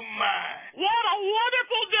 Oh, my. What a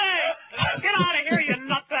wonderful day. Get out of here, you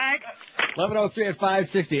nutbag. 11:03 at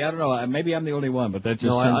 560. I don't know. Maybe I'm the only one, but that just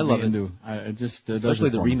No, sends I love me it. into. It just Especially does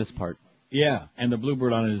it the for me. Remus part. Yeah, and the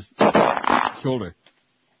bluebird on his shoulder.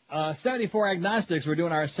 74 agnostics. We're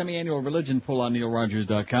doing our semi-annual religion poll on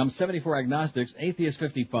NeilRogers.com. 74 agnostics, atheists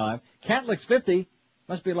 55, Catholics 50.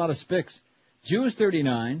 Must be a lot of spics. Jews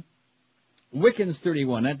 39, Wiccans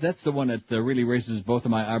 31. That's the one that really raises both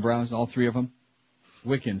of my eyebrows. All three of them.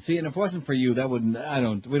 Wiccans. See, and if it wasn't for you, that wouldn't.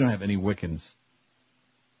 We don't have any Wiccans.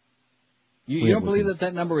 You don't believe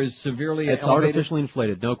that number is severely It's elevated? artificially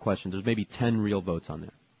inflated, no question. There's maybe 10 real votes on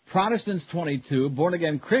there. Protestants 22,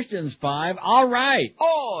 born-again Christians 5, all right.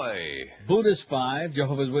 Oi! Buddhists 5,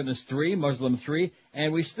 Jehovah's Witness 3, Muslim 3,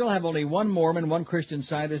 and we still have only one Mormon, one Christian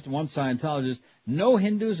Scientist, one Scientologist, no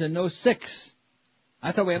Hindus, and no Sikhs.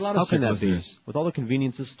 I thought we had a lot of How can that be? listeners. With all the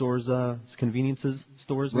conveniences stores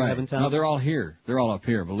we have in town? No, they're all here. They're all up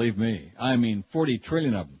here, believe me. I mean, 40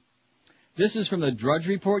 trillion of them. This is from the Drudge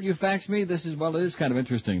Report you faxed me. It is kind of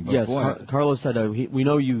interesting. But yes, boy, Carlos said, we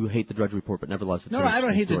know you hate the Drudge Report, but nevertheless it's No, I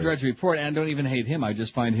don't hate the Drudge Report, and I don't even hate him. I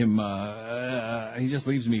just find him, he just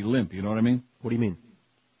leaves me limp, you know what I mean? What do you mean?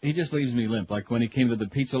 He just leaves me limp, like when he came to the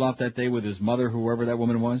pizza loft that day with his mother, whoever that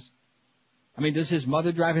woman was. I mean, does his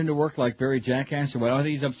mother drive him to work like Barry Jackass or what?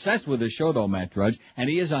 He's obsessed with his show, though, Matt Drudge, and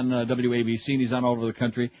he is on WABC, and he's on all over the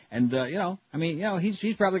country, and,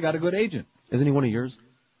 he's probably got a good agent. Isn't he one of yours?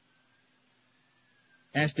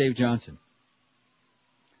 Ask Dave Johnson.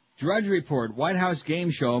 Drudge Report, White House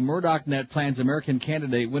game show, MurdochNet plans American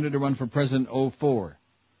candidate winner to run for president 04.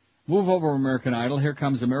 Move over, American Idol, here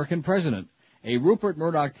comes American President. A Rupert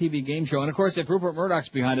Murdoch TV game show, and of course, if Rupert Murdoch's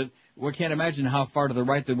behind it, we can't imagine how far to the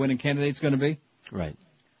right the winning candidate's going to be. Right.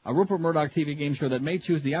 A Rupert Murdoch TV game show that may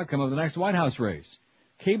choose the outcome of the next White House race.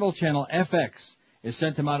 Cable channel FX is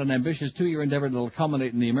set to mount an ambitious 2-year endeavor that will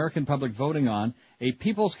culminate in the American public voting on a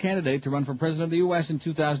people's candidate to run for president of the U.S. in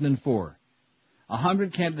 2004.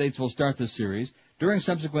 100 candidates will start the series. During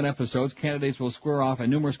subsequent episodes, candidates will square off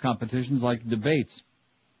in numerous competitions like debates.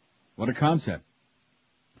 What a concept.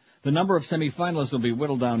 The number of semi-finalists will be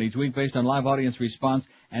whittled down each week based on live audience response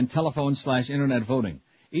and telephone/internet voting.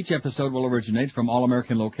 Each episode will originate from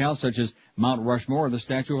all-American locales such as Mount Rushmore or the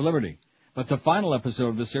Statue of Liberty. But the final episode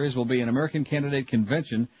of the series will be an American candidate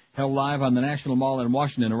convention held live on the National Mall in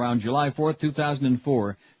Washington around July 4th,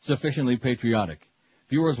 2004, sufficiently patriotic.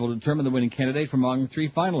 Viewers will determine the winning candidate from among 3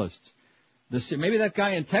 finalists. Maybe that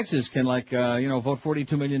guy in Texas can, vote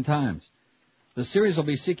 42 million times. The series will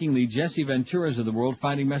be seeking the Jesse Venturas of the world,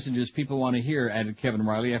 finding messages people want to hear, added Kevin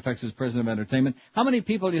Riley, FX's president of entertainment. How many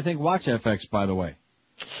people do you think watch FX, by the way?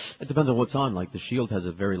 It depends on what's on. Like, The Shield has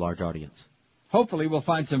a very large audience. Hopefully we'll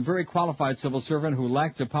find some very qualified civil servant who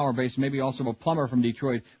lacks a power base, maybe also a plumber from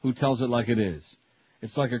Detroit who tells it like it is.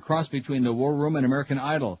 It's like a cross between The War Room and American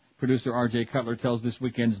Idol. Producer R.J. Cutler tells this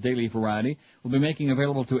weekend's Daily Variety will be making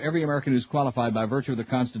available to every American who's qualified by virtue of the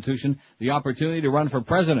Constitution the opportunity to run for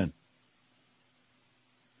president.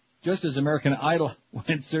 Just as American Idol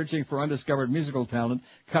went searching for undiscovered musical talent,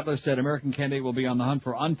 Cutler said American candidate will be on the hunt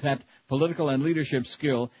for untapped political and leadership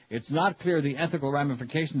skill. It's not clear the ethical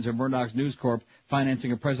ramifications of Murdoch's News Corp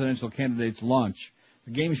financing a presidential candidate's launch.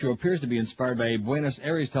 The game show appears to be inspired by a Buenos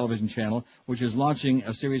Aires television channel, which is launching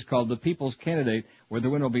a series called The People's Candidate, where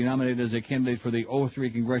the winner will be nominated as a candidate for the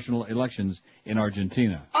 2003 congressional elections in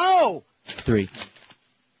Argentina. Oh! 3.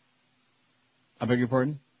 I beg your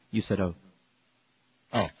pardon? You said oh.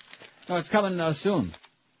 Oh. No, it's coming soon.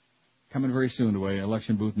 Coming very soon to an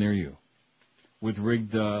election booth near you. With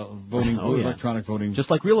rigged voting, electronic voting. Just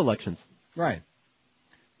like real elections. Right.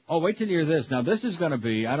 Oh, wait till you hear this. Now, this is going to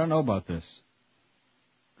be, I don't know about this,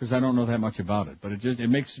 because I don't know that much about it, but it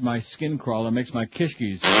makes my skin crawl. It makes my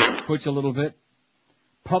kishkis twitch a little bit.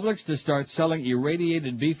 Publix to start selling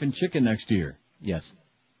irradiated beef and chicken next year. Yes.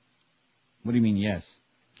 What do you mean, yes?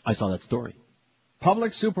 I saw that story.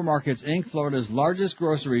 Publix Supermarkets, Inc., Florida's largest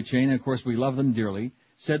grocery chain, and of course we love them dearly,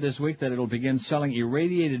 said this week that it'll begin selling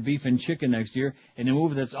irradiated beef and chicken next year in a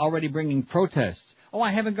move that's already bringing protests. Oh,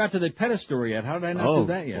 I haven't got to the PETA story yet. How did I not do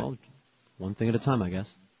that yet? Well, one thing at a time, I guess.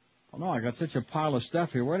 Oh, no, I got such a pile of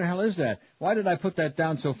stuff here. Where the hell is that? Why did I put that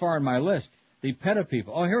down so far in my list? The PETA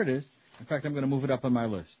people. Oh, here it is. In fact, I'm going to move it up on my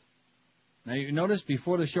list. Now, you notice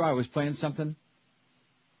before the show I was playing something,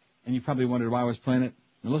 and you probably wondered why I was playing it.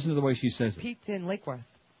 Now, listen to the way she says it. Pete's in Lake Worth.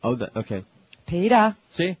 Oh, okay. PETA.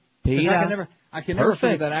 See? PETA. I can never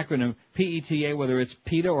figure that acronym, PETA, whether it's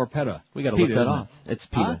PETA or PETA. We got to look that off. It's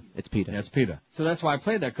PETA. Huh? It's PETA. Yeah, it's PETA. So that's why I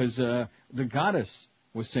played that, because the goddess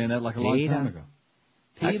was saying that like a long time ago.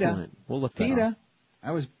 PETA. Excellent. We'll look that PETA. up.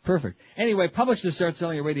 That was perfect. Anyway, Publix to start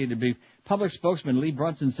selling irradiated beef. Publix spokesman Lee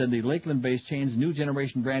Brunson said the Lakeland-based chain's new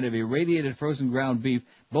generation brand of irradiated frozen ground beef,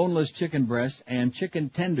 boneless chicken breasts, and chicken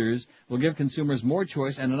tenders will give consumers more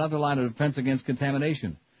choice and another line of defense against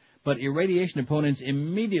contamination. But irradiation opponents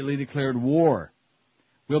immediately declared war.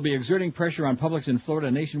 We'll be exerting pressure on Publix in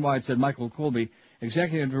Florida nationwide, said Michael Colby,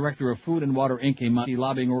 executive director of Food and Water Inc., a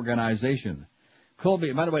lobbying organization.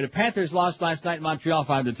 Colby, by the way, the Panthers lost last night in Montreal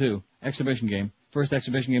 5-2. Exhibition game. First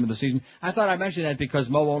exhibition game of the season. I thought I mentioned that because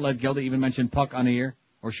Mo won't let Gilda even mention puck on the air,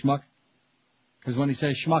 or schmuck. Because when he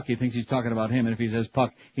says schmuck, he thinks he's talking about him, and if he says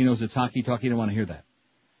puck, he knows it's hockey talk. He don't want to hear that.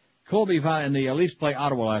 Colby and the Leafs play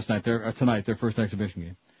Ottawa last night, tonight, their first exhibition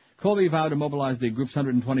game. Colby vowed to mobilize the group's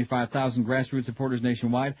 125,000 grassroots supporters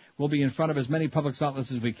nationwide. We'll be in front of as many Publix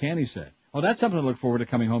outlets as we can, he said. Oh, that's something to look forward to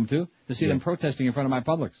coming home to see them protesting in front of my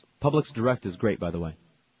Publix. Publix Direct is great, by the way.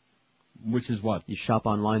 Which is what? You shop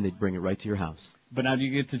online, they bring it right to your house. But now do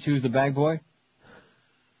you get to choose the bag, boy?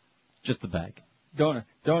 Just the bag.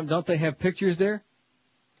 Don't they have pictures there?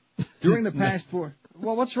 During the past well,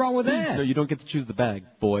 what's wrong with that? No, you don't get to choose the bag,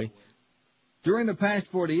 boy. During the past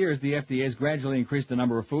 40 years, the FDA has gradually increased the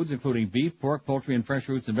number of foods, including beef, pork, poultry, and fresh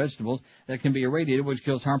fruits and vegetables, that can be irradiated, which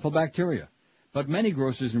kills harmful bacteria. But many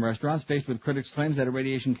grocers and restaurants, faced with critics' claims that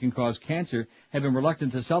irradiation can cause cancer, have been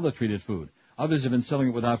reluctant to sell the treated food. Others have been selling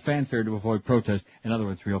it without fanfare to avoid protest. In other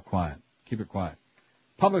words, real quiet. Keep it quiet.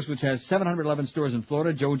 Publix, which has 711 stores in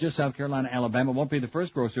Florida, Georgia, South Carolina, Alabama, won't be the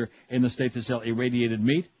first grocer in the state to sell irradiated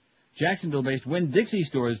meat. Jacksonville-based Winn-Dixie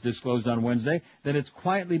Stores disclosed on Wednesday that it's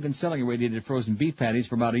quietly been selling irradiated frozen beef patties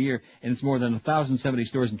for about a year, and it's more than 1,070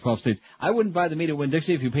 stores in 12 states. I wouldn't buy the meat at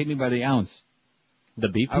Winn-Dixie if you paid me by the ounce. The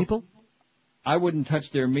beef people? I wouldn't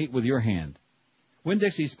touch their meat with your hand.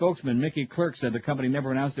 Winn-Dixie spokesman Mickey Clerk said the company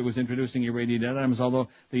never announced it was introducing irradiated items, although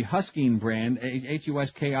the Huskin brand,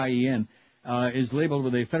 Huskien, is labeled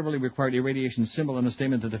with a federally required irradiation symbol in a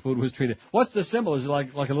statement that the food was treated. What's the symbol? Is it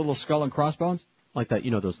like a little skull and crossbones? Like that,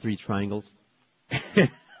 those three triangles?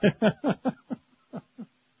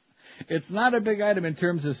 It's not a big item in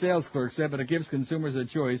terms of sales, Clerk said, but it gives consumers a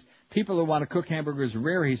choice. People who want to cook hamburgers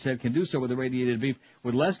rare, he said, can do so with irradiated beef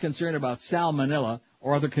with less concern about salmonella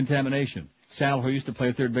or other contamination. Sal, who used to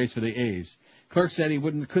play third base for the A's. Clerk said he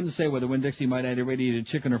couldn't say whether Winn-Dixie might add irradiated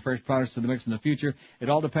chicken or fresh products to the mix in the future. It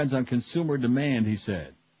all depends on consumer demand, he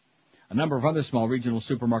said. A number of other small regional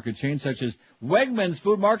supermarket chains, such as Wegmans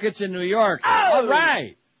Food Markets in New York. Oh! All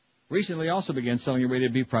right! Recently also began selling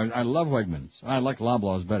irradiated beef products. I love Wegmans. I like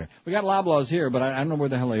Loblaws better. We got Loblaws here, but I don't know where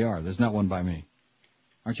the hell they are. There's not one by me.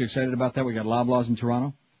 Aren't you excited about that? We got Loblaws in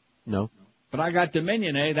Toronto? No. But I got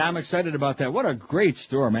Dominion, I'm excited about that. What a great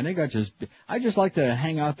store, man. I just like to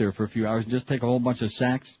hang out there for a few hours and just take a whole bunch of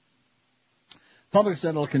sacks. Publix said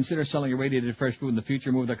it'll consider selling irradiated fresh food in the future,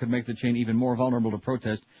 a move that could make the chain even more vulnerable to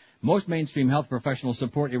protest. Most mainstream health professionals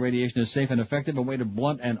support irradiation as safe and effective, a way to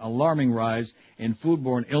blunt an alarming rise in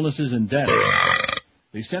foodborne illnesses and death.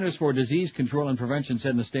 The Centers for Disease Control and Prevention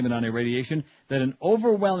said in a statement on irradiation that an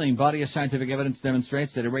overwhelming body of scientific evidence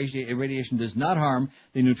demonstrates that irradiation does not harm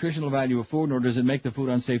the nutritional value of food, nor does it make the food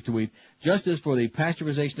unsafe to eat. Just as for the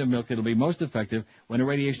pasteurization of milk, it'll be most effective when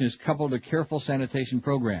irradiation is coupled to careful sanitation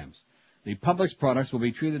programs. The Publix products will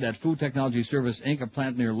be treated at Food Technology Service, Inc., a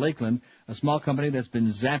plant near Lakeland, a small company that's been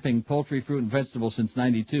zapping poultry, fruit, and vegetables since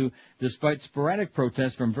 '92, despite sporadic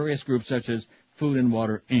protests from various groups such as Food and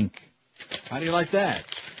Water, Inc. How do you like that?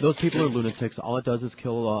 Those people are lunatics. All it does is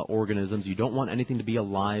kill organisms. You don't want anything to be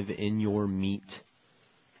alive in your meat.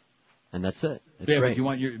 And that's it. It's great.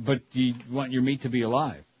 But you want your meat to be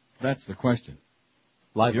alive. That's the question.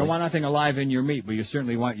 Lively. You don't want nothing alive in your meat, but you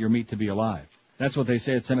certainly want your meat to be alive. That's what they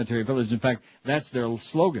say at Cemetery Village. In fact, that's their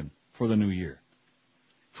slogan for the new year.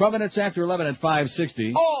 12 minutes after 11 at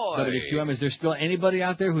 560. WQM, is there still anybody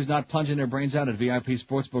out there who's not plunging their brains out at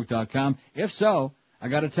VIPSportsbook.com? If so, I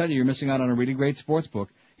got to tell you, you're missing out on a really great sports book.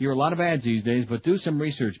 You hear a lot of ads these days, but do some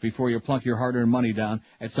research before you plunk your hard-earned money down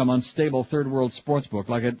at some unstable third-world sports book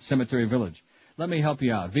like at Cemetery Village. Let me help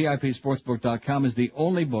you out. VIPSportsbook.com is the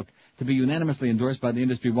only book to be unanimously endorsed by the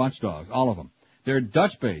industry watchdogs, all of them. They're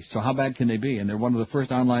Dutch-based, so how bad can they be? And they're one of the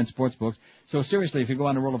first online sports books. So seriously, if you go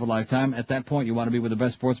on the roll of a lifetime, at that point you want to be with the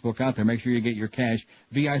best sports book out there. Make sure you get your cash.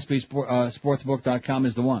 VIPSportsbook.com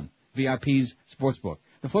is the one. VIP's Sportsbook.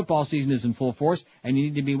 The football season is in full force, and you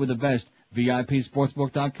need to be with the best.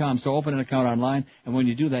 VIPSportsbook.com. So open an account online, and when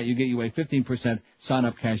you do that, you get you a 15%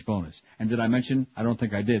 sign-up cash bonus. And did I mention? I don't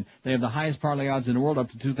think I did. They have the highest parlay odds in the world up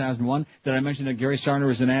to 2001. Did I mention that Gary Sarner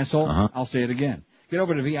is an asshole? I'll say it again. Get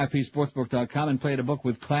over to VIPSportsbook.com and play the book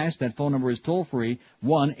with class. That phone number is toll-free,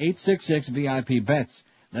 1-866-VIP-BETS.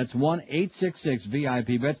 That's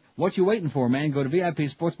 1-866-VIP-BETS. What you waiting for, man? Go to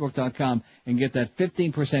VIPSportsbook.com and get that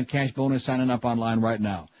 15% cash bonus signing up online right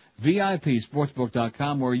now.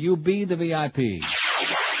 VIPSportsbook.com, where you be the VIP.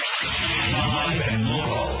 Live and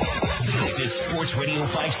local. This is Sports Radio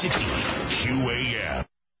 560, QAM.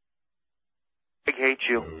 I hate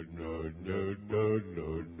you.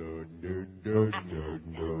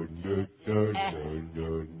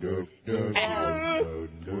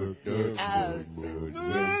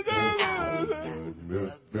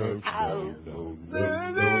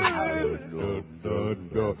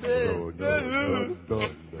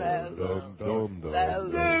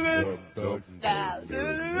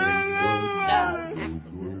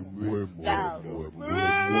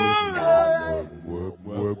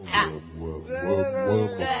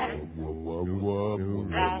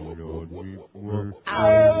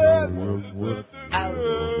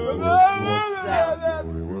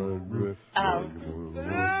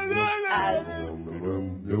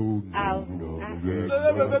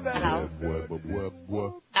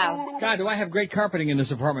 God, do I have great carpeting in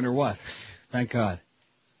this apartment or what? Thank God.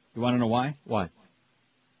 You want to know why? Why?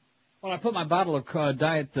 Well, I put my bottle of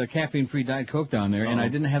caffeine-free Diet Coke down there, and I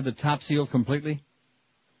didn't have the top sealed completely.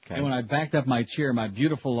 Okay. And when I backed up my chair, my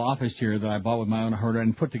beautiful office chair that I bought with my own heart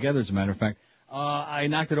and put together, as a matter of fact, I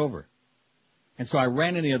knocked it over. And so I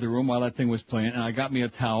ran in the other room while that thing was playing, and I got me a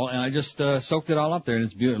towel, and I just soaked it all up there, and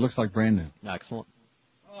it's beautiful. It looks like brand new. Excellent.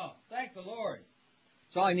 Oh, thank the Lord.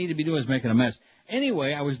 So all I need to be doing is making a mess.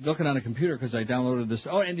 Anyway, I was looking on a computer because I downloaded this.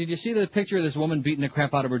 Oh, and did you see the picture of this woman beating the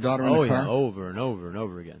crap out of her daughter in the car? Oh, yeah, over and over and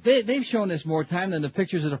over again. They've shown this more time than the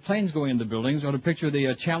pictures of the planes going into buildings or the picture of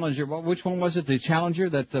the Challenger. Which one was it? The Challenger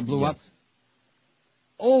that blew up?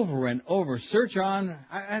 Over and over. Search on.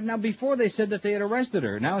 Now, before they said that they had arrested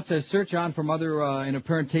her. Now it says search on from other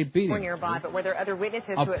inapparent tape beating. Or nearby, but were there other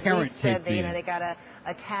witnesses who at least said that, they got a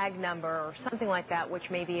tag number or something like that which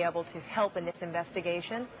may be able to help in this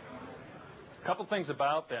investigation? A couple things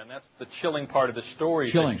about that, and that's the chilling part of the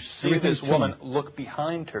story. Chilling. You see this woman look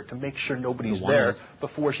behind her to make sure nobody's there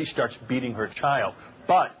before she starts beating her child.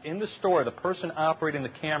 But in the store, the person operating the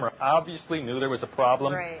camera obviously knew there was a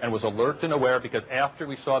problem and was alert and aware, because after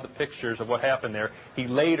we saw the pictures of what happened there, he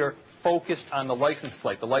later focused on the license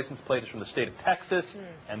plate. The license plate is from the state of Texas,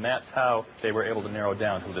 and that's how they were able to narrow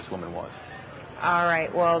down who this woman was. All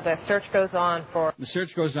right. Well, the search goes on for... The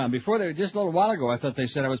search goes on. Before, just a little while ago, I thought they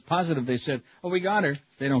said, I was positive they said, oh, we got her.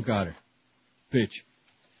 They don't got her. Bitch.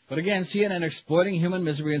 But again, CNN exploiting human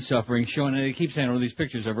misery and suffering, showing, and they keep saying, oh, these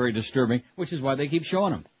pictures are very disturbing, which is why they keep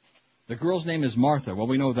showing them. The girl's name is Martha. Well,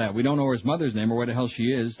 we know that. We don't know her mother's name or where the hell she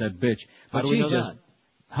is, that bitch. But How do we know just... that?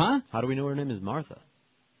 Huh? How do we know her name is Martha?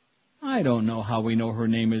 I don't know how we know her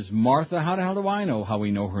name is Martha. How the hell do I know how we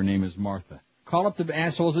know her name is Martha? Call up the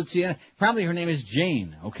assholes at CNN. Probably her name is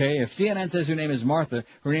Jane, okay? If CNN says her name is Martha,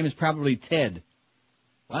 her name is probably Ted.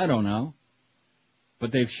 I don't know.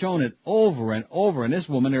 But they've shown it over and over. And this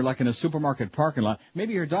woman, they're like in a supermarket parking lot.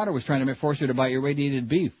 Maybe her daughter was trying to force her to buy irradiated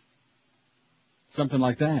beef. Something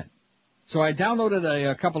like that. So I downloaded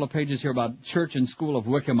a couple of pages here about Church and School of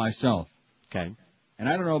Wicca myself. Okay. And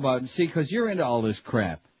I don't know about, because you're into all this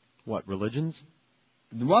crap. What, religions?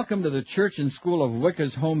 Welcome to the Church and School of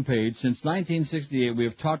Wicca's homepage. Since 1968, we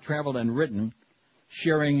have taught, traveled, and written,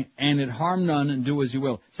 sharing, and it harm none, and do as you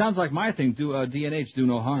will. Sounds like my thing, DNH, do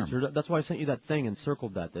no harm. Sure, that's why I sent you that thing and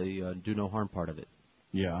circled that, the do no harm part of it.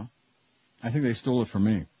 Yeah. I think they stole it from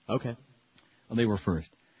me. Okay. Well, they were first.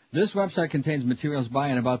 This website contains materials by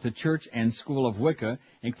and about the Church and School of Wicca,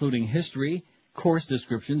 including history, course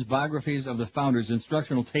descriptions, biographies of the founders,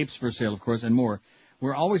 instructional tapes for sale, of course, and more.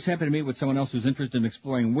 We're always happy to meet with someone else who's interested in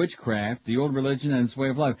exploring witchcraft, the old religion, and its way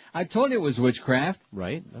of life. I told you it was witchcraft.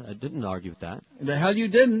 Right. I didn't argue with that. The hell you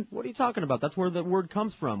didn't. What are you talking about? That's where the word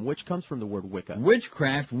comes from. Witch comes from the word Wicca.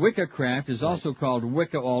 Witchcraft, Wicca-craft, is also called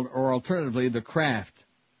Wicca, or alternatively, the craft.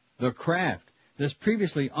 The craft. This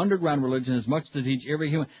previously underground religion has much to teach every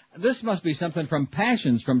human. This must be something from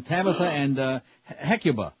Passions, from Tabitha and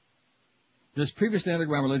Hecuba. This previously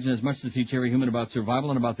underground religion has much to teach every human about survival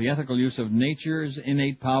and about the ethical use of nature's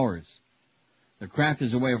innate powers. The craft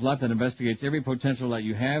is a way of life that investigates every potential that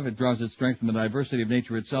you have. It draws its strength from the diversity of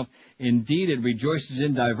nature itself. Indeed, it rejoices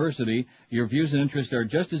in diversity. Your views and interests are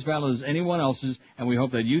just as valid as anyone else's, and we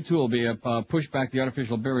hope that you too will be push back the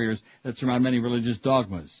artificial barriers that surround many religious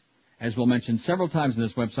dogmas. As we'll mention several times in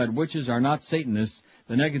this website, witches are not Satanists.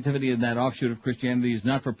 The negativity in that offshoot of Christianity is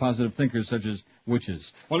not for positive thinkers such as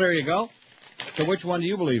witches. Well, there you go. So which one do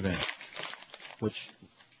you believe in? Which?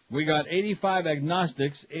 We got 85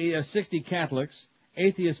 agnostics, 60 Catholics,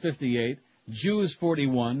 atheists 58, Jews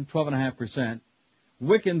 41, 12.5%,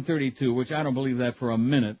 Wiccan 32, which I don't believe that for a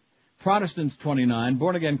minute, Protestants 29,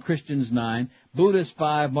 born-again Christians 9, Buddhists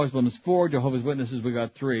 5, Muslims 4, Jehovah's Witnesses we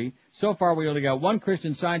got 3. So far we only got 1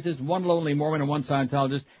 Christian Scientist, 1 lonely Mormon, and 1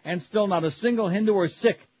 Scientologist, and still not a single Hindu or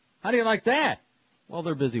Sikh. How do you like that? Well,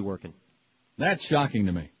 they're busy working. That's shocking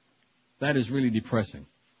to me. That is really depressing.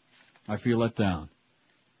 I feel let down.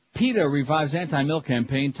 PETA revives anti-milk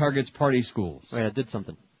campaign, targets party schools. Wait, I did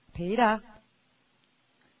something. PETA.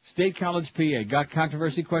 State College, PA. Got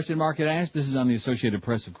controversy, question mark, it asked? This is on the Associated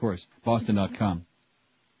Press, of course. Boston.com.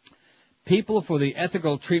 People for the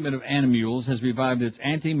Ethical Treatment of Animals has revived its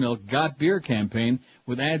anti-milk Got Beer campaign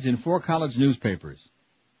with ads in 4 college newspapers.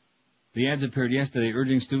 The ads appeared yesterday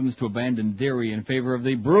urging students to abandon dairy in favor of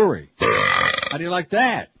the brewery. How do you like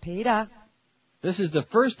that? PETA. This is the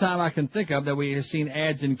first time I can think of that we have seen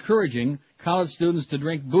ads encouraging college students to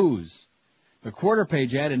drink booze. The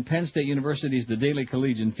quarter-page ad in Penn State University's The Daily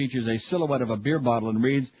Collegian features a silhouette of a beer bottle and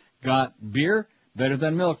reads, "Got beer? Better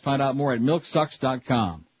than milk. Find out more at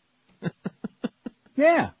milksucks.com."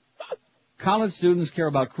 Yeah. College students care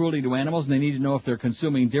about cruelty to animals, and they need to know if they're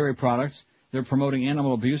consuming dairy products. They're promoting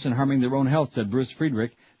animal abuse and harming their own health, said Bruce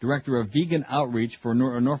Friedrich, director of vegan outreach for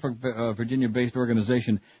a Norfolk, Virginia-based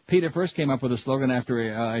organization. PETA first came up with a slogan after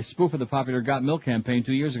a spoof of the popular Got Milk campaign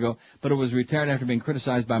 2 years ago, but it was retired after being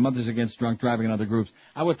criticized by Mothers Against Drunk Driving and other groups.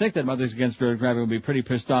 I would think that Mothers Against Drunk Driving would be pretty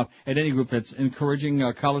pissed off at any group that's encouraging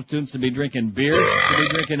college students to be drinking beer, to be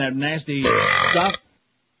drinking that nasty stuff.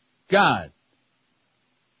 God.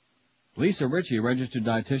 Lisa Ritchie, a registered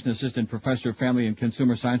dietitian, assistant professor of family and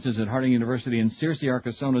consumer sciences at Harding University in Searcy,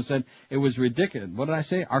 Arkansas, said it was ridiculous. What did I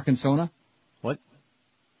say? Arkansas? What?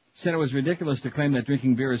 Said it was ridiculous to claim that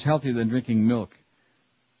drinking beer is healthier than drinking milk.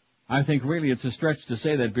 I think really it's a stretch to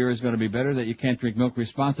say that beer is going to be better, that you can't drink milk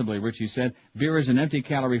responsibly, Ritchie said. Beer is an empty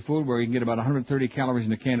calorie food where you can get about 130 calories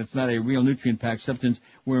in a can. It's not a real nutrient-packed substance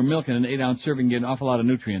where milk in an 8-ounce serving get an awful lot of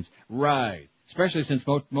nutrients. Right. Especially since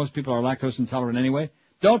most people are lactose intolerant anyway.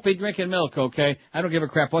 Don't be drinking milk, okay? I don't give a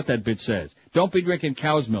crap what that bitch says. Don't be drinking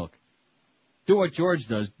cow's milk. Do what George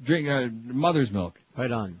does. Drink mother's milk.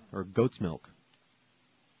 Right on. Or goat's milk.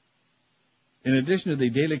 In addition to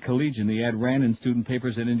the Daily Collegian, the ad ran in student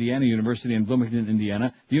papers at Indiana University in Bloomington,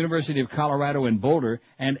 Indiana, the University of Colorado in Boulder,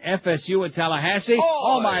 and FSU at Tallahassee.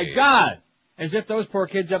 Oh, my God! As if those poor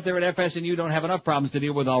kids up there at FSU don't have enough problems to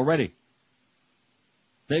deal with already.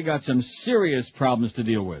 They got some serious problems to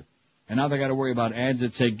deal with. And now they got to worry about ads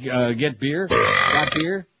that say, get beer, got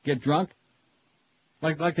beer, get drunk.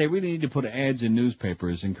 Like they really need to put ads in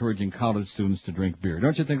newspapers encouraging college students to drink beer.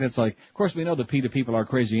 Don't you think that's like, of course we know the PETA people are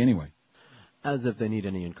crazy anyway. As if they need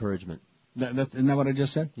any encouragement. Isn't that what I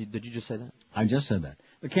just said? Did you just say that? I just said that.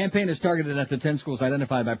 The campaign is targeted at the 10 schools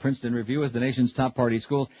identified by Princeton Review as the nation's top party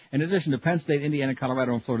schools. In addition to Penn State, Indiana,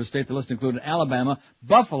 Colorado, and Florida State, the list included Alabama,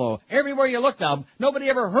 Buffalo. Everywhere you look now, nobody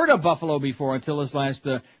ever heard of Buffalo before until this last,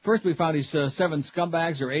 first we found these 7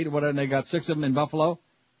 scumbags or 8 or whatever, and they got 6 of them in Buffalo.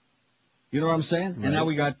 You know what I'm saying? Right. And now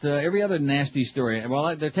we got every other nasty story.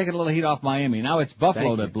 Well, they're taking a little heat off Miami. Now it's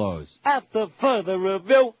Buffalo that blows. After further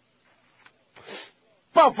review,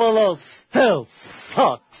 Buffalo still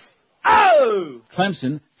sucks. Oh!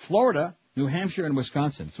 Clemson, Florida, New Hampshire, and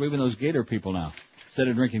Wisconsin. So even those Gator people now, instead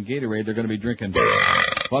of drinking Gatorade, they're going to be drinking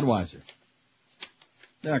Budweiser.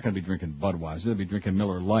 They're not going to be drinking Budweiser. They'll be drinking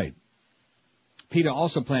Miller Lite. PETA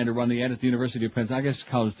also planned to run the ad at the University of Pennsylvania. I guess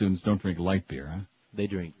college students don't drink light beer, huh? They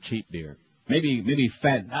drink cheap beer. Maybe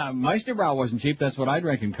fat. Meisterbrow wasn't cheap. That's what I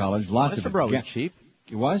drank in college. Lots of it. Meisterbrow was cheap.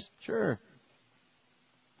 It was? Sure.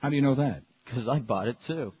 How do you know that? Because I bought it,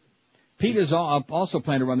 too. PETA's also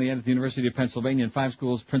planned to run the ad at the University of Pennsylvania in 5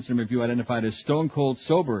 schools Princeton Review identified as stone cold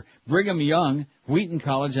sober. Brigham Young, Wheaton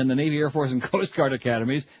College, and the Navy, Air Force, and Coast Guard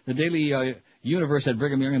academies. The Daily Universe at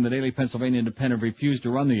Brigham Young and the Daily Pennsylvania Independent refused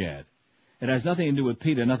to run the ad. It has nothing to do with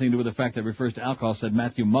PETA, nothing to do with the fact that it refers to alcohol, said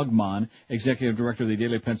Matthew Mugman, executive director of the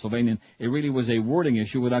Daily Pennsylvanian. It really was a wording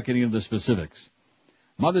issue without getting into the specifics.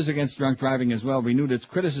 Mothers Against Drunk Driving as well renewed its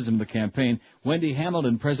criticism of the campaign. Wendy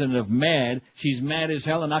Hamilton, president of MAD, she's mad as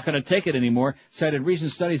hell and not going to take it anymore, cited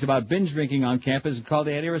recent studies about binge drinking on campus and called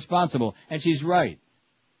it irresponsible. And she's right.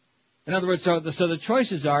 In other words, so the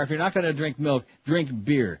choices are, if you're not going to drink milk, drink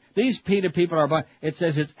beer. These PETA people are, it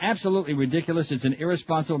says it's absolutely ridiculous. It's an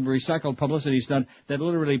irresponsible recycled publicity stunt that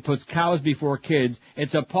literally puts cows before kids.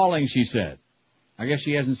 It's appalling, she said. I guess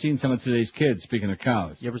she hasn't seen some of today's kids, speaking of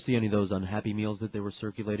cows. You ever see any of those unhappy meals that they were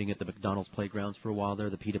circulating at the McDonald's playgrounds for a while there,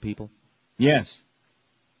 the PETA people? Yes.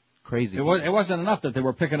 Crazy. It wasn't enough that they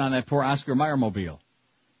were picking on that poor Oscar Mayer mobile.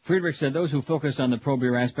 Friedrich said those who focus on the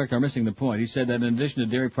pro-beer aspect are missing the point. He said that in addition to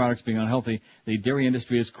dairy products being unhealthy, the dairy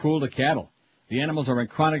industry is cruel to cattle. The animals are in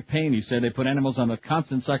chronic pain, he said. They put animals on a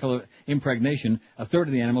constant cycle of impregnation. A third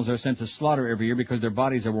of the animals are sent to slaughter every year because their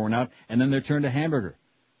bodies are worn out, and then they're turned to hamburger.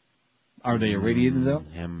 Are they irradiated, though?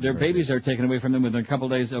 Their babies are taken away from them within a couple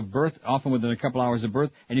of days of birth, often within a couple hours of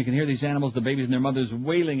birth, and you can hear these animals, the babies and their mothers,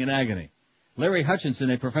 wailing in agony. Larry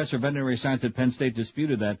Hutchinson, a professor of veterinary science at Penn State,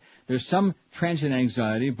 disputed that. There's some transient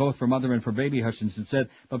anxiety, both for mother and for baby, Hutchinson said,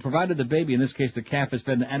 but provided the baby, in this case the calf, is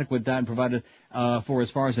fed an adequate diet and provided for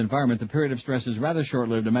as far as environment, the period of stress is rather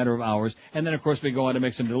short-lived, a matter of hours, and then, of course, we go on to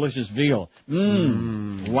make some delicious veal.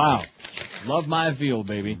 Wow. Love my veal,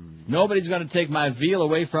 baby. Nobody's going to take my veal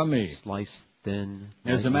away from me. Sliced thin.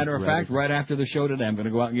 As a matter of fact, right after the show today, I'm going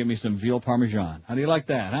to go out and get me some veal parmesan. How do you like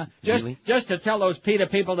that, huh? Just to tell those PETA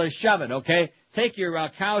people to shove it, okay? Take your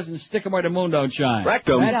cows and stick them where the moon don't shine.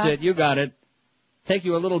 Rectum. That's it. You got it. Take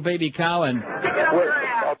you a little baby cow and...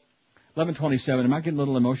 11:27. Am I getting a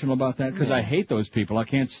little emotional about that? Because I hate those people. I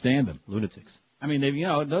can't stand them. Lunatics. I mean,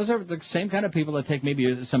 those are the same kind of people that take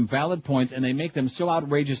maybe some valid points and they make them so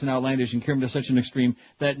outrageous and outlandish and carry them to such an extreme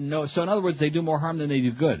that so in other words, they do more harm than they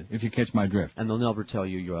do good, if you catch my drift. And they'll never tell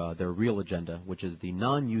you their real agenda, which is the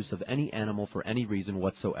non-use of any animal for any reason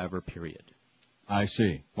whatsoever, period. I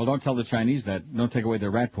see. Well, don't tell the Chinese that. Don't take away their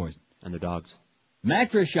rat poison. And their dogs.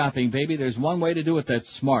 Mattress shopping, baby. There's one way to do it that's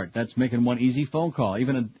smart. That's making one easy phone call.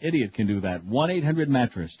 Even an idiot can do that.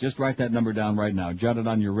 1-800-MATTRESS. Just write that number down right now. Jot it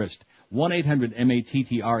on your wrist.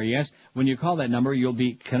 1-800-MATTRES. When you call that number, you'll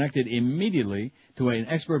be connected immediately to an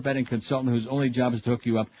expert bedding consultant whose only job is to hook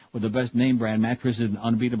you up with the best name brand mattresses at an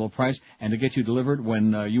unbeatable price and to get you delivered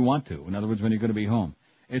when you want to. In other words, when you're going to be home.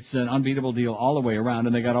 It's an unbeatable deal all the way around,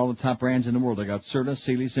 and they got all the top brands in the world. They got Serta,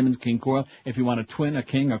 Sealy, Simmons, King Coil. If you want a twin, a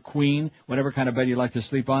king, a queen, whatever kind of bed you like to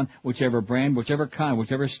sleep on, whichever brand, whichever kind,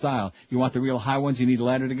 whichever style. You want the real high ones, you need a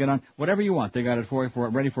ladder to get on, whatever you want. They got it for you,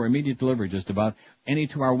 ready for immediate delivery just about. Any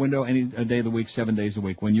 2-hour window, any day of the week, 7 days a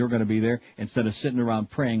week, when you're going to be there, instead of sitting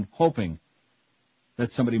around praying, hoping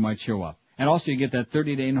that somebody might show up. And also you get that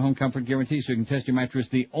 30-day in-home comfort guarantee so you can test your mattress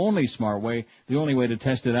the only smart way, the only way to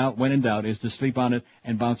test it out when in doubt is to sleep on it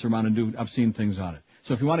and bounce around and do obscene things on it.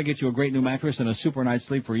 So if you want to get you a great new mattress and a super night's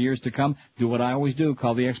sleep for years to come, do what I always do.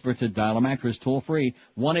 Call the experts at Dial a Mattress toll free,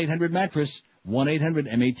 1-800-MATTRESS,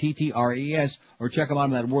 1-800-MATTRES, or check them out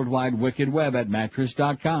on that worldwide wicked web at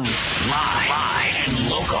mattress.com. Live and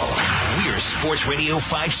local. We're Sports Radio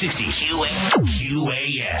 560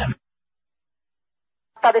 QAM.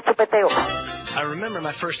 I remember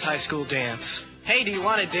my first high school dance. Hey, do you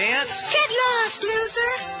want to dance? Get lost,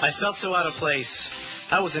 loser! I felt so out of place.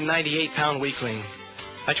 I was a 98-pound weakling.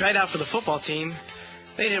 I tried out for the football team.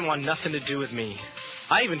 They didn't want nothing to do with me.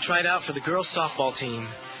 I even tried out for the girls' softball team,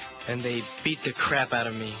 and they beat the crap out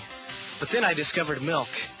of me. But then I discovered milk,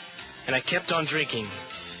 and I kept on drinking,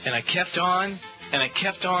 and I kept on, and I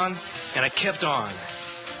kept on, and I kept on.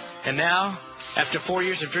 And now, after 4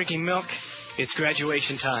 years of drinking milk, it's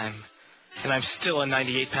graduation time, and I'm still a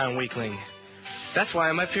 98-pound weakling. That's why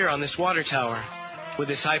I'm up here on this water tower with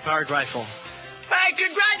this high-powered rifle. Hey,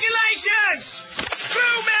 congratulations!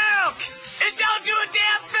 Screw milk! It don't do a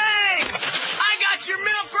damn thing! I got your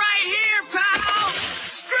milk right here, pal!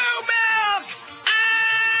 Screw milk!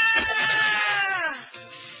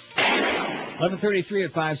 11:33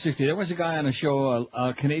 at 560. There was a guy on a show,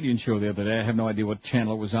 a Canadian show the other day. I have no idea what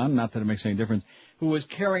channel it was on, not that it makes any difference, who was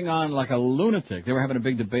carrying on like a lunatic. They were having a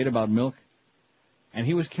big debate about milk. And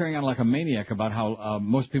he was carrying on like a maniac about how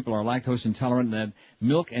most people are lactose intolerant, that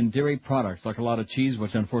milk and dairy products, like a lot of cheese,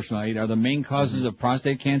 which unfortunately I eat, are the main causes of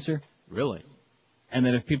prostate cancer. Really? And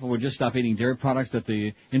that if people would just stop eating dairy products, that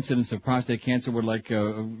the incidence of prostate cancer would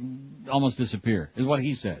almost disappear, is what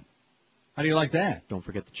he said. How do you like that? Don't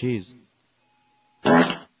forget the cheese.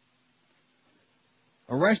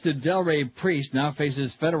 Arrested Delray priest now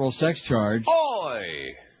faces federal sex charge.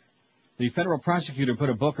 Oi! The federal prosecutor put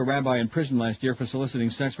a Boca rabbi in prison last year for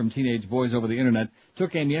soliciting sex from teenage boys over the Internet.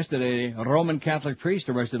 Took aim yesterday, a Roman Catholic priest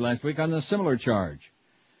arrested last week on a similar charge.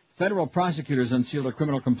 Federal prosecutors unsealed a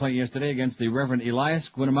criminal complaint yesterday against the Reverend Elias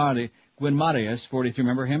Guimaraes, 43,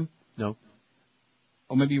 remember him? No.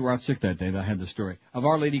 Oh, maybe you were out sick that day. I had the story. Of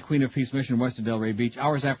Our Lady Queen of Peace Mission west of Delray Beach,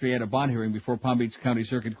 hours after he had a bond hearing before Palm Beach County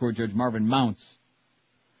Circuit Court Judge Marvin Mounts.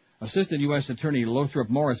 Assistant U.S. Attorney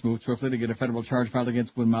Lothrop Morris moved swiftly to get a federal charge filed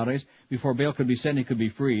against Guimaraes. Before bail could be set and he could be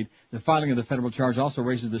freed. The filing of the federal charge also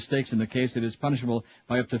raises the stakes in the case. It is punishable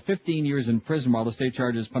by up to 15 years in prison, while the state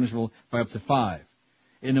charge is punishable by up to 5.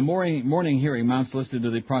 In the morning hearing, Mounts listened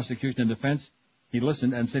to the prosecution and defense. He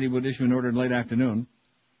listened and said he would issue an order in late afternoon.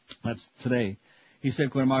 That's today. He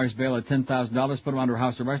said Guimaraes' bail at $10,000, put him under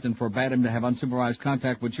house arrest, and forbade him to have unsupervised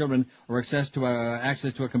contact with children or access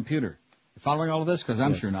to a computer. Following all of this? Because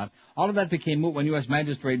I'm sure not. All of that became moot when U.S.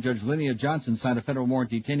 Magistrate Judge Linnea Johnson signed a federal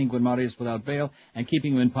warrant detaining Guimaraes without bail and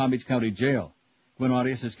keeping him in Palm Beach County Jail.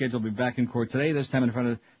 Guimaraes is scheduled to be back in court today, this time in front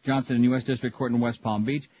of Johnson in U.S. District Court in West Palm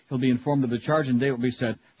Beach. He'll be informed of the charge and date will be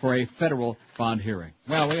set for a federal bond hearing.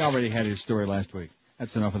 Well, we already had his story last week.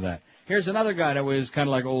 That's enough of that. Here's another guy that was kind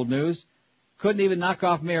of like old news. Couldn't even knock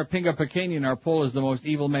off Mayor Pinga Pequeña in our poll as the most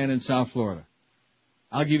evil man in South Florida.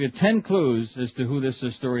 I'll give you 10 clues as to who this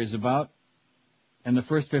story is about. And the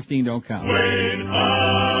first 15 don't count. Wayne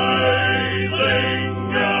Huizenga.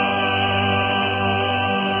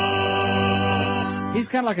 He's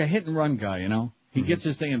kind of like a hit-and-run guy, you know. He gets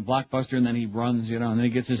his thing in Blockbuster, and then he runs, you know, and then he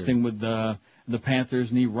gets his thing with the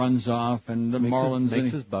Panthers, and he runs off, and the Marlins.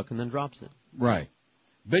 Makes his buck and then drops it. Right.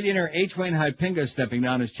 Billionaire H. Wayne Huizenga is stepping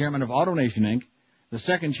down as chairman of AutoNation, Inc. The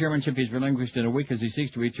second chairmanship he's relinquished in a week as he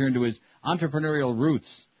seeks to return to his entrepreneurial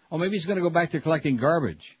roots. Oh, maybe he's going to go back to collecting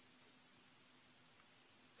garbage.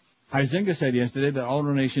 Huizenga said yesterday that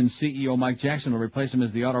AutoNation CEO Mike Jackson will replace him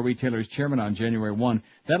as the auto retailer's chairman on January 1.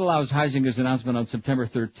 That allows Huizenga's announcement on September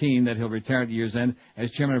 13 that he'll retire at year's end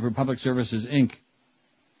as chairman of Republic Services, Inc.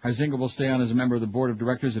 Huizenga will stay on as a member of the board of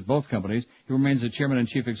directors at both companies. He remains the chairman and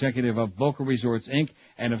chief executive of Boca Resorts, Inc.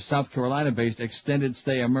 and of South Carolina-based Extended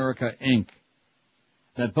Stay America, Inc.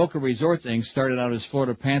 That Boca Resorts, Inc. started out as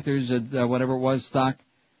Florida Panthers at whatever it was stock.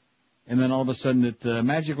 And then all of a sudden it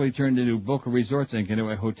magically turned into Boca Resorts, Inc., into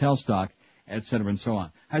a hotel stock, et cetera, and so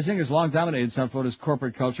on. Huizenga has long dominated South Florida's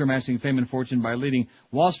corporate culture, amassing fame and fortune by leading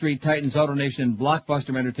Wall Street Titans, AutoNation, and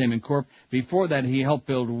Blockbuster Entertainment Corp. Before that, he helped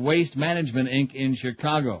build Waste Management, Inc. in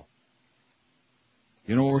Chicago.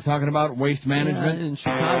 You know what we're talking about? Waste Management? Yeah, in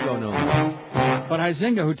Chicago, no. But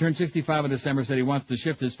Huizenga, who turned 65 in December, said he wants to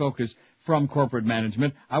shift his focus from corporate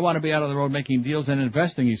management. I want to be out on the road making deals and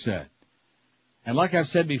investing, he said. And like I've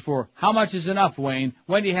said before, how much is enough, Wayne?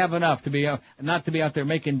 When do you have enough to be not to be out there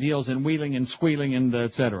making deals and wheeling and squealing and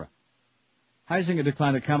et cetera? Huizenga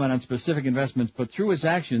declined to comment on specific investments, but through his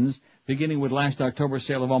actions, beginning with last October's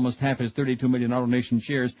sale of almost half his 32 million AutoNation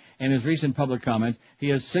shares and his recent public comments, he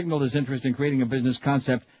has signaled his interest in creating a business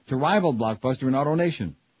concept to rival Blockbuster and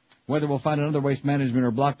AutoNation. Whether we'll find another Waste Management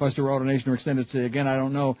or Blockbuster or AutoNation or Extended Stay again, I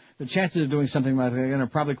don't know. The chances of doing something like that again are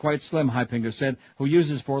probably quite slim, Huizenga said, who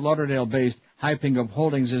uses Fort Lauderdale-based Huizenga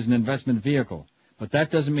Holdings as an investment vehicle. But that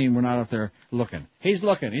doesn't mean we're not out there looking. He's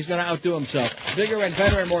looking. He's going to outdo himself. Bigger and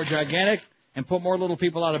better and more gigantic and put more little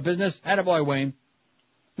people out of business. Attaboy, Wayne.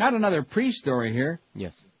 Not another pre-story here.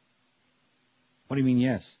 Yes. What do you mean,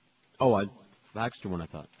 yes? Oh, the extra one, I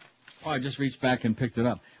thought. Oh, I just reached back and picked it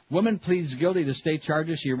up. Woman pleads guilty to state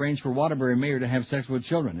charges she arranged for Waterbury mayor to have sex with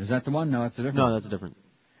children. Is that the one? No, that's a different one. No, that's different.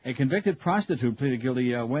 A convicted prostitute pleaded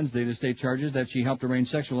guilty Wednesday to state charges that she helped arrange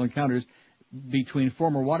sexual encounters between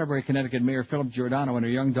former Waterbury, Connecticut Mayor Philip Giordano and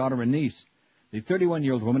her young daughter and niece. The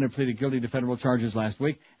 31-year-old woman had pleaded guilty to federal charges last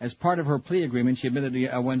week. As part of her plea agreement, she admitted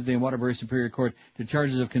Wednesday in Waterbury Superior Court to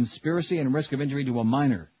charges of conspiracy and risk of injury to a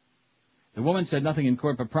minor. The woman said nothing in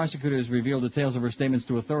court, but prosecutors revealed details of her statements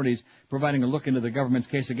to authorities, providing a look into the government's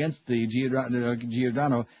case against the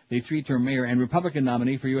Giordano, the three-term mayor and Republican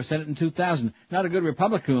nominee for U.S. Senate in 2000. Not a good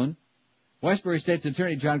Republican. Westbury State's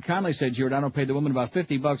Attorney John Conley said Giordano paid the woman about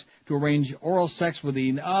 $50 to arrange oral sex with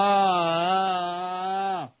the...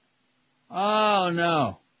 Oh,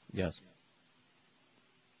 no. Yes.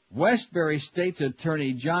 Westbury State's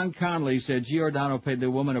Attorney John Conley said Giordano paid the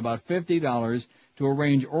woman about $50 to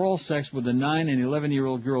arrange oral sex with the 9 and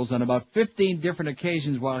 11-year-old girls on about 15 different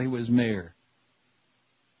occasions while he was mayor.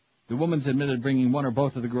 The woman's admitted bringing one or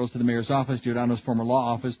both of the girls to the mayor's office, Giordano's former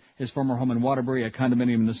law office, his former home in Waterbury, a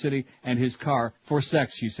condominium in the city, and his car for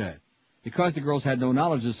sex, she said. Because the girls had no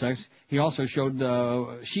knowledge of sex, she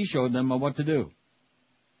showed them what to do.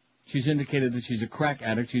 She's indicated that she's a crack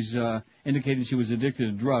addict. She's indicated she was addicted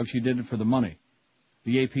to drugs. She did it for the money.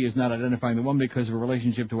 The AP is not identifying the woman because of her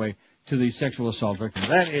relationship to the sexual assault victim.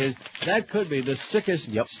 That could be the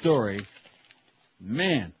sickest story.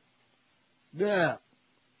 Man. Yeah.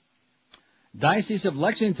 Diocese of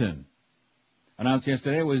Lexington announced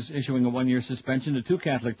yesterday was issuing a 1-year suspension to 2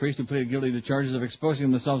 Catholic priests who pleaded guilty to charges of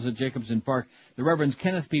exposing themselves at Jacobson Park. The Reverends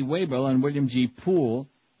Kenneth P. Waybill and William G. Poole,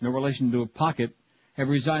 no relation to a pocket, have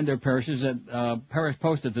resigned their parishes at parish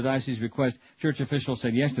post at the diocese's request, church officials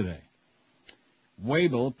said yesterday.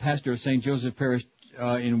 Waybill, pastor of St. Joseph Parish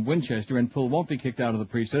in Winchester, and Poole won't be kicked out of the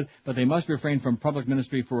priesthood, but they must refrain from public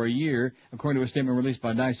ministry for a year, according to a statement released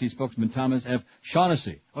by diocese spokesman Thomas F.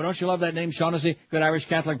 Shaughnessy. Oh, don't you love that name, Shaughnessy? Good Irish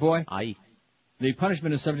Catholic boy? Aye. The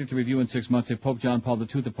punishment is subject to review in 6 months if Pope John Paul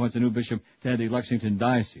II appoints a new bishop to head the Lexington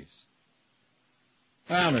Diocese.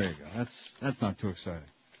 Well, there you go. That's not too exciting.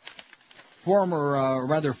 Former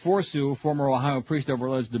Ohio priest over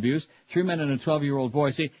alleged abuse. 3 men and a 12-year-old boy.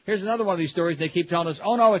 See, here's another one of these stories they keep telling us,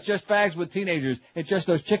 oh no, it's just fags with teenagers. It's just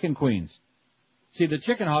those chicken queens. See, the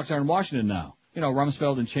chicken hawks are in Washington now. You know,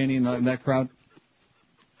 Rumsfeld and Cheney and that crowd.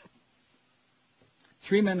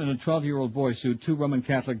 3 men and a 12-year-old boy sued 2 Roman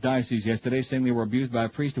Catholic dioceses yesterday, saying they were abused by a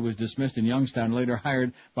priest who was dismissed in Youngstown, later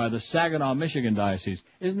hired by the Saginaw, Michigan diocese.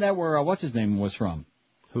 Isn't that where, what's his name was from?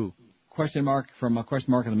 Who? Question mark from a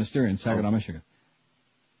question mark in the Mysterian, Saginaw, Michigan.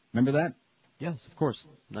 Remember that? Yes, of course.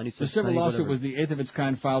 96, the civil 90, lawsuit whatever. was the 8th of its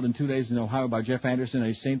kind filed in 2 days in Ohio by Jeff Anderson,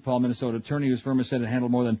 a St. Paul, Minnesota attorney whose firm has said it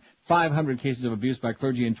handled more than 500 cases of abuse by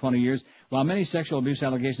clergy in 20 years. While many sexual abuse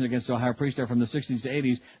allegations against Ohio priests are from the 60s to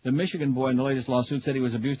 80s, the Michigan boy in the latest lawsuit said he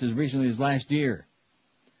was abused as recently as last year.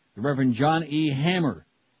 The Reverend John E. Hammer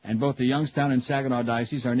and both the Youngstown and Saginaw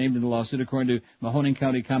dioceses are named in the lawsuit, according to Mahoning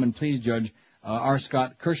County Common Pleas Judge R.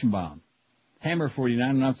 Scott Kirschenbaum. Hammer, 49,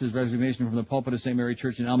 announced his resignation from the pulpit of St. Mary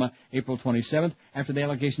Church in Alma April 27th after the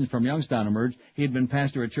allegations from Youngstown emerged. He had been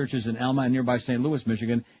pastor at churches in Alma and nearby St. Louis,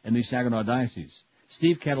 Michigan, in the Saginaw Diocese.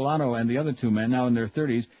 Steve Catalano and the other 2 men, now in their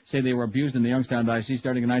 30s, say they were abused in the Youngstown Diocese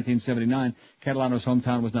starting in 1979. Catalano's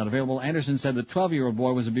hometown was not available. Anderson said the 12-year-old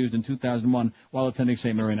boy was abused in 2001 while attending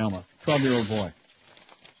St. Mary in Alma. 12-year-old boy.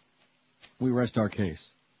 We rest our case.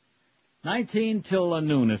 19 till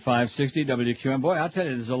noon at 560 WQM. Boy, I'll tell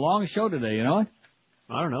you, it's a long show today, you know what?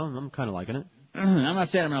 I don't know. I'm kind of liking it. I'm not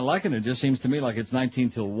saying I'm not liking it. It just seems to me like it's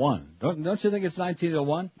 19 till 1. Don't you think it's 19 till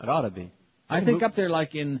 1? It ought to be. I think up there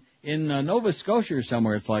like in Nova Scotia or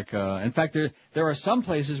somewhere it's like, in fact, there are some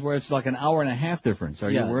places where it's like an hour and a half difference.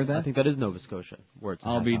 Are you aware of that? I think that is Nova Scotia, where it's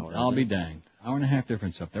I'll be danged. Hour and a half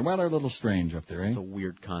difference up there. Well, they're a little strange up there, eh? It's a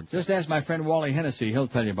weird concept. Just ask my friend Wally Hennessy. He'll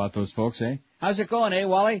tell you about those folks, eh? How's it going, eh,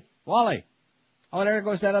 Wally? Wally. Oh, there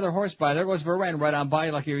goes that other horse by. There goes Varen right on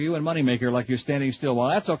by like you and Moneymaker like you're standing still. Well,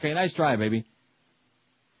 that's okay. Nice try, baby.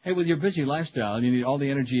 Hey, with your busy lifestyle, you need all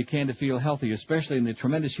the energy you can to feel healthy, especially in the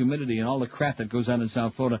tremendous humidity and all the crap that goes on in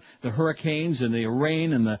South Florida. The hurricanes and the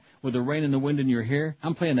rain and with the rain and the wind in your hair.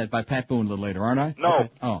 I'm playing that by Pat Boone a little later, aren't I? No.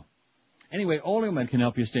 Okay. Oh. Anyway, Oleomed can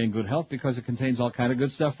help you stay in good health because it contains all kind of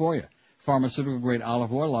good stuff for you. Pharmaceutical-grade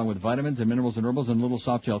olive oil, along with vitamins and minerals and herbals in a little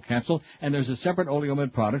soft gel capsule. And there's a separate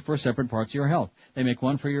Oleomed product for separate parts of your health. They make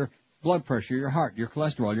one for your blood pressure, your heart, your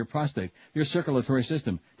cholesterol, your prostate, your circulatory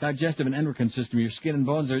system, digestive and endocrine system, your skin and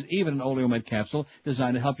bones. There's even an Oleomed capsule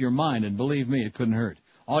designed to help your mind, and believe me, it couldn't hurt.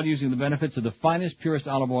 All using the benefits of the finest, purest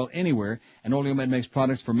olive oil anywhere, and Oleomed makes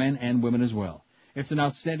products for men and women as well. It's an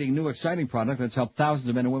outstanding, new, exciting product that's helped thousands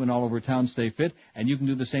of men and women all over town stay fit, and you can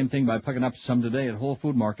do the same thing by picking up some today at Whole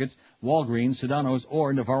Food Markets, Walgreens, Sedano's,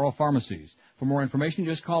 or Navarro Pharmacies. For more information,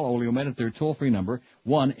 just call Oleomed at their toll-free number,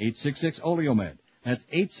 1-866-OLEOMED. That's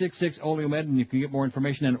 866-OLEOMED, and you can get more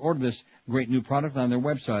information and order this great new product on their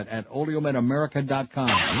website at oleomedamerica.com.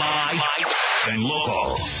 Live and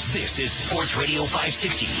local. This is Sports Radio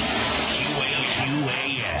 560.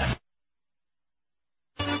 QAM.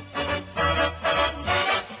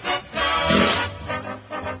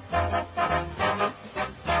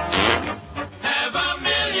 Have $1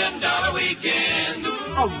 million weekend.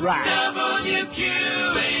 All right.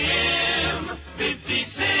 WQAM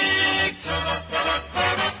 56.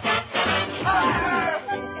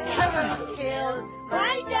 Killed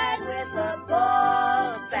my dad with a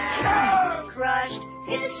ball bat. Crushed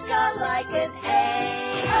his skull like an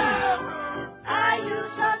egg. I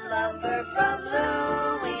used some lumber from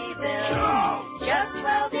Louisville. Just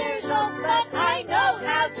 12 years old, but I know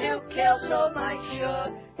how to kill, so my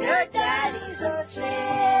sugar daddy's a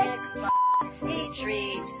sick f***. He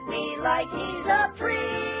treats me like he's a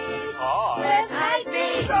priest. When I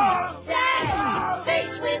beat Dad's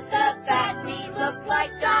face with the bat, he looked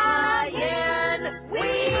like Diane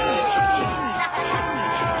Weed.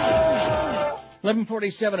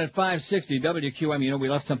 11:47 at 560 WQM. You know, we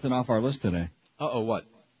left something off our list today. What?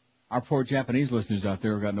 Our poor Japanese listeners out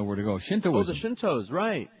there have got nowhere to go. Shintoism. Oh, the Shintos,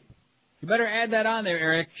 right. You better add that on there,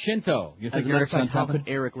 Eric. Shinto. You think As a matter of Eric's on fact, how top of could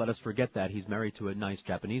Eric let us forget that? He's married to a nice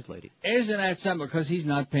Japanese lady. Isn't that something? Because he's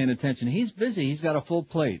not paying attention. He's busy. He's got a full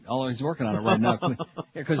plate. Although he's working on it right now.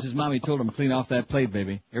 Because his mommy told him, clean off that plate,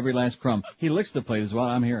 baby. Every last crumb. He licks the plate is what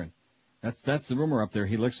I'm hearing. That's the rumor up there.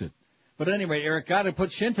 He licks it. But anyway, Eric got to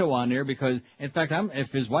put Shinto on there because, in fact,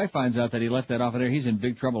 if his wife finds out that he left that off of there, he's in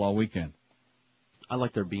big trouble all weekend. I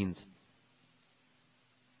like their beans.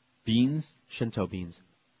 Beans? Shinto beans.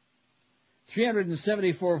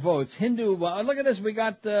 374 votes. Hindu, look at this. We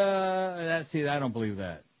got, see, I don't believe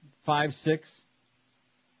that. 5, 6.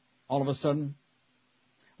 All of a sudden.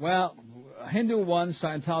 Well, Hindu 1,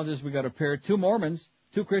 Scientologists, we got a pair. 2 Mormons,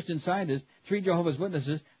 2 Christian Scientists, 3 Jehovah's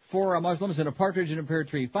Witnesses, 4 Muslims, and a partridge in a pear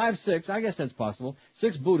tree. 5, 6, I guess that's possible.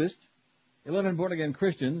 6 Buddhists, 11 born-again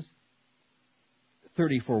Christians,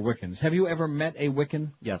 34 Wiccans. Have you ever met a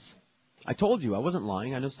Wiccan? Yes. I told you, I wasn't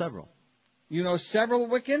lying. I know several. You know several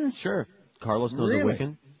Wiccans? Sure. Carlos knows a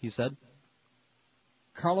Wiccan, he said.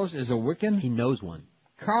 Carlos is a Wiccan? He knows one.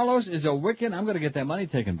 Carlos is a Wiccan? I'm going to get that money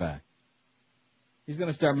taken back. He's going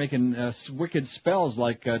to start making wicked spells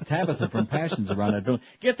like Tabitha from Passions around that building.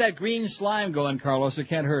 Get that green slime going, Carlos. It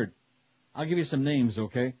can't hurt. I'll give you some names,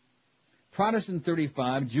 okay? Protestant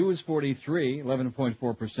 35, Jews 43,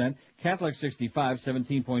 11.4%, Catholic 65,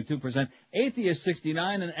 17.2%, Atheist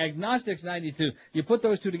 69, and Agnostics 92. You put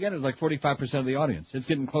those two together, it's like 45% of the audience. It's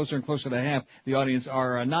getting closer and closer to half. The audience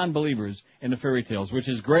are non-believers in the fairy tales, which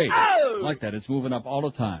is great. I like that. It's moving up all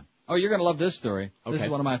the time. Oh, you're going to love this story. Okay. This is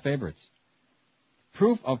one of my favorites.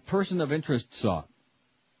 Proof of person of interest sought.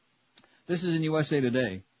 This is in USA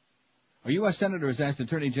Today. A U.S. Senator has asked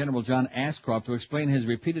Attorney General John Ashcroft to explain his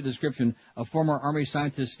repeated description of former Army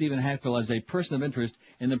scientist Stephen Hatfield as a person of interest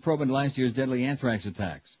in the probe into last year's deadly anthrax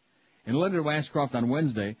attacks. In a letter to Ashcroft on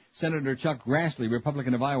Wednesday, Senator Chuck Grassley,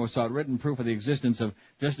 Republican of Iowa, sought written proof of the existence of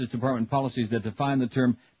Justice Department policies that define the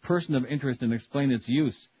term person of interest and explain its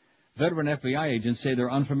use. Veteran FBI agents say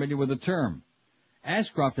they're unfamiliar with the term.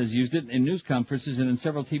 Ashcroft has used it in news conferences and in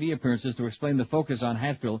several TV appearances to explain the focus on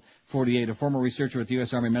Hatfield, 48, a former researcher at the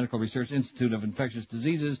U.S. Army Medical Research Institute of Infectious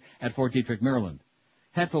Diseases at Fort Detrick, Maryland.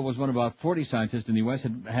 Hatfield was one of about 40 scientists in the U.S.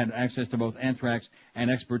 and had access to both anthrax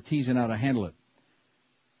and expertise in how to handle it.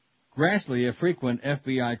 Grassley, a frequent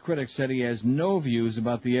FBI critic, said he has no views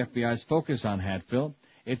about the FBI's focus on Hatfield.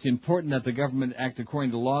 It's important that the government act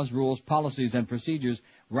according to laws, rules, policies, and procedures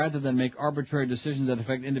rather than make arbitrary decisions that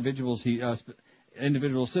affect individual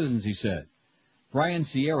citizens, he said. Brian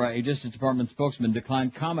Sierra, a Justice Department spokesman,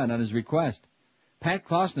 declined comment on his request. Pat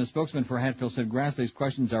Clausen, a spokesman for Hatfield, said Grassley's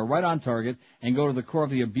questions are right on target and go to the core of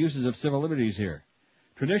the abuses of civil liberties here.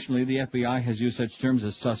 Traditionally, the FBI has used such terms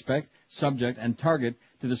as suspect, subject, and target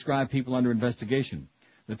to describe people under investigation.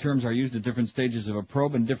 The terms are used at different stages of a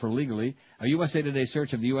probe and differ legally. A USA Today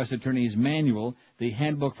search of the U.S. Attorney's Manual, the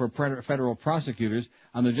Handbook for Federal Prosecutors,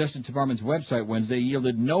 on the Justice Department's website Wednesday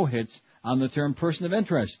yielded no hits on the term person of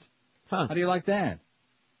interest. How do you like that?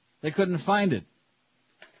 They couldn't find it.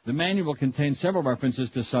 The manual contains several references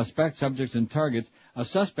to suspects, subjects, and targets. A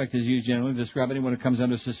suspect is used generally to describe anyone who comes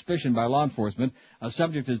under suspicion by law enforcement. A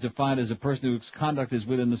subject is defined as a person whose conduct is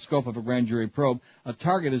within the scope of a grand jury probe. A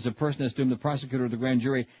target is a person as to whom the prosecutor or the grand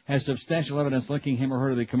jury has substantial evidence linking him or her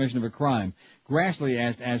to the commission of a crime. Grassley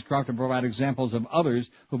asked Ashcroft to provide examples of others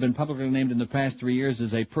who have been publicly named in the past 3 years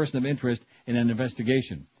as a person of interest in an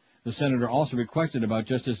investigation. The senator also requested about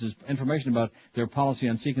justices information about their policy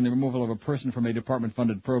on seeking the removal of a person from a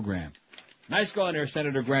department-funded program. Nice going there,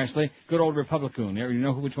 Senator Grassley. Good old Republican. You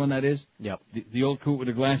know which one that is? Yep. The old coot with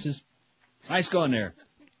the glasses? Nice going there.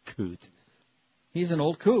 Coot. He's an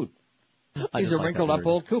old coot. He's a wrinkled-up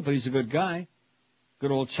old coot, but he's a good guy.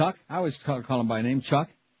 Good old Chuck. I always call him by name, Chuck.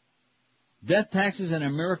 Death taxes and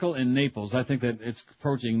a miracle in Naples. I think that it's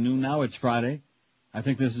approaching noon now. It's Friday. I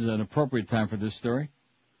think this is an appropriate time for this story.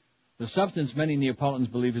 The substance many Neapolitans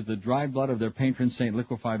believe is the dried blood of their patron saint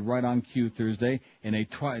liquefied right on cue Thursday in a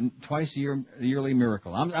twice-yearly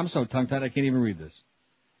miracle. I'm so tongue-tied I can't even read this.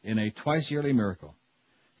 In a twice-yearly miracle.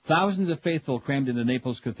 Thousands of faithful crammed into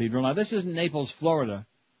Naples Cathedral. Now, this isn't Naples, Florida.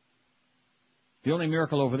 The only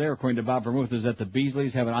miracle over there, according to Bob Vermouth, is that the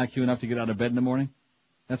Beasleys have an IQ enough to get out of bed in the morning.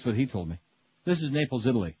 That's what he told me. This is Naples,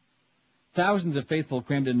 Italy. Thousands of faithful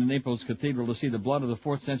crammed into Naples Cathedral to see the blood of the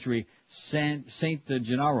 4th century Saint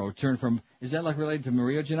Gennaro turn from... Is that like related to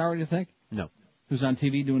Maria Gennaro, you think? No. Who's on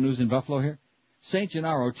TV doing news in Buffalo here? Saint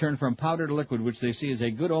Gennaro turned from powder to liquid, which they see as a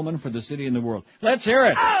good omen for the city and the world. Let's hear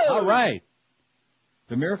it! Oh! All right.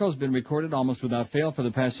 The miracle has been recorded almost without fail for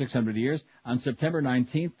the past 600 years. On September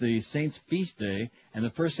 19th, the saint's feast day, and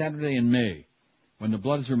the first Saturday in May. When the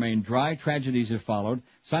blood has remained dry, tragedies have followed.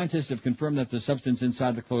 Scientists have confirmed that the substance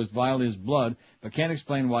inside the closed vial is blood, but can't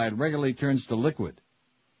explain why it regularly turns to liquid.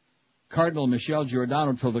 Cardinal Michel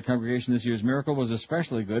Giordano told the congregation this year's miracle was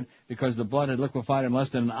especially good because the blood had liquefied in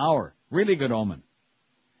less than an hour. Really good omen.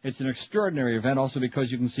 It's an extraordinary event also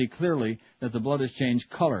because you can see clearly that the blood has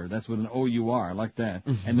changed color. That's with an O-U-R, like that.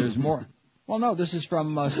 And there's more. Well, no, this is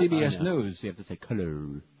from CBS News. You have to say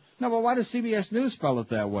color. No, but why does CBS News spell it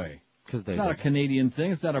that way? It's not a Canadian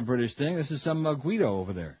thing. It's not a British thing. This is some Guido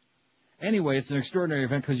over there. Anyway, it's an extraordinary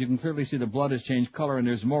event because you can clearly see the blood has changed color and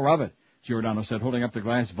there's more of it, Giordano said, holding up the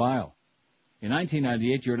glass vial. In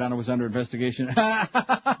 1998, Giordano was under investigation. Here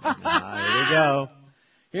we go.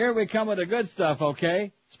 Here we come with the good stuff,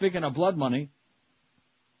 okay? Speaking of blood money.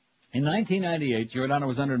 In 1998, Giordano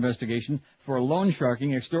was under investigation for loan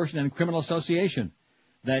sharking, extortion, and criminal association.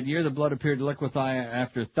 That year, the blood appeared to liquefy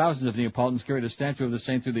after thousands of Neapolitans carried a statue of the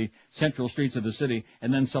saint through the central streets of the city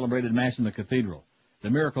and then celebrated Mass in the cathedral. The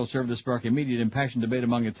miracle served to spark immediate impassioned debate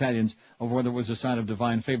among Italians over whether it was a sign of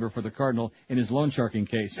divine favor for the cardinal in his loan sharking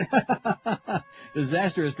case.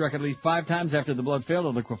 Disaster has struck at least 5 times after the blood failed to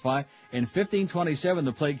liquefy. In 1527,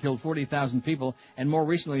 the plague killed 40,000 people, and more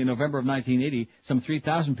recently, in November of 1980, some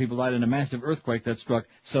 3,000 people died in a massive earthquake that struck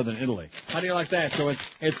southern Italy. How do you like that? So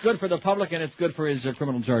it's good for the public, and it's good for his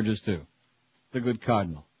criminal charges, too. The good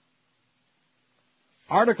cardinal.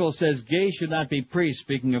 Article says gays should not be priests,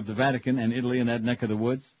 speaking of the Vatican and Italy in that neck of the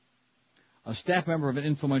woods. A staff member of an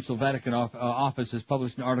influential Vatican office has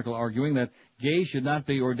published an article arguing that gays should not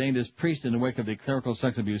be ordained as priests in the wake of the clerical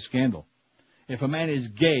sex abuse scandal. If a man is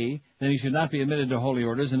gay, then he should not be admitted to holy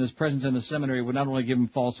orders, and his presence in the seminary would not only give him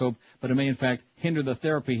false hope, but it may in fact hinder the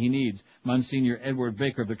therapy he needs, Monsignor Edward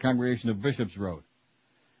Baker of the Congregation of Bishops wrote.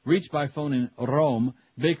 Reached by phone in Rome,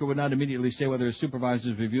 Baker would not immediately say whether his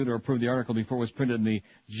supervisors reviewed or approved the article before it was printed in the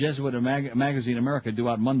Jesuit magazine America due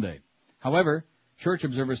out Monday. However, church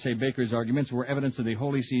observers say Baker's arguments were evidence of the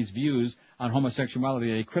Holy See's views on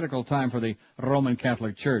homosexuality at a critical time for the Roman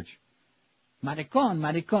Catholic Church. Maricon,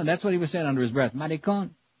 maricon, that's what he was saying under his breath, maricon.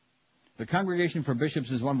 The Congregation for Bishops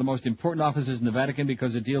is one of the most important offices in the Vatican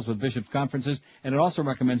because it deals with bishops' conferences, and it also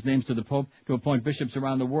recommends names to the Pope to appoint bishops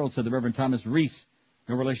around the world, said the Reverend Thomas Reese.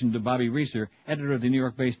 No relation to Bobby Reeser, editor of the New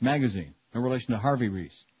York-based magazine. No relation to Harvey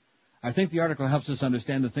Reese. I think the article helps us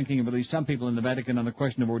understand the thinking of at least some people in the Vatican on the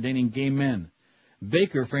question of ordaining gay men.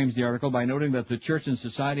 Baker frames the article by noting that the church and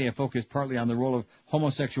society have focused partly on the role of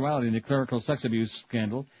homosexuality in the clerical sex abuse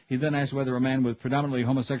scandal. He then asks whether a man with predominantly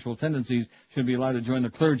homosexual tendencies should be allowed to join the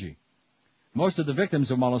clergy. Most of the victims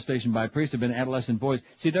of molestation by priests have been adolescent boys.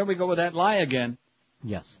 See, there we go with that lie again.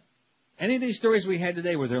 Yes. Any of these stories we had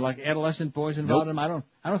today, were there like adolescent boys involved in them?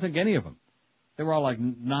 I don't think any of them. They were all like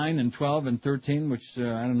 9 and 12 and 13, which, I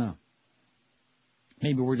don't know.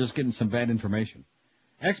 Maybe we're just getting some bad information.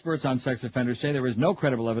 Experts on sex offenders say there is no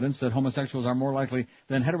credible evidence that homosexuals are more likely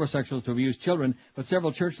than heterosexuals to abuse children, but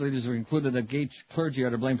several church leaders have concluded that gay clergy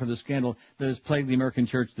are to blame for the scandal that has plagued the American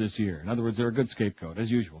church this year. In other words, they're a good scapegoat,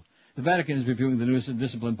 as usual. The Vatican is reviewing the newest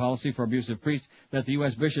discipline policy for abusive priests that the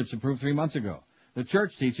U.S. bishops approved 3 months ago. The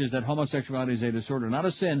church teaches that homosexuality is a disorder, not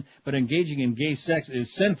a sin, but engaging in gay sex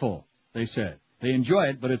is sinful, they said. They enjoy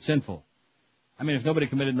it, but it's sinful. I mean, if nobody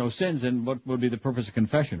committed no sins, then what would be the purpose of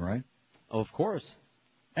confession, right? Oh, of course.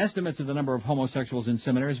 Estimates of the number of homosexuals in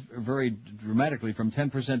seminaries vary dramatically from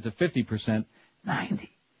 10% to 50%.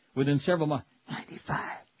 90. Within several months, 95.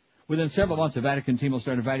 Within several months, the Vatican team will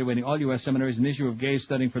start evaluating all U.S. seminaries, and the issue of gays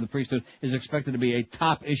studying for the priesthood is expected to be a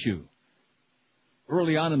top issue.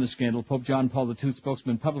 Early on in the scandal, Pope John Paul II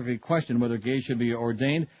spokesman publicly questioned whether gays should be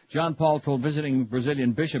ordained. John Paul told visiting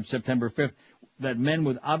Brazilian bishops September 5th that men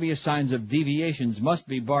with obvious signs of deviations must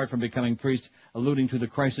be barred from becoming priests, alluding to the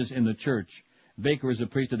crisis in the church. Baker is a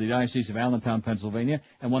priest of the Diocese of Allentown, Pennsylvania,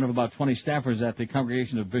 and one of about 20 staffers at the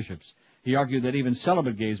Congregation of Bishops. He argued that even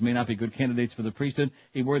celibate gays may not be good candidates for the priesthood.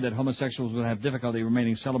 He worried that homosexuals would have difficulty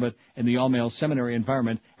remaining celibate in the all-male seminary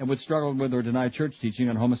environment and would struggle with or deny church teaching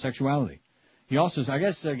on homosexuality. He also, I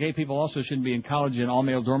guess, gay people also shouldn't be in college in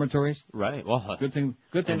all-male dormitories. Right. Well, good thing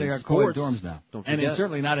they got co-ed dorms now. And it's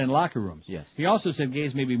certainly not in locker rooms. Yes. He also said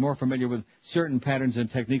gays may be more familiar with certain patterns and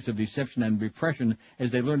techniques of deception and repression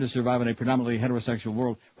as they learn to survive in a predominantly heterosexual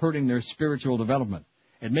world, hurting their spiritual development.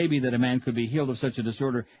 It may be that a man could be healed of such a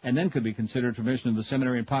disorder and then could be considered for admission to the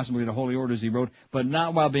seminary and possibly to holy orders, he wrote, but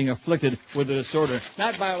not while being afflicted with the disorder.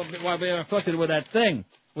 Not while being afflicted with that thing,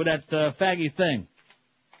 with that faggy thing.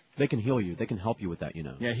 They can heal you. They can help you with that, you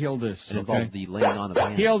know. Yeah, heal this. It involves the laying on of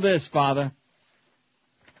hands. Heal this, Father.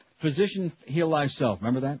 Physician, heal thyself.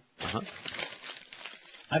 Remember that? Uh-huh.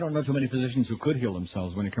 I don't know too many physicians who could heal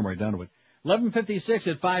themselves when you come right down to it. 11:56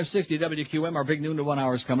 at 560 WQM. Our big noon to 1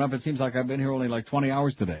 hour is coming up. It seems like I've been here only like 20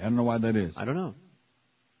 hours today. I don't know why that is. I don't know.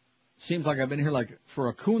 Seems like I've been here like for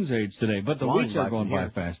a coon's age today, but the weeks are going by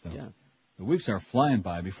fast, though. Yeah. The weeks are flying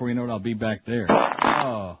by. Before you know it, I'll be back there.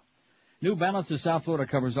 Oh. New Balance of South Florida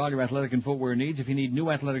covers all your athletic and footwear needs. If you need new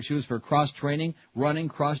athletic shoes for cross-training, running,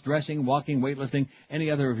 cross-dressing, walking, weightlifting, any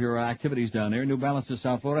other of your activities down there, New Balance of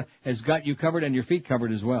South Florida has got you covered and your feet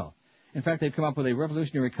covered as well. In fact, they've come up with a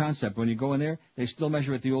revolutionary concept. When you go in there, they still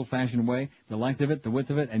measure it the old-fashioned way, the length of it, the width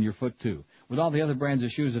of it, and your foot, too. With all the other brands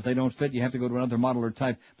of shoes, if they don't fit, you have to go to another model or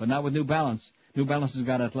type, but not with New Balance. New Balance has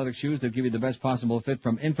got athletic shoes that give you the best possible fit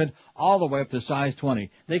from infant all the way up to size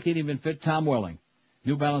 20. They can even fit Tom Welling.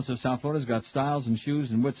 New Balance of South Florida's got styles and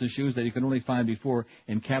shoes and widths of shoes that you can only find before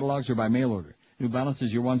in catalogs or by mail order. New Balance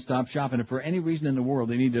is your one-stop shop, and if for any reason in the world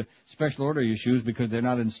they need to special order your shoes because they're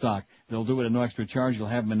not in stock, they'll do it at no extra charge. You'll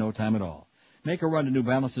have them in no time at all. Make a run to New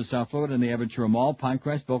Balance of South Florida in the Aventura Mall,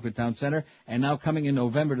 Pinecrest, Boca Town Center, and now coming in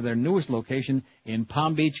November to their newest location in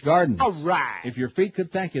Palm Beach Gardens. All right. If your feet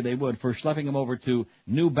could thank you, they would for schlepping them over to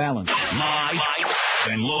New Balance. Live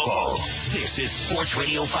and local. This is Sports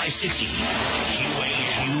Radio 560.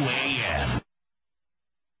 QAM.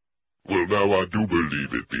 Well, now I do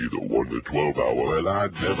believe it be the 1 to 12 hour, and I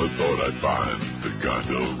never thought I'd find the kind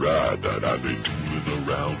of ride that I've been tooling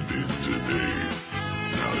around in today.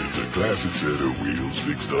 Now it's a classic set of wheels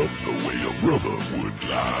fixed up the way a brother would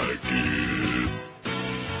like it.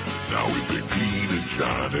 Now it's been clean and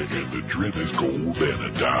shining, and the trim is gold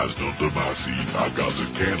anodized under my seat. I got a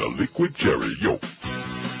can of liquid cherry, yo.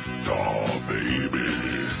 Aw, baby.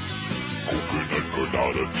 Coconut,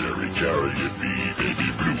 granada, cherry, chariot,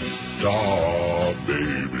 baby blue. Aw,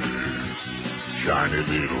 baby. Shiny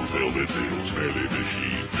little velvet, little smelly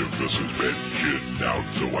machine took the suspension out,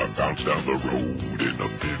 so I bounced down the road in a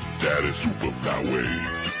Pimp Daddy Superfly.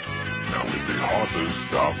 Now it'd be hard to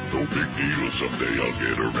stop, no big deal, someday I'll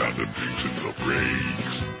get around to fixing the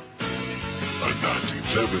brakes. A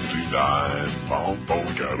 1979 Bonbon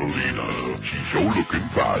Catalina, she sure looking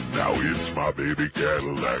fine, now it's my baby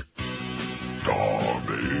Cadillac. Aw,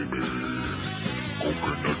 baby.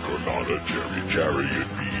 Coconut, granada, cherry, chariot,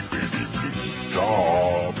 baby blue.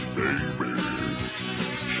 Aw, baby.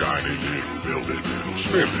 Shiny little velvet, little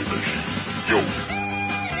smelly machine. Yo.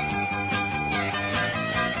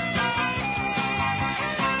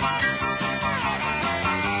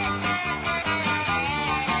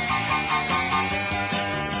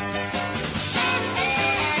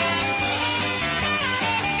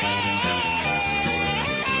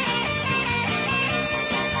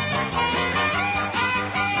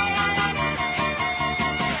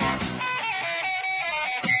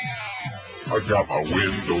 I got my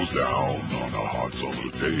windows down on a hot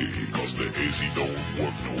summer day, 'cause the AC don't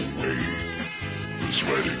work no way. The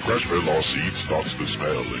sweaty crash all seat starts to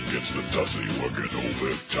smell and gets the tussy working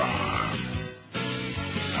overtime.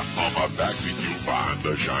 Now on my backseat you'll find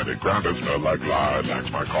a shiny crown that smell like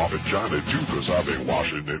lilacs. My carpet shiny too, 'cause I've been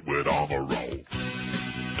washing it with Armorall.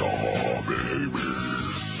 Aw, baby.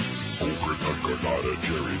 Coconut, granada,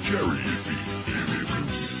 cherry, baby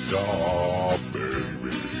blue. Aw,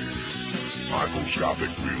 baby. Microscopic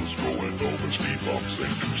wheels going over speed bumps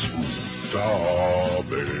ain't too smooth. Aw,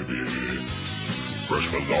 baby. Fresh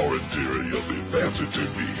velour interior been fancy to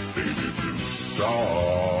me, baby blue.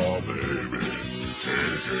 Aw, baby.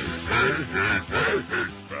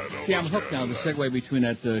 See, I'm hooked now. The segue between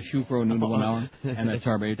that shoe pro noon to 1 hour and that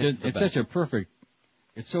Tarby. It's such a perfect.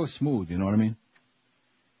 It's so smooth. You know what I mean?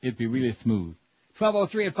 It'd be really smooth.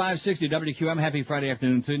 12:03 at 560 WQM. Happy Friday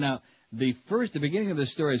afternoon to you. Now, the beginning of the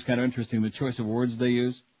story is kind of interesting, the choice of words they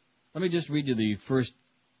use. Let me just read you the first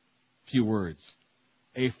few words.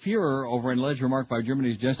 A furor over an alleged remark by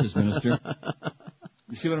Germany's justice minister.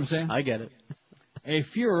 You see what I'm saying? I get it. A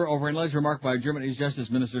furor over an alleged remark by Germany's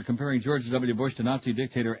justice minister comparing George W. Bush to Nazi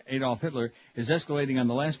dictator Adolf Hitler is escalating on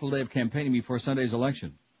the last full day of campaigning before Sunday's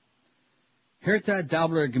election. Herta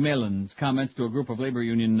Daubler-Gmelin's comments to a group of labor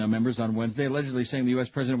union members on Wednesday, allegedly saying the U.S.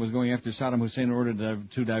 president was going after Saddam Hussein in order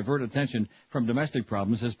to divert attention from domestic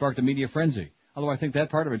problems, has sparked a media frenzy. Although I think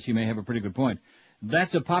that part of it, she may have a pretty good point.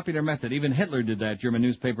 That's a popular method. Even Hitler did that, German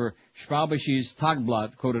newspaper Schwäbisches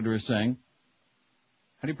Tagblatt quoted her as saying.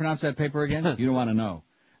 How do you pronounce that paper again? You don't want to know.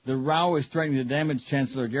 The row is threatening to damage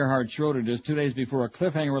Chancellor Gerhard Schroeder just 2 days before a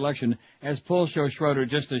cliffhanger election, as polls show Schroeder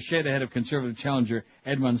just a shade ahead of conservative challenger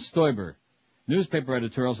Edmund Stoiber. Newspaper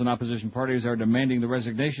editorials and opposition parties are demanding the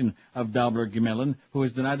resignation of Daubler-Gmelin, who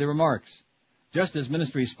has denied the remarks. Justice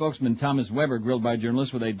Ministry spokesman Thomas Weber, grilled by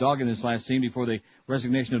journalists with a dog in his last scene before the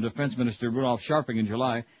resignation of Defense Minister Rudolf Scharping in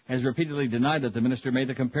July, has repeatedly denied that the minister made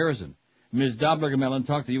the comparison. Ms. Dobler-Gmelin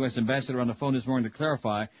talked to the U.S. ambassador on the phone this morning to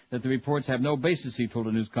clarify that the reports have no basis, he told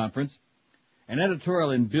a news conference. An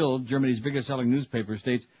editorial in Bild, Germany's biggest-selling newspaper,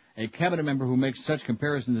 states, a cabinet member who makes such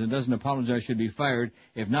comparisons and doesn't apologize should be fired,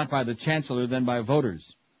 if not by the chancellor, then by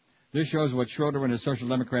voters. This shows what Schroeder and his Social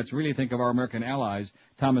Democrats really think of our American allies.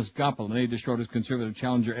 Thomas Goppel, an aide to Schroeder's conservative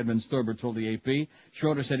challenger Edmund Stoiber, told the AP.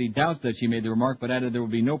 Schroeder said he doubts that she made the remark, but added there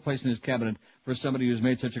would be no place in his cabinet for somebody who's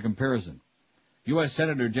made such a comparison. U.S.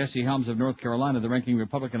 Senator Jesse Helms of North Carolina, the ranking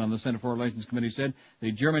Republican on the Senate Foreign Relations Committee, said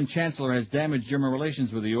the German chancellor has damaged German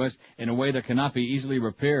relations with the U.S. in a way that cannot be easily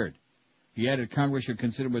repaired. He added Congress should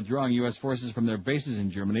consider withdrawing U.S. forces from their bases in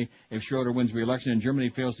Germany if Schroeder wins re-election and Germany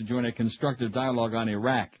fails to join a constructive dialogue on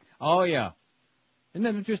Iraq. Oh, yeah. Isn't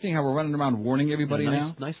that interesting how we're running around warning everybody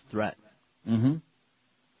now? Nice threat. Mm-hmm.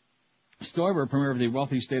 Stoiber, premier of the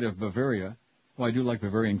wealthy state of Bavaria, well, I do like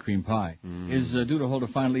Bavarian cream pie, is due to hold a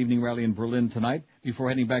final evening rally in Berlin tonight before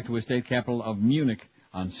heading back to his state capital of Munich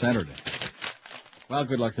on Saturday. Well,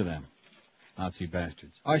 good luck to them. Nazi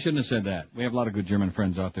bastards. Oh, I shouldn't have said that. We have a lot of good German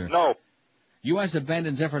friends out there. No. U.S.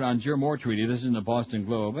 abandons effort on Germore Treaty. This is in the Boston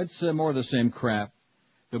Globe. It's more of the same crap.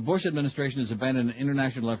 The Bush administration has abandoned an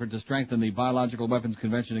international effort to strengthen the Biological Weapons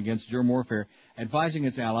Convention against germ warfare, advising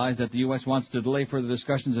its allies that the U.S. wants to delay further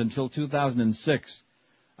discussions until 2006.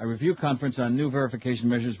 A review conference on new verification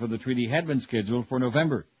measures for the treaty had been scheduled for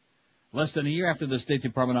November. Less than a year after the State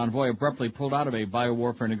Department envoy abruptly pulled out of a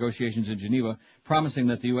biowarfare negotiations in Geneva, promising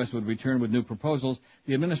that the U.S. would return with new proposals,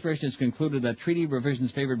 the administration has concluded that treaty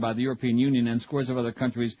revisions favored by the European Union and scores of other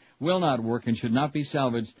countries will not work and should not be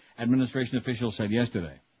salvaged, administration officials said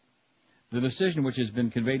yesterday. The decision, which has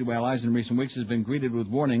been conveyed to allies in recent weeks, has been greeted with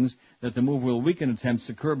warnings that the move will weaken attempts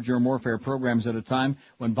to curb germ warfare programs at a time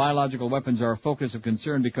when biological weapons are a focus of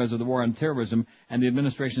concern because of the war on terrorism and the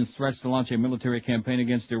administration's threats to launch a military campaign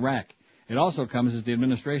against Iraq. It also comes as the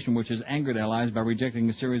administration, which has angered allies by rejecting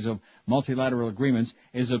a series of multilateral agreements,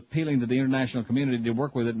 is appealing to the international community to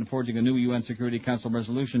work with it in forging a new UN Security Council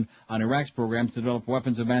resolution on Iraq's programs to develop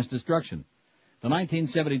weapons of mass destruction. The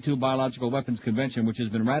 1972 Biological Weapons Convention, which has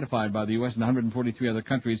been ratified by the U.S. and 143 other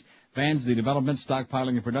countries, bans the development,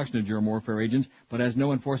 stockpiling, and production of germ warfare agents, but has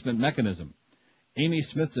no enforcement mechanism. Amy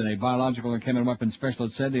Smithson, a biological and chemical weapons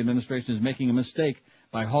specialist, said the administration is making a mistake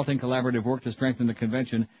by halting collaborative work to strengthen the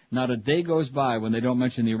convention. Not a day goes by when they don't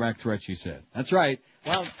mention the Iraq threat, she said. That's right.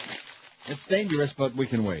 Well, it's dangerous, but we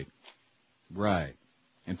can wait. Right.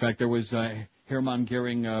 In fact, there was Hermann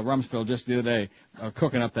Goering Rumsfeld just the other day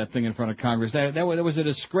cooking up that thing in front of Congress. That was a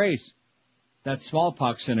disgrace, that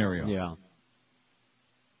smallpox scenario. Yeah.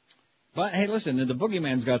 But, hey, listen, the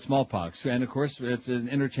boogeyman's got smallpox, and, of course, it's an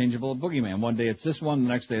interchangeable boogeyman. One day it's this one, the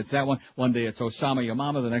next day it's that one. One day it's Osama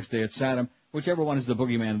Yamama, the next day it's Saddam. Whichever one is the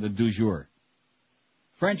boogeyman of the du jour.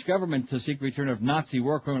 French government to seek return of Nazi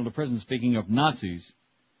war criminal to prison. Speaking of Nazis,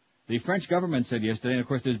 the French government said yesterday, and, of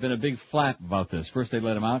course, there's been a big flap about this. First they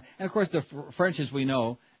let him out. And, of course, the French, as we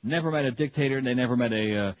know, never met a dictator. They never met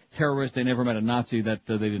a terrorist. They never met a Nazi that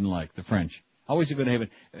they didn't like, the French. Always a good haven.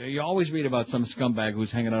 You always read about some scumbag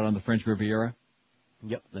who's hanging out on the French Riviera.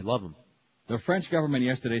 Yep, they love him. The French government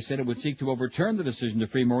yesterday said it would seek to overturn the decision to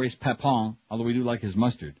free Maurice Papon, although we do like his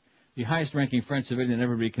mustard. The highest-ranking French civilian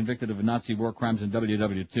ever to be convicted of Nazi war crimes in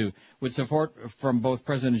WW2, with support from both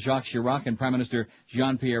President Jacques Chirac and Prime Minister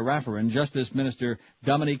Jean-Pierre Raffarin. Justice Minister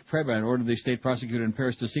Dominique Prében ordered the state prosecutor in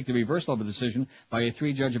Paris to seek the reversal of a decision by a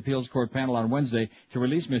 3-judge appeals court panel on Wednesday to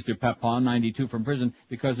release Mr. Papon, 92, from prison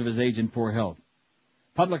because of his age and poor health.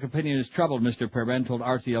 Public opinion is troubled, Mr. Prében told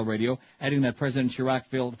RTL Radio, adding that President Chirac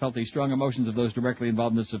felt the strong emotions of those directly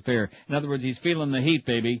involved in this affair. In other words, he's feeling the heat,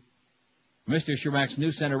 baby. Mr. Chirac's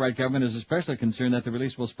new center-right government is especially concerned that the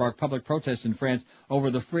release will spark public protests in France over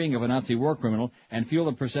the freeing of a Nazi war criminal and fuel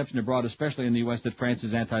the perception abroad, especially in the U.S., that France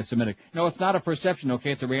is anti-Semitic. No, it's not a perception,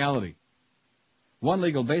 okay? It's a reality. One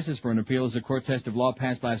legal basis for an appeal is a court test of law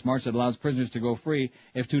passed last March that allows prisoners to go free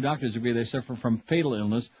if 2 doctors agree they suffer from fatal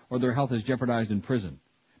illness or their health is jeopardized in prison.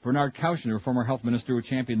 Bernard Kouchner, former health minister who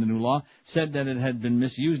championed the new law, said that it had been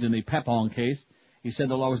misused in the Papon case. He said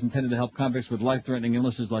the law was intended to help convicts with life-threatening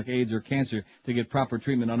illnesses like AIDS or cancer to get proper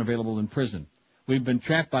treatment unavailable in prison. We've been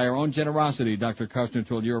trapped by our own generosity, Dr. Kouchner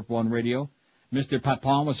told Europe 1 Radio. Mr.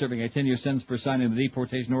 Papon was serving a 10-year sentence for signing the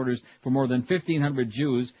deportation orders for more than 1,500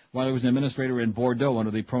 Jews while he was an administrator in Bordeaux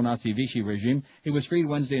under the pro-Nazi Vichy regime. He was freed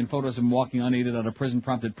Wednesday, and photos of him walking unaided on a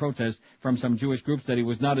prison-prompted protest from some Jewish groups that he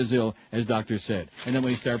was not as ill as doctors said. And then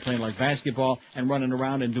when he started playing like basketball and running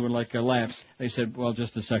around and doing like laps, they said, well,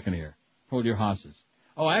 just a second here. Hold your horses.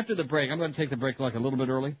 Oh, after the break, I'm going to take the break like a little bit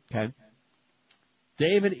early. Okay.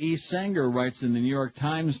 David E. Sanger writes in the New York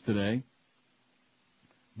Times today,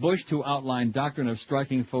 Bush to outline doctrine of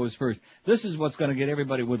striking foes first. This is what's going to get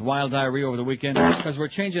everybody with wild diarrhea over the weekend, because we're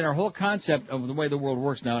changing our whole concept of the way the world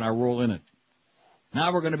works now and our role in it.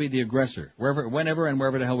 Now we're going to be the aggressor, whenever and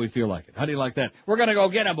wherever the hell we feel like it. How do you like that? We're going to go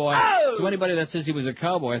get him, boy. Oh! So anybody that says he was a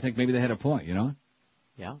cowboy, I think maybe they had a point, you know?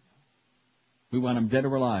 Yeah. We want him dead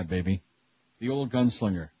or alive, baby. The old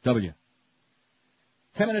gunslinger. W.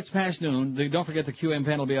 10 minutes past noon. Don't forget the QM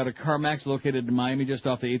panel will be out at CarMax, located in Miami, just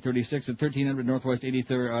off the 836 at 1300 Northwest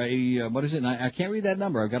 83rd. What is it? I can't read that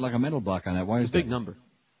number. I've got like a mental block on that. Why is it? Big number.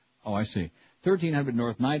 Oh, I see. 1300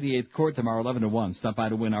 North 98th Court tomorrow, 11 to 1. Stop by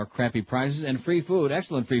to win our crappy prizes and free food.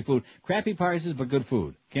 Excellent free food. Crappy prices, but good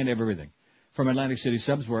food. Can't have everything. From Atlantic City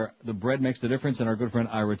Subs, where the bread makes the difference, and our good friend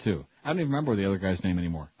Ira, too. I don't even remember the other guy's name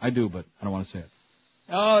anymore. I do, but I don't want to say it.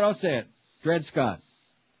 Oh, don't say it. Dred Scott.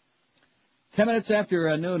 10 minutes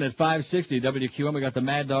after noon at 560 WQM, we got the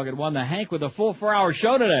Mad Dog at 1. The Hank with a full 4-hour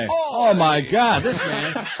show today. Oh my God, this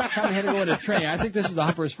man probably had to go into training. I think this is the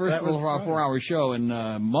Hopper's first full 4-hour show in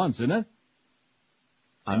months, isn't it?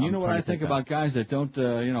 And you know what I think about guys that don't,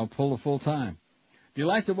 pull the full time.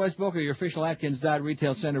 Delights of West Boca, your official Atkins Dot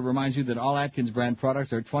Retail Center, reminds you that all Atkins brand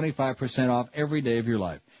products are 25% off every day of your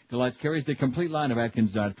life. Delights carries the complete line of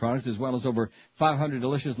Atkins Dot products, as well as over 500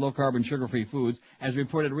 delicious low-carb and sugar-free foods, as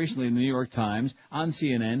reported recently in the New York Times, on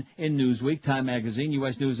CNN, in Newsweek, Time Magazine,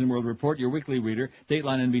 U.S. News and World Report, your weekly reader,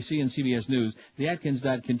 Dateline NBC, and CBS News. The Atkins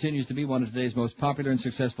Dot continues to be one of today's most popular and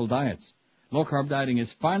successful diets. Low-carb dieting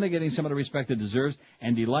is finally getting some of the respect it deserves,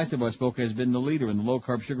 and Delights of West Boca has been the leader in the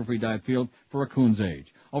low-carb, sugar-free diet field for a coon's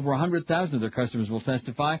age. Over 100,000 of their customers will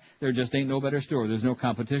testify there just ain't no better store. There's no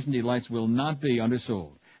competition. Delights will not be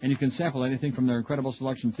undersold. And you can sample anything from their incredible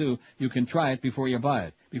selection, too. You can try it before you buy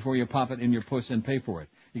it, before you pop it in your puss and pay for it.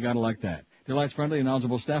 You gotta like that. Delight's friendly and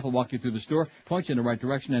knowledgeable staff will walk you through the store, point you in the right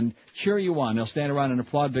direction, and cheer you on. They'll stand around and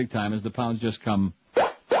applaud big time as the pounds just come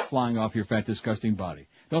flying off your fat, disgusting body.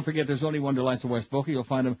 Don't forget, there's only one Delights of West Boca. You'll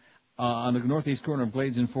find them on the northeast corner of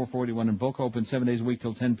Glades and 441 in Boca, open 7 days a week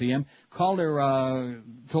till 10 p.m. Call their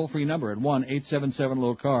toll-free number at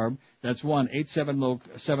 1-877-LOW-CARB. That's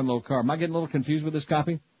 1-877-LOW-CARB. Am I getting a little confused with this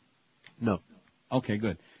copy? No. Okay,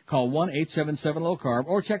 good. Call 1-877-LOW-CARB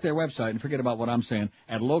or check their website and forget about what I'm saying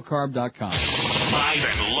at lowcarb.com. Live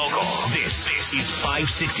and local. This is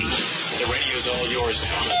 560. The radio's all yours.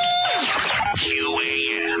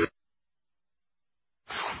 QAM.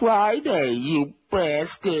 Friday, you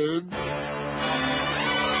bastard.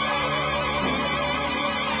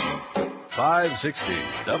 560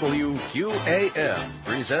 WQAM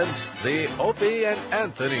presents the Opie and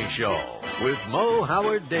Anthony Show with Mo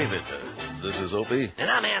Howard David. This is Opie. And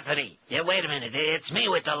I'm Anthony. Yeah, wait a minute. It's me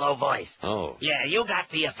with the low voice. Oh. Yeah, you got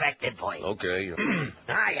the affected voice. Okay.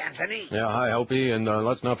 Hi, Anthony. Yeah, hi, Opie, and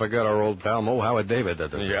let's not forget our old pal Mo Howard David.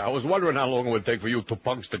 Yeah, I was wondering how long it would take for you two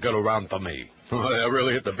punks to get around to me. I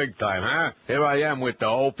really hit the big time, huh? Here I am with the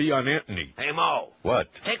Opie and Anthony. Hey, Mo.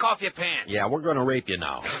 What? Take off your pants. Yeah, we're gonna rape you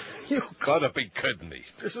now. You gotta be kidding me.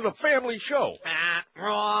 This is a family show.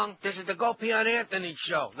 Wrong. This is the Go Pee on Anthony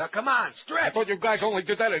show. Now, come on, stretch. I thought you guys only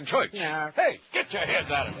did that in church. Yeah. Hey, get your hands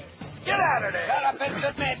out of there. Get out of there. Shut up and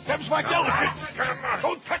submit. Them's my delicates.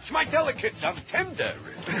 Don't touch my delicates. I'm tender.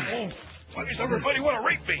 Why does everybody want to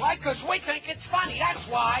rape me? Why? Because we think it's funny, that's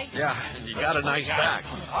why. Yeah, and you got a nice back.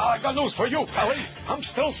 I got news for you, Pelly. I'm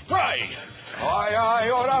still spry. I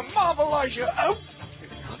ought to marvelize you. Oh.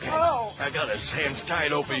 Okay. Oh. I got his hands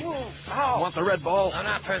tied, Opie. Oh. Want the red ball? No,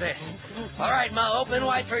 not for this. All right, Mo, open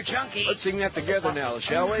wide for Chunky. Let's sing that together now,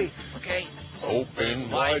 shall we? Okay. Open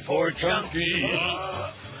wide for Chunky.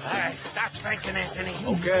 All right, stop spanking, Anthony.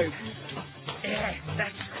 Okay. Yeah,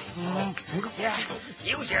 that's right. Yeah,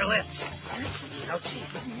 use your lips. No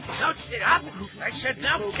teeth. No teeth. Up. I said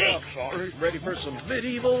no teeth. Sorry. Ready for some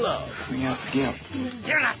medieval love.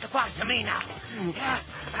 You're not the boss of me now. Yeah,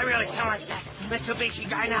 I really sound like that Mitsubishi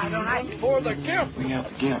guy now, don't I? For the gift.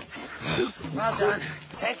 Well done.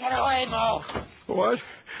 Take it away, Mo. What?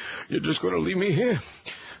 You're just going to leave me here?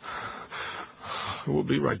 We'll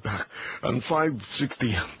be right back on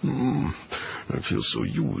 560. I feel so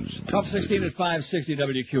used. 12:16 at 560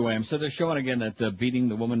 WQAM. So they're showing again that beating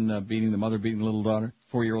the woman, beating the mother, beating the little daughter,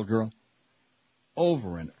 4-year-old girl,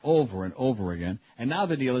 over and over and over again. And now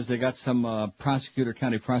the deal is they got some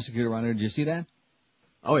county prosecutor on there. Did you see that?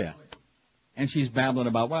 Oh, yeah. And she's babbling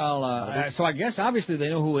about, so I guess obviously they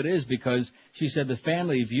know who it is because she said the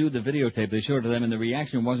family viewed the videotape. They showed it to them and the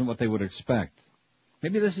reaction wasn't what they would expect.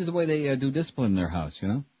 Maybe this is the way they do discipline in their house, you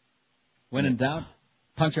know? When in doubt,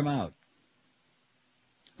 punch them out.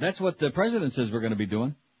 That's what the president says we're going to be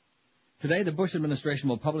doing. Today, the Bush administration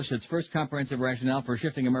will publish its first comprehensive rationale for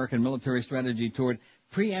shifting American military strategy toward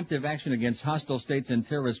preemptive action against hostile states and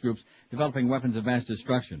terrorist groups developing weapons of mass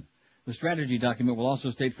destruction. The strategy document will also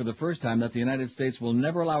state for the first time that the United States will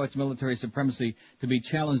never allow its military supremacy to be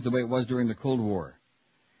challenged the way it was during the Cold War.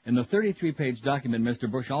 In the 33-page document, Mr.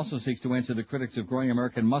 Bush also seeks to answer the critics of growing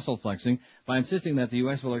American muscle flexing by insisting that the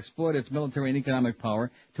U.S. will exploit its military and economic power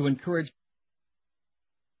to encourage the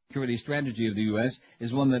security strategy of the U.S.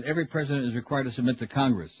 is one that every president is required to submit to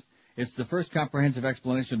Congress. It's the first comprehensive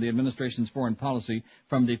explanation of the administration's foreign policy,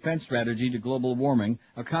 from defense strategy to global warming.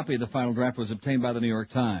 A copy of the final draft was obtained by the New York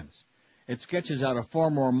Times. It sketches out a far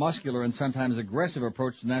more muscular and sometimes aggressive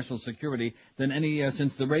approach to national security than any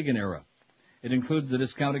since the Reagan era. It includes the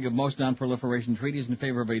discounting of most non-proliferation treaties in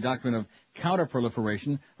favor of a doctrine of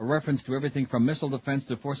counter-proliferation, a reference to everything from missile defense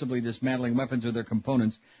to forcibly dismantling weapons or their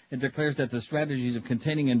components. It declares that the strategies of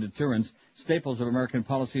containing and deterrence, staples of American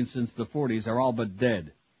policy since the 40s, are all but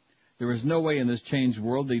dead. There is no way in this changed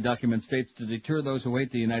world, the document states, to deter those who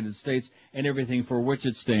hate the United States and everything for which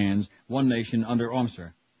it stands, one nation under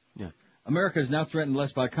OMSR. Yeah. America is now threatened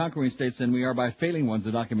less by conquering states than we are by failing ones,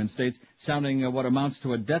 the document states, sounding what amounts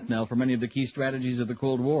to a death knell for many of the key strategies of the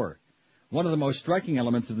Cold War. One of the most striking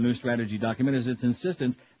elements of the new strategy document is its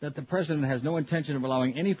insistence that the President has no intention of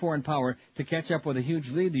allowing any foreign power to catch up with a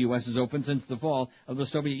huge lead the U.S. has opened since the fall of the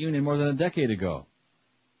Soviet Union more than a decade ago.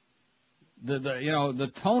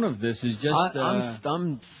 The tone of this is just...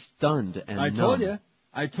 I'm stunned and I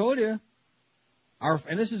told you.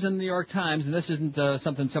 And this is in the New York Times, and this isn't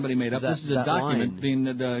something somebody made up. This is a document being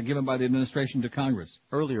given by the administration to Congress.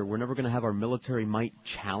 Earlier, we're never going to have our military might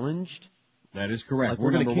challenged? That is correct. Like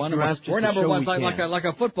we're number one. We're number one, like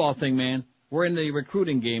a football thing, man. We're in the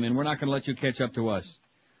recruiting game, and we're not going to let you catch up to us.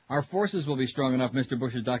 Our forces will be strong enough, Mr.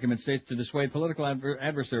 Bush's document states, to dissuade political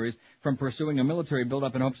adversaries from pursuing a military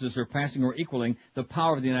buildup in hopes of surpassing or equaling the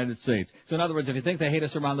power of the United States. So in other words, if you think they hate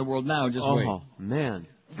us around the world now, just wait. Oh, man.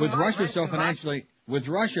 With Russia so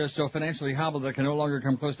financially hobbled that it can no longer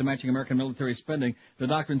come close to matching American military spending, the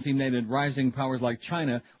doctrine seemed aimed at rising powers like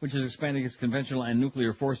China, which is expanding its conventional and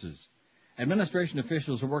nuclear forces. Administration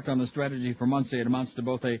officials who worked on the strategy for months say it amounts to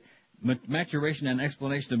both a maturation and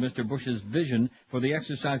explanation of Mr. Bush's vision for the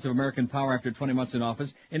exercise of American power after 20 months in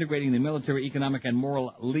office, integrating the military, economic, and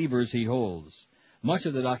moral levers he holds. Much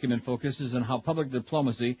of the document focuses on how public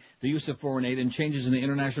diplomacy, the use of foreign aid, and changes in the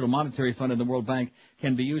International Monetary Fund and the World Bank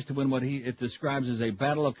can be used to win what it describes as a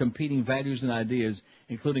battle of competing values and ideas,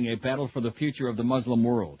 including a battle for the future of the Muslim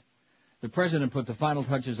world. The President put the final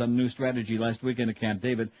touches on the new strategy last weekend at Camp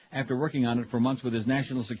David after working on it for months with his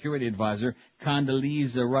National Security Advisor,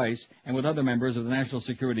 Condoleezza Rice, and with other members of the National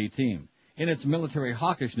Security Team. In its military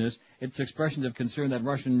hawkishness, its expressions of concern that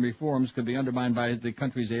Russian reforms could be undermined by the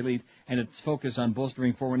country's elite, and its focus on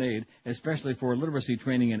bolstering foreign aid, especially for literacy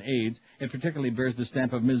training and AIDS, it particularly bears the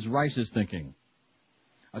stamp of Ms. Rice's thinking.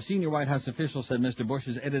 A senior White House official said Mr. Bush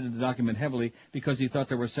has edited the document heavily because he thought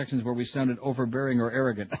there were sections where we sounded overbearing or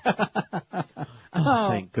arrogant.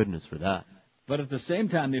 Thank goodness for that. But at the same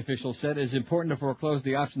time, the official said, it is important to foreclose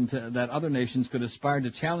the option that other nations could aspire to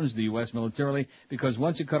challenge the U.S. militarily, because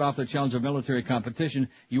once you cut off the challenge of military competition,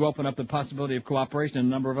 you open up the possibility of cooperation in a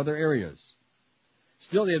number of other areas.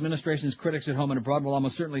 Still, the administration's critics at home and abroad will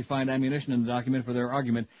almost certainly find ammunition in the document for their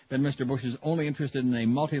argument that Mr. Bush is only interested in a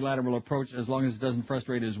multilateral approach as long as it doesn't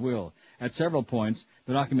frustrate his will. At several points,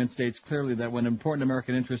 the document states clearly that when important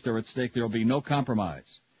American interests are at stake, there will be no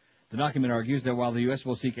compromise. The document argues that while the U.S.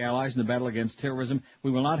 will seek allies in the battle against terrorism,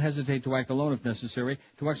 we will not hesitate to act alone if necessary,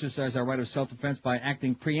 to exercise our right of self-defense by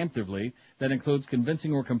acting preemptively. That includes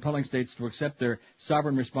convincing or compelling states to accept their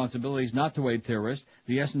sovereign responsibilities not to aid terrorists,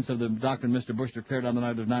 the essence of the doctrine Mr. Bush declared on the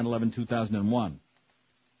night of 9/11/2001.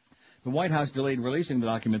 The White House delayed releasing the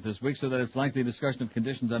document this week so that its lengthy discussion of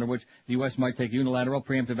conditions under which the U.S. might take unilateral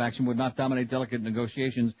preemptive action would not dominate delicate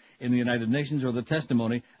negotiations in the United Nations or the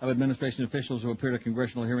testimony of administration officials who appeared at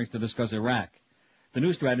congressional hearings to discuss Iraq. The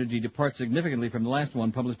new strategy departs significantly from the last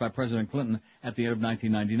one published by President Clinton at the end of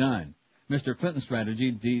 1999. Mr. Clinton's strategy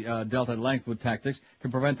dealt at length with tactics to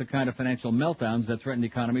prevent the kind of financial meltdowns that threatened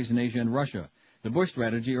economies in Asia and Russia. The Bush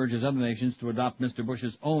strategy urges other nations to adopt Mr.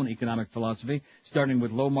 Bush's own economic philosophy, starting with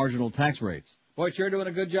low marginal tax rates. Boy, you're doing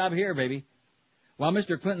a good job here, baby. While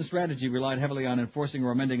Mr. Clinton's strategy relied heavily on enforcing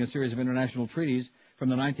or amending a series of international treaties, from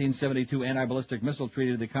the 1972 Anti-Ballistic Missile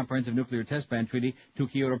Treaty to the Comprehensive Nuclear Test Ban Treaty to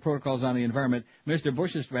Kyoto Protocols on the Environment, Mr.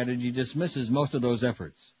 Bush's strategy dismisses most of those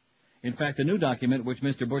efforts. In fact, the new document, which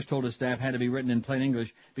Mr. Bush told his staff had to be written in plain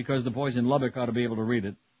English because the boys in Lubbock ought to be able to read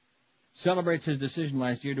it, celebrates his decision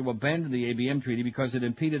last year to abandon the ABM treaty because it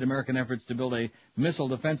impeded American efforts to build a missile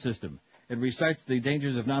defense system. It recites the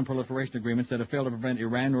dangers of non-proliferation agreements that have failed to prevent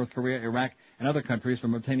Iran, North Korea, Iraq, and other countries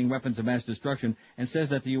from obtaining weapons of mass destruction, and says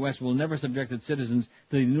that the U.S. will never subject its citizens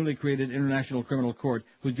to the newly created International Criminal Court,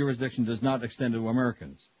 whose jurisdiction does not extend to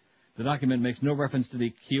Americans. The document makes no reference to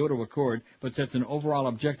the Kyoto Accord, but sets an overall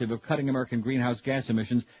objective of cutting American greenhouse gas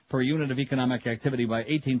emissions per unit of economic activity by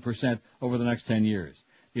 18% over the next 10 years.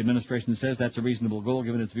 The administration says that's a reasonable goal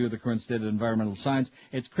given its view of the current state of environmental science.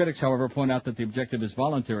 Its critics, however, point out that the objective is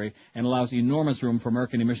voluntary and allows enormous room for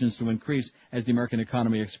American emissions to increase as the American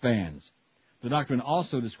economy expands. The document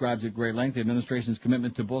also describes at great length the administration's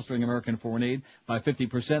commitment to bolstering American foreign aid by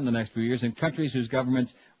 50% in the next few years, and countries whose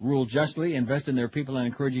governments rule justly, invest in their people, and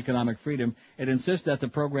encourage economic freedom. It insists that the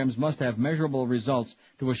programs must have measurable results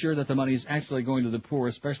to assure that the money is actually going to the poor,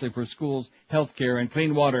 especially for schools, health care, and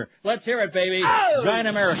clean water. Let's hear it, baby. Oh! Giant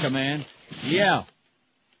America, man. Yeah.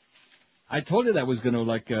 I told you that was going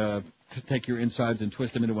to, take your insides and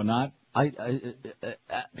twist them into a knot.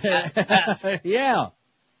 Yeah.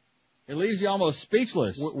 It leaves you almost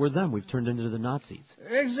speechless. We're them. We've turned into the Nazis.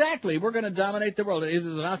 Exactly. We're going to dominate the world. Either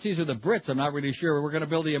the Nazis or the Brits. I'm not really sure. We're going to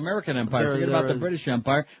build the American empire. Forget about the British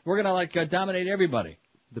empire. We're going to dominate everybody.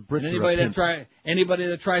 The Brits. And anybody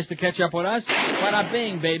that tries to catch up with us, bada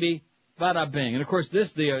bing, baby, bada bing. And of course,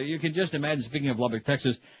 you can just imagine. Speaking of Lubbock,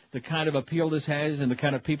 Texas, the kind of appeal this has, and the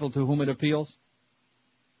kind of people to whom it appeals.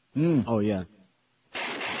 Oh yeah.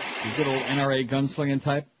 The good old NRA gunslinging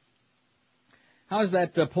type. How's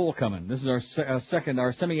that poll coming? This is our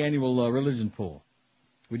semi-annual religion poll.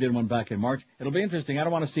 We did one back in March. It'll be interesting. I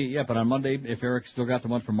don't want to see it yet, but on Monday, if Eric's still got the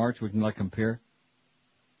one from March, we can compare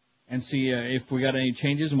and see if we got any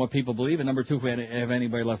changes in what people believe. And number two, if we have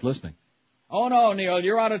anybody left listening. Oh no, Neil,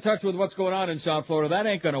 you're out of touch with what's going on in South Florida. That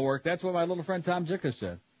ain't going to work. That's what my little friend Tom Zicka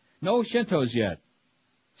said. No Shintos yet.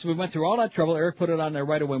 So we went through all that trouble. Eric put it on there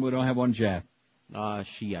right away. We don't have one jab.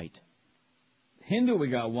 Shiite. Hindu, we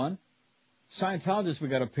got one. Scientologists, we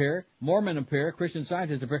got a pair. Mormon, a pair. Christian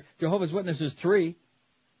Scientists, a pair. Jehovah's Witnesses, 3.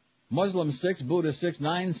 Muslims, 6. Buddha, 6.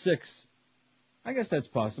 9, 6. I guess that's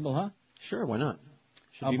possible, huh? Sure, why not?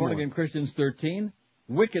 Born-again Christians, 13.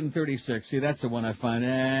 Wiccan, 36. See, that's the one I find.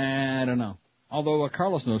 I don't know. Although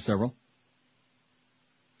Carlos knows several.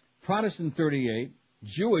 Protestant, 38.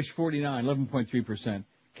 Jewish, 49, 11.3%.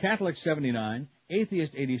 Catholic, 79.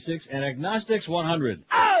 Atheist, 86. And agnostics, 100.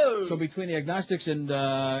 Oh! So between the agnostics and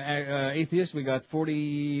atheists, we got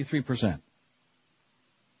 43%.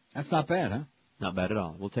 That's not bad, huh? Not bad at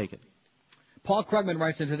all. We'll take it. Paul Krugman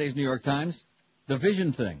writes in today's New York Times, the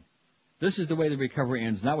vision thing. This is the way the recovery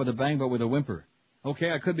ends, not with a bang, but with a whimper.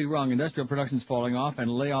 Okay, I could be wrong. Industrial production's falling off and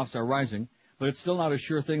layoffs are rising, but it's still not a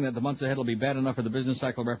sure thing that the months ahead will be bad enough for the business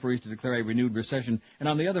cycle referees to declare a renewed recession. And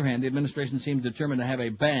on the other hand, the administration seems determined to have a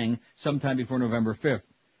bang sometime before November 5th.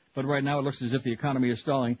 But right now it looks as if the economy is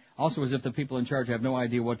stalling, also as if the people in charge have no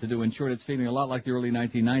idea what to do. In short, it's feeling a lot like the early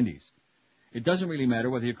 1990s. It doesn't really matter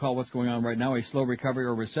whether you call what's going on right now a slow recovery or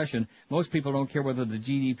a recession. Most people don't care whether the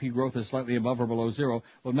GDP growth is slightly above or below zero.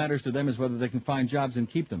 What matters to them is whether they can find jobs and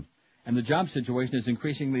keep them. And the job situation is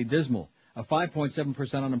increasingly dismal. A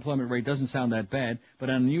 5.7% unemployment rate doesn't sound that bad, but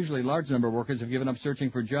an unusually large number of workers have given up searching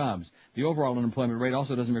for jobs. The overall unemployment rate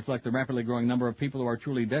also doesn't reflect the rapidly growing number of people who are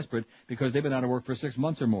truly desperate because they've been out of work for 6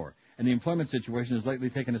 months or more. And the employment situation has lately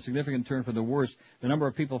taken a significant turn for the worse. The number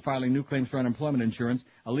of people filing new claims for unemployment insurance,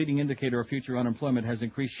 a leading indicator of future unemployment, has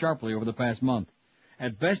increased sharply over the past month.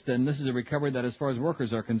 At best, then, this is a recovery that, as far as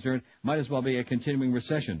workers are concerned, might as well be a continuing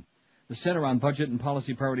recession. The Center on Budget and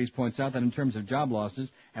Policy Priorities points out that in terms of job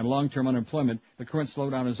losses and long-term unemployment, the current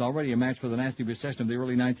slowdown is already a match for the nasty recession of the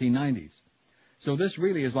early 1990s. So this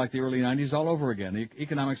really is like the early 90s all over again. The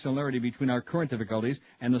economic similarity between our current difficulties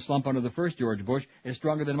and the slump under the first George Bush is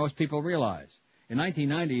stronger than most people realize. In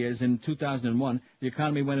 1990, as in 2001, the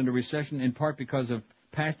economy went into recession in part because of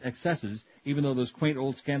past excesses, even though those quaint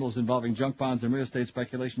old scandals involving junk bonds and real estate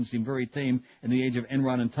speculation seemed very tame in the age of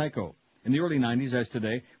Enron and Tyco. In the early 90s, as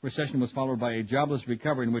today, recession was followed by a jobless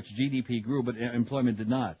recovery in which GDP grew but employment did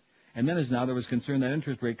not. And then as now, there was concern that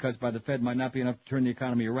interest rate cuts by the Fed might not be enough to turn the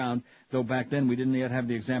economy around, though back then we didn't yet have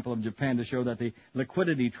the example of Japan to show that the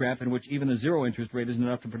liquidity trap in which even a zero interest rate isn't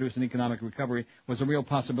enough to produce an economic recovery was a real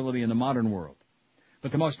possibility in the modern world.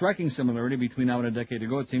 But the most striking similarity between now and a decade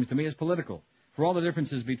ago, it seems to me, is political. For all the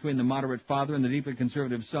differences between the moderate father and the deeply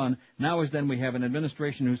conservative son, now as then we have an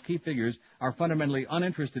administration whose key figures are fundamentally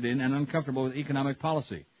uninterested in and uncomfortable with economic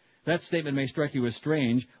policy. That statement may strike you as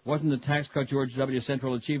strange. Wasn't the tax cut George W.'s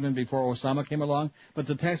central achievement before Osama came along? But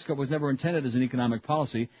the tax cut was never intended as an economic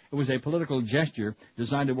policy. It was a political gesture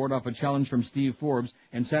designed to ward off a challenge from Steve Forbes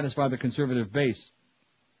and satisfy the conservative base.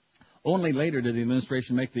 Only later did the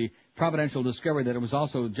administration make the providential discovery that it was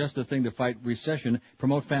also just the thing to fight recession,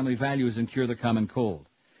 promote family values, and cure the common cold.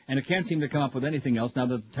 And it can't seem to come up with anything else now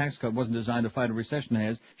that the tax cut wasn't designed to fight a recession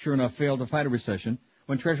has, sure enough, failed to fight a recession.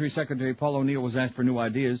 When Treasury Secretary Paul O'Neill was asked for new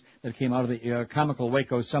ideas that came out of the comical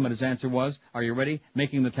Waco summit, his answer was, are you ready?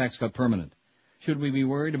 Making the tax cut permanent. Should we be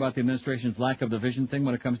worried about the administration's lack of the vision thing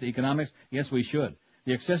when it comes to economics? Yes, we should.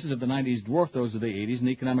 The excesses of the 90s dwarf those of the 80s, and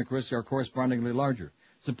economic risks are correspondingly larger.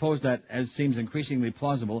 Suppose that, as seems increasingly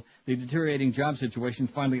plausible, the deteriorating job situation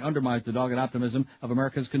finally undermines the dogged optimism of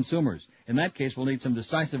America's consumers. In that case, we'll need some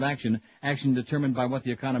decisive action determined by what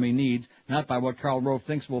the economy needs, not by what Karl Rove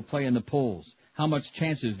thinks will play in the polls. How much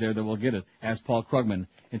chance is there that we'll get it? Asked Paul Krugman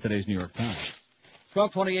in today's New York Times.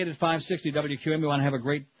 12:28 at 560 WQAM. You want to have a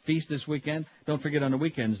great feast this weekend? Don't forget on the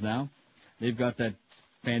weekends now, they've got that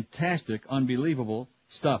fantastic, unbelievable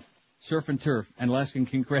stuff. Surf and turf and Alaskan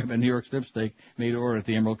king crab and New York strip steak made to order at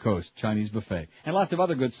the Emerald Coast Chinese buffet. And lots of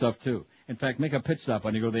other good stuff, too. In fact, make a pit stop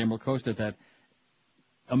when you go to the Emerald Coast at that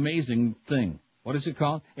amazing thing. What is it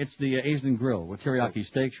called? It's the Asian Grill with teriyaki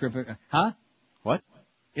steak, shrimp. Huh? What?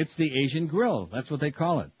 It's the Asian Grill. That's what they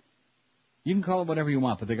call it. You can call it whatever you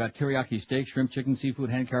want, but they got teriyaki steak, shrimp, chicken, seafood,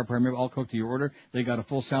 hand carved prime rib, all cooked to your order. They got a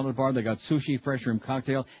full salad bar. They got sushi, fresh room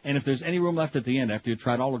cocktail. And if there's any room left at the end after you've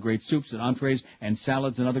tried all the great soups and entrees and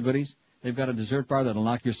salads and other goodies, they've got a dessert bar that'll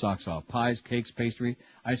knock your socks off. Pies, cakes, pastry,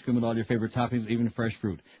 ice cream with all your favorite toppings, even fresh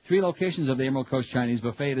fruit. 3 locations of the Emerald Coast Chinese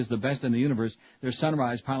Buffet. It is the best in the universe. There's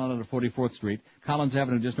Sunrise, Pilot at 44th Street, Collins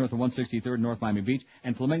Avenue just north of 163rd, North Miami Beach,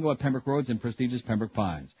 and Flamingo at Pembroke Roads and prestigious Pembroke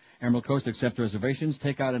Pines. Emerald Coast accepts reservations,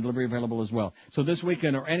 takeout and delivery available as well. So this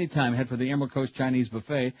weekend or any time, head for the Emerald Coast Chinese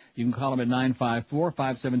Buffet. You can call them at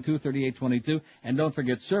 954-572-3822. And don't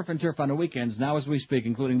forget surf and turf on the weekends, now as we speak,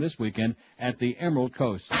 including this weekend, at the Emerald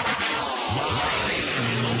Coast.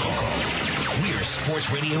 We're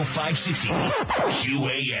Sports Radio 560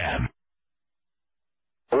 QAM.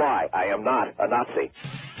 Why? I am not a Nazi.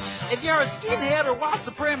 If you're a skinhead or white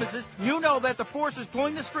supremacist, you know that the forces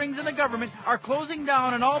pulling the strings in the government are closing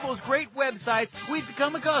down on all those great websites we've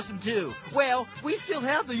become accustomed to. Well, we still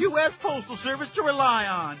have the U.S. Postal Service to rely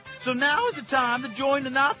on. So now is the time to join the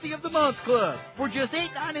Nazi of the Month Club. For just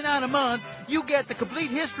 $8.99 a month, you get the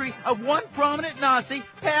complete history of one prominent Nazi,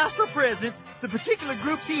 past or present, the particular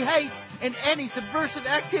groups he hates, and any subversive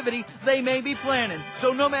activity they may be planning.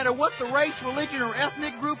 So no matter what the race, religion, or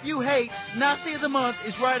ethnic group you hate, Nazi of the Month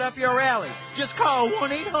is right up your alley. Just call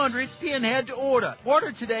 1-800-PINHEAD to order.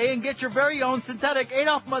 Order today and get your very own synthetic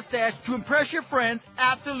Adolf mustache to impress your friends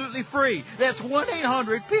absolutely free. That's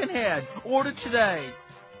 1-800-PINHEAD. Order today.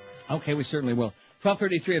 Okay, we certainly will.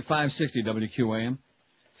 12:33 at 560 WQAM.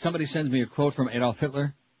 Somebody sends me a quote from Adolf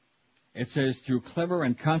Hitler. It says, through clever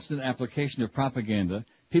and constant application of propaganda,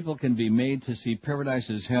 people can be made to see paradise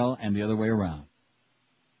as hell and the other way around.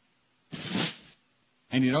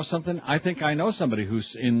 And you know something? I think I know somebody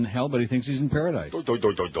who's in hell, but he thinks he's in paradise. I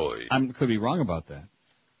could be wrong about that.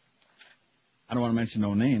 I don't want to mention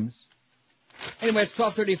no names. Anyway, it's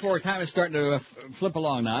 12:34. Time is starting to flip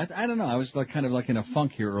along now. I don't know. I was kind of in a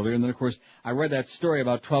funk here earlier, and then of course I read that story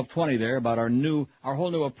about 1220 there about our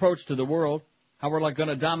whole new approach to the world. How we're going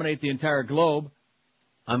to dominate the entire globe.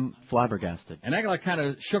 I'm flabbergasted. And that kind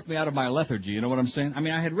of shook me out of my lethargy, you know what I'm saying? I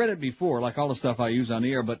mean, I had read it before, like all the stuff I use on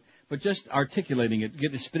the air, but just articulating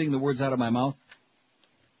it, spitting the words out of my mouth,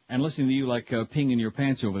 and listening to you peeing in your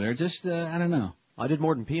pants over there, I don't know. I did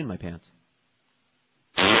more than pee in my pants.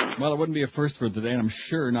 Well, it wouldn't be a first for today, and I'm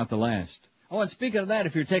sure not the last. Oh, and speaking of that,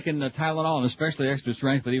 if you're taking Tylenol, and especially extra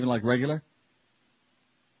strength, but even regular,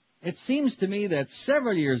 it seems to me that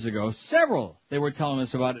several years ago, they were telling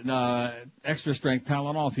us about extra strength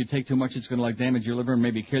Tylenol. If you take too much, it's going to damage your liver and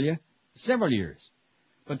maybe kill you. Several years.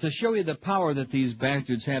 But to show you the power that these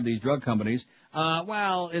bastards have, these drug companies,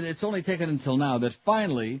 it's only taken until now that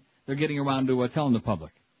finally they're getting around to telling the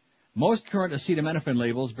public. Most current acetaminophen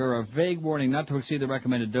labels bear a vague warning not to exceed the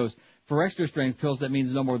recommended dose. For extra strength pills, that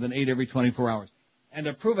means no more than 8 every 24 hours. And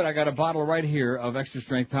to prove it, I got a bottle right here of extra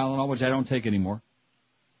strength Tylenol, which I don't take anymore.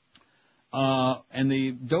 And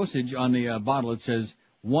the dosage on the bottle, it says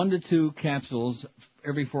 1 to 2 capsules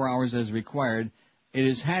every 4 hours as required. It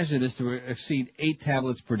is hazardous to exceed 8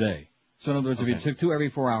 tablets per day. So in other words, if you took 2 every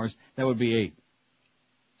 4 hours, that would be 8.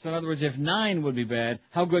 So in other words, if 9 would be bad,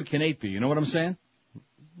 how good can 8 be? You know what I'm saying?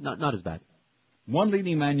 Not as bad. One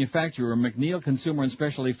leading manufacturer, McNeil Consumer and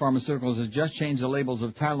Specialty Pharmaceuticals, has just changed the labels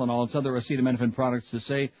of Tylenol and other acetaminophen products to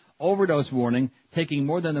say, overdose warning, taking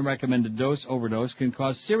more than the recommended dose overdose can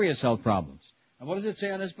cause serious health problems. And what does it say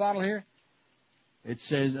on this bottle here? It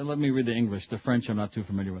says, let me read the English. The French I'm not too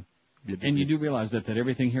familiar with. And you do realize that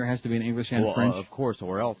everything here has to be in English and French? Of course,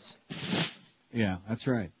 or else. Yeah, that's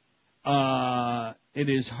right. It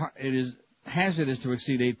is hazardous to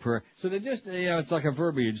exceed 8 per. So they just, it's like a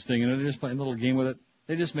verbiage thing, they're just playing a little game with it.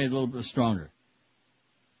 They just made it a little bit stronger.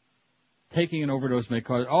 Taking an overdose may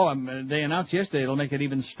cause, they announced yesterday it'll make it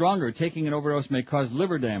even stronger. Taking an overdose may cause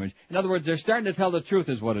liver damage. In other words, they're starting to tell the truth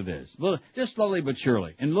is what it is. Just slowly but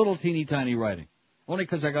surely, in little teeny tiny writing. Only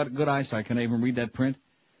because I got good eyesight can I even read that print.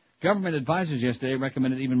 Government advisors yesterday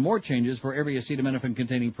recommended even more changes for every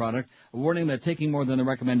acetaminophen-containing product, a warning that taking more than the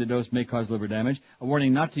recommended dose may cause liver damage, a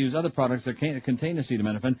warning not to use other products that contain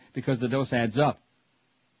acetaminophen because the dose adds up.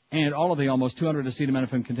 And all of the almost 200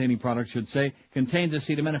 acetaminophen-containing products should say, contains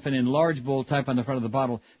acetaminophen in large bold type on the front of the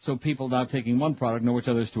bottle, so people now taking one product know which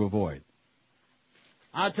others to avoid.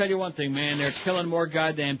 I'll tell you one thing, man, they're killing more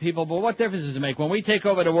goddamn people, but what difference does it make? When we take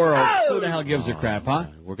over the world, who the hell gives a crap, huh?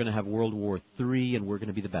 We're going to have World War III, and we're going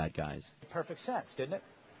to be the bad guys. Perfect sense, didn't it?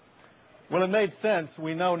 Well, it made sense.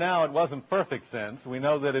 We know now it wasn't perfect sense. We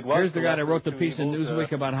know that it was. Here's the guy that wrote the piece in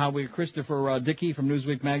Newsweek about how Christopher Dickey from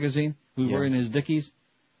Newsweek magazine, who's wearing his Dickies,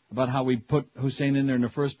 about how we put Hussein in there in the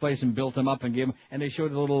first place and built him up and gave him, and they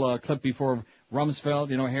showed a little clip before Rumsfeld,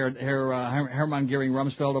 Hermann Goering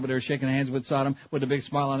Rumsfeld over there shaking hands with Saddam with a big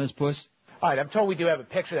smile on his puss. All right, I'm told we do have a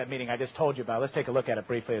picture of that meeting I just told you about. Let's take a look at it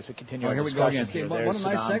briefly as we continue our discussion. Here we go again. What a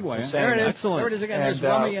nice segue. There it is. Excellent. There it is again. There's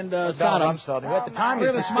Rummy and Saddam. Rumsfeld, who at the time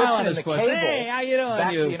his description in the cable hey, how you doing,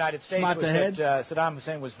 back to the United States was that Saddam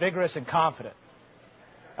Hussein was vigorous and confident.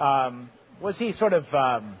 Was he sort of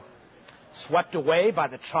swept away by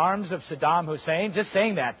the charms of Saddam Hussein? Just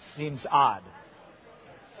saying that seems odd.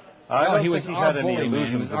 I don't think he had any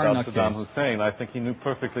illusions about Saddam Hussein. I think he knew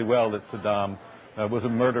perfectly well that Saddam was a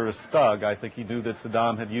murderous thug. I think he knew that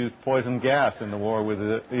Saddam had used poison gas in the war with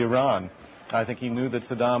Iran. I think he knew that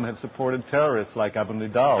Saddam had supported terrorists like Abu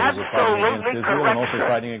Nidal, who were fighting against Israel and also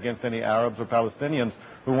fighting against any Arabs or Palestinians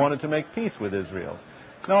who wanted to make peace with Israel.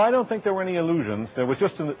 No, I don't think there were any illusions. There was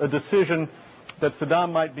just a decision that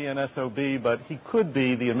Saddam might be an SOB, but he could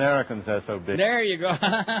be the Americans' SOB. There you go.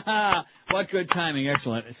 What good timing.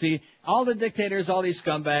 Excellent. See, all the dictators, all these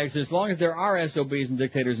scumbags, as long as there are SOBs and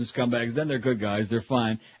dictators and scumbags, then they're good guys. They're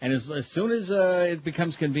fine. And as soon as it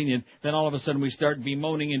becomes convenient, then all of a sudden we start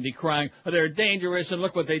bemoaning and decrying, oh, they're dangerous and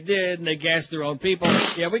look what they did and they gassed their own people.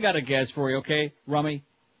 Yeah, we got a gas for you, okay, Rummy?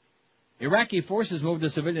 Iraqi forces moved to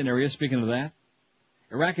civilian areas, speaking of that.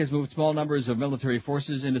 Iraq has moved small numbers of military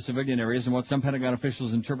forces into civilian areas in what some Pentagon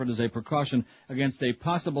officials interpret as a precaution against a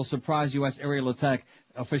possible surprise U.S. aerial attack,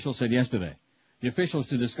 officials said yesterday. The officials,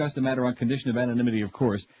 who discussed the matter on condition of anonymity, of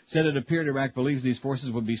course, said it appeared Iraq believes these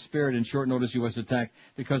forces would be spared in short-notice U.S. attack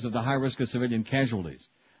because of the high risk of civilian casualties.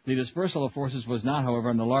 The dispersal of forces was not, however,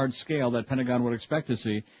 on the large scale that Pentagon would expect to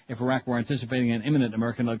see if Iraq were anticipating an imminent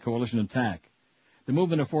American-led coalition attack. The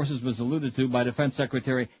movement of forces was alluded to by Defense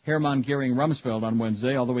Secretary Hermann Goering Rumsfeld on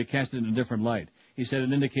Wednesday, although he cast it in a different light. He said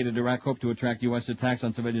it indicated Iraq hoped to attract U.S. attacks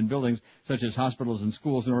on civilian buildings, such as hospitals and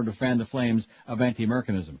schools, in order to fan the flames of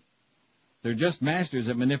anti-Americanism. They're just masters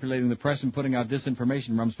at manipulating the press and putting out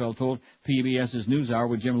disinformation, Rumsfeld told PBS's NewsHour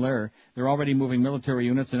with Jim Lehrer. They're already moving military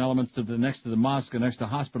units and elements next to the mosque, and next to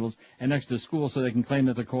hospitals, and next to schools so they can claim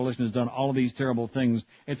that the coalition has done all of these terrible things.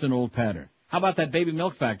 It's an old pattern. How about that baby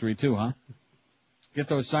milk factory, too, huh? Get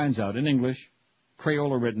those signs out in English,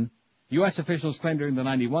 Crayola written. U.S. officials claimed during the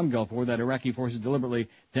 91 Gulf War that Iraqi forces deliberately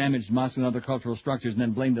damaged mosques and other cultural structures and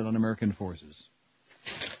then blamed it on American forces.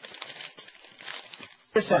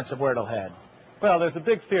 Your sense of where it'll head? Well, there's a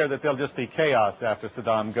big fear that there'll just be chaos after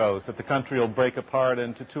Saddam goes, that the country will break apart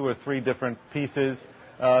into 2 or 3 different pieces,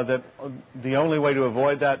 that the only way to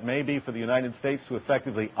avoid that may be for the United States to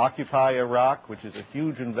effectively occupy Iraq, which is a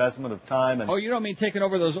huge investment of time. And oh, you don't mean taking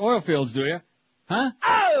over those oil fields, do you? Huh?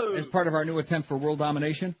 Oh! As part of our new attempt for world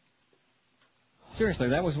domination? Seriously,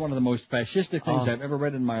 that was one of the most fascistic things I've ever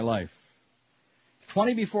read in my life.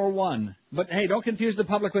 20 before 1. But hey, don't confuse the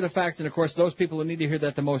public with the facts, and of course those people who need to hear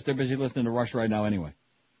that the most, they're busy listening to Rush right now anyway.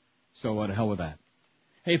 So to hell with that.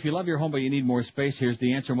 Hey, if you love your home but you need more space, here's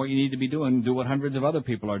the answer on what you need to be doing. Do what hundreds of other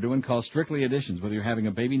people are doing. Call Strictly Additions. Whether you're having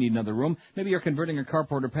a baby, need another room, maybe you're converting a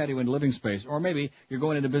carport or patio into living space, or maybe you're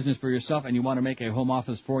going into business for yourself and you want to make a home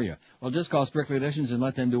office for you. Well, just call Strictly Additions and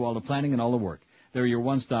let them do all the planning and all the work. They're your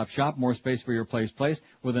one-stop shop, more space for your place,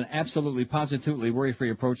 with an absolutely, positively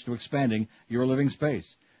worry-free approach to expanding your living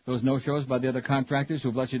space. Those no-shows by the other contractors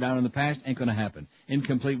who've let you down in the past ain't going to happen.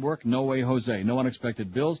 Incomplete work, no way, Jose. No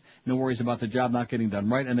unexpected bills, no worries about the job not getting done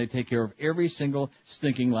right, and they take care of every single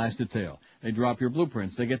stinking last detail. They drop your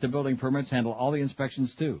blueprints. They get the building permits, handle all the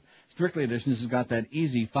inspections, too. Strictly Additions has got that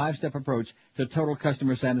easy 5-step approach to total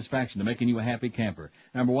customer satisfaction, to making you a happy camper.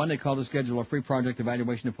 Number 1, they call to schedule a free project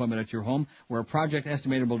evaluation appointment at your home, where a project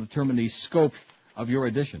estimator will determine the scope of your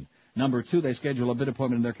addition. Number 2, they schedule a bid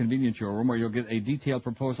appointment in their convenience showroom where you'll get a detailed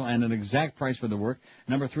proposal and an exact price for the work.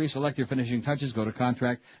 Number 3, select your finishing touches, go to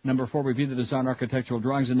contract. Number 4, review the design architectural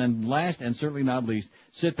drawings. And then last and certainly not least,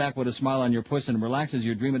 sit back with a smile on your puss and relax as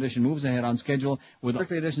your Dream Edition moves ahead on schedule with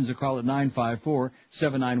Strictly Editions. A call at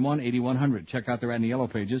 954-791-8100. Check out their ad in the yellow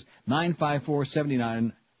pages.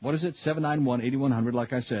 791-8100,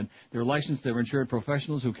 like I said. They're licensed, they're insured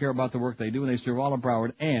professionals who care about the work they do, and they serve all of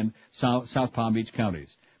Broward and South Palm Beach counties.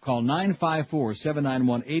 Call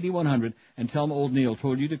 954-791-8100 and tell them Old Neil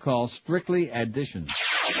told you to call Strictly Editions.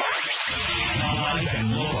 Live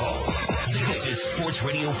and local. This is Sports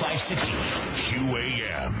Radio 560,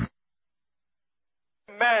 QAM.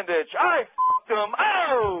 Bandage, I f***ed them.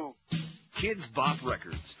 Oh! Kids Bop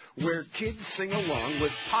Records, where kids sing along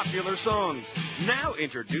with popular songs. Now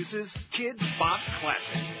introduces Kids Bop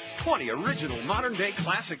Classic. 20 original modern-day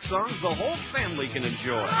classic songs the whole family can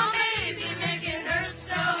enjoy. Oh, baby, you make it hurt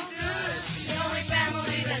so good. The only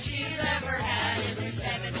family that she's ever had is her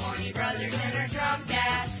 7 horny brothers and her drunk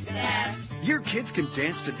ass dad. Your kids can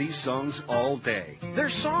dance to these songs all day. They're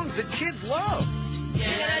songs that kids love.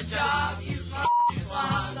 Get a job, you f***ing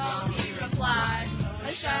slob, all he replied.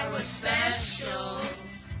 Wish I was special.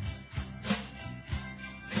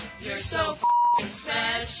 You're so f***ing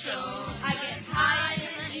special. I get high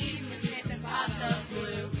in the evening, sipping pots of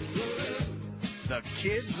blue. The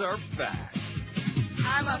kids are back.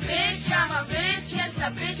 I'm a bitch, yes,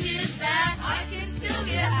 a bitch is that. I can still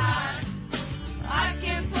get high. I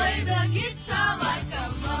can play the guitar like a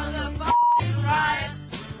motherfucking riot.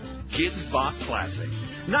 Kids Bop Classic.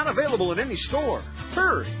 Not available at any store.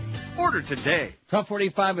 Hurry. Order today. Top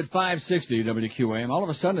 45 at 560 WQAM. All of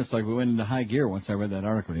a sudden, it's like we went into high gear once I read that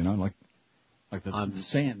article, you know, like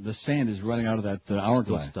the sand is running out of that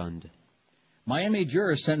hourglass. I'm stunned. Miami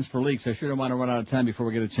juror sentenced for leaks. I sure don't want to run out of time before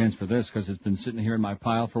we get a chance for this because it's been sitting here in my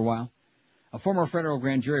pile for a while. A former federal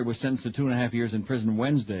grand jury was sentenced to 2.5 years in prison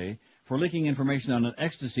Wednesday for leaking information on an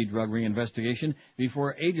ecstasy drug reinvestigation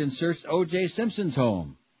before agents searched O.J. Simpson's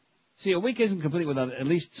home. See, a week isn't complete without at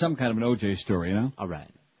least some kind of an O.J. story, you know? All right.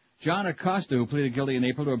 John Acosta, who pleaded guilty in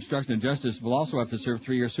April to obstruction of justice, will also have to serve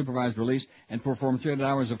 3 years supervised release and perform 300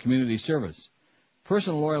 hours of community service.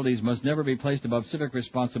 Personal loyalties must never be placed above civic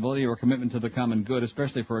responsibility or commitment to the common good,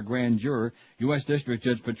 especially for a grand juror, U.S. District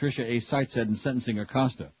Judge Patricia A. Seitz said in sentencing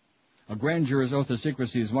Acosta. A grand juror's oath of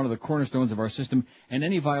secrecy is one of the cornerstones of our system, and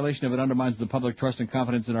any violation of it undermines the public trust and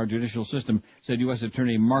confidence in our judicial system, said U.S.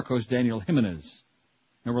 Attorney Marcos Daniel Jimenez.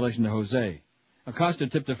 No relation to Jose. Acosta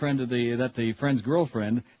tipped a friend that the friend's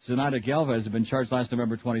girlfriend, Zenaida Galvez, had been charged last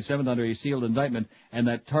November 27th under a sealed indictment, and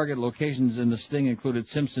that target locations in the sting included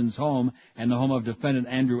Simpson's home and the home of defendant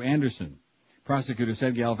Andrew Anderson. Prosecutor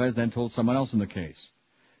said Galvez then told someone else in the case.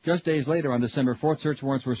 Just days later, on December 4th, search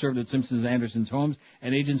warrants were served at Simpson's and Anderson's homes,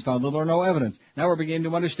 and agents found little or no evidence. Now we're beginning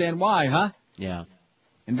to understand why, huh? Yeah.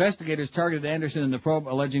 Investigators targeted Anderson in the probe,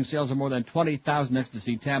 alleging sales of more than 20,000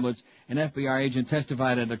 ecstasy tablets. An FBI agent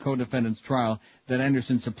testified at a co-defendant's trial that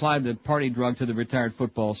Anderson supplied the party drug to the retired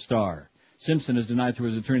football star. Simpson has denied through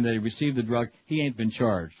his attorney that he received the drug. He ain't been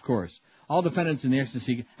charged, of course. All defendants in the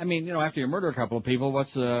ecstasy, I mean, you know, after you murder a couple of people,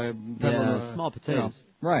 what's small potatoes. You know,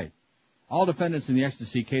 right. All defendants in the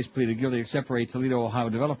ecstasy case pleaded guilty except for a Toledo, Ohio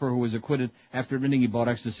developer who was acquitted after admitting he bought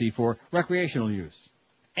ecstasy for recreational use.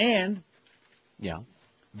 And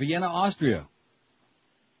Vienna, Austria.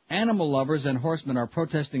 Animal lovers and horsemen are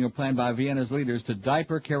protesting a plan by Vienna's leaders to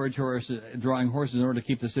diaper carriage drawing horses in order to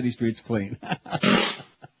keep the city streets clean.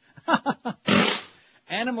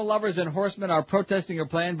 Animal lovers and horsemen are protesting a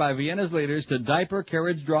plan by Vienna's leaders to diaper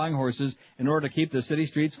carriage drawing horses in order to keep the city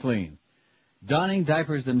streets clean. Donning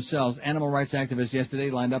diapers themselves, animal rights activists yesterday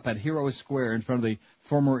lined up at Hero Square in front of the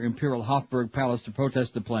former Imperial Hofburg Palace to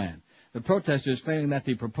protest the plan. The protesters claiming that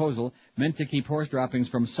the proposal, meant to keep horse droppings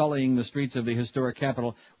from sullying the streets of the historic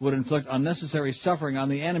capital, would inflict unnecessary suffering on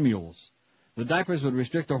the animals. The diapers would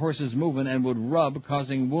restrict the horses' movement and would rub,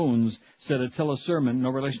 causing wounds, said Attila Sermon, no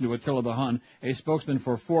relation to Attila the Hun, a spokesman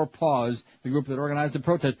for Four Paws, the group that organized the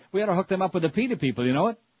protest. We ought to hook them up with the PETA people, you know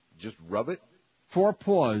it? Just rub it? Four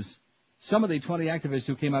Paws. Some of the 20 activists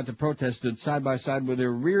who came out to protest stood side by side with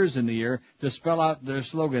their rears in the air to spell out their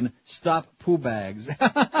slogan, "Stop Poo Bags." In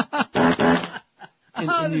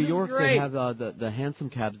New York, they have the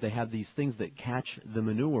hansom cabs. They have these things that catch the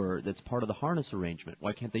manure that's part of the harness arrangement.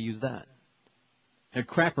 Why can't they use that? A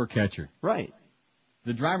crapper catcher. Right.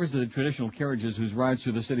 The drivers of the traditional carriages whose rides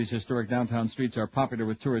through the city's historic downtown streets are popular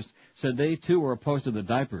with tourists said they, too, were opposed to the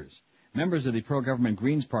diapers. Members of the pro-government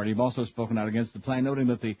Greens Party have also spoken out against the plan, noting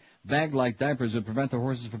that the bag-like diapers would prevent the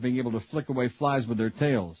horses from being able to flick away flies with their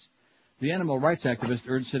tails. The animal rights activist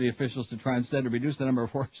urged city officials to try instead to reduce the number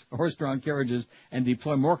of horse-drawn carriages and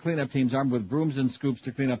deploy more cleanup teams armed with brooms and scoops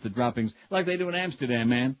to clean up the droppings, like they do in Amsterdam,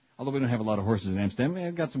 man. Although we don't have a lot of horses in Amsterdam,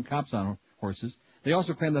 we've got some cops on horses. They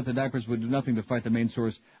also claimed that the diapers would do nothing to fight the main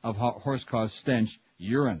source of horse-caused stench,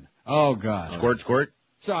 urine. Oh, God. Squirt, squirt.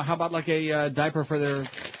 So how about like a diaper for their...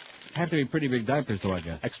 Have to be pretty big diapers, though, I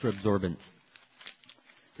guess. Extra absorbent.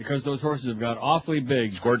 Because those horses have got awfully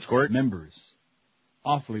big... Squirt, squirt. ...members.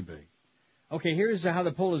 Awfully big. Okay, here's how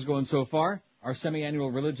the poll is going so far. Our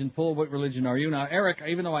semi-annual religion poll. What religion are you? Now, Eric,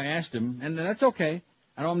 even though I asked him, and that's okay.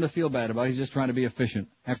 I don't want him to feel bad about it. He's just trying to be efficient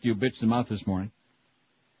after you bitched him out this morning.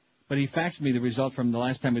 But he faxed me the result from the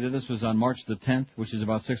last time we did this was on March the 10th, which is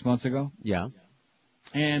about 6 months ago. Yeah.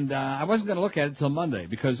 And I wasn't going to look at it till Monday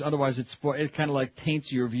because otherwise it kind of like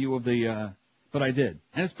taints your view of the. But I did,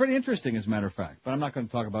 and it's pretty interesting as a matter of fact. But I'm not going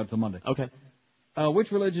to talk about it till Monday. Okay.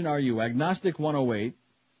 Which religion are you? Agnostic 108,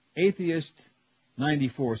 atheist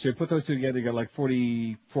 94. So you put those two together, you got like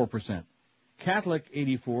 44%. Catholic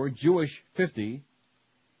 84, Jewish 50,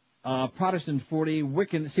 Protestant 40,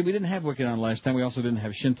 Wiccan. See, we didn't have Wiccan on last time. We also didn't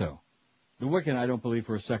have Shinto. The Wiccan, I don't believe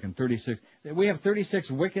for a second. 36. We have 36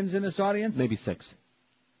 Wiccans in this audience? Maybe 6.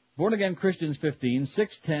 Born-again Christians 15,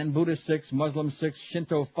 610, Buddhist 6, Muslim 6,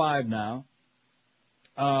 Shinto 5 now.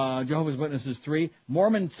 Jehovah's Witnesses 3,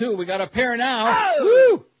 Mormon 2. We got a pair now.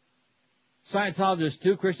 Oh! Woo! Scientologists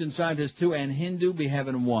 2, Christian Scientists 2, and Hindu be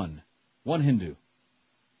having 1. 1 Hindu.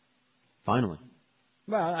 Finally.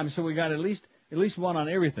 Well, so we got at least 1 on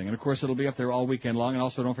everything. And of course it'll be up there all weekend long. And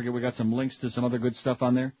also don't forget we got some links to some other good stuff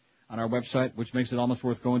on there on our website, which makes it almost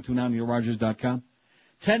worth going to now, NeilRogers.com.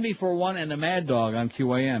 10 before 1 and the Mad Dog on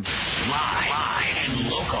QAM. Live and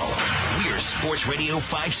local. We're Sports Radio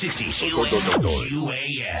 560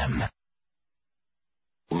 QAM.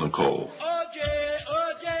 Nicole.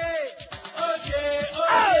 OJ,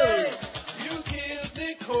 you killed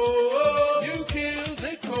Nicole. You killed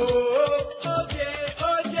Nicole. OJ,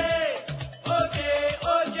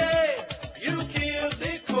 you killed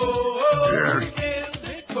Nicole. Yes.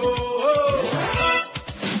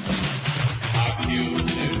 You killed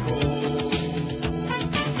Nicole.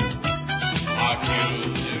 I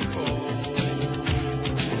killed Nicole.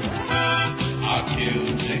 I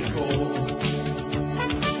killed Nicole. I killed Nicole.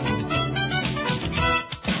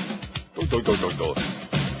 Go.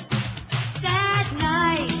 That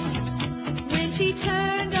night, when she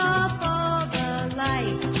turned off all the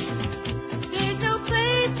lights, there's no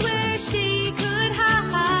place where she could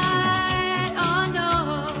hide. Oh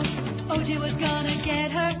no, OJ was gonna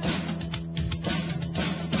get her.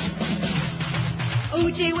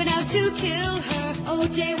 OJ went out to kill her.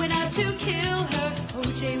 OJ went out to kill her.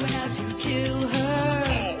 OJ went out to kill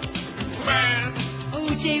her. Man.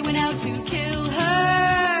 OJ went out to kill her.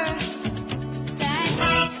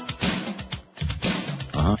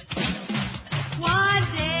 One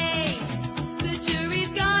day, the jury's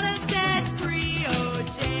gonna set free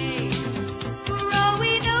OJ. For all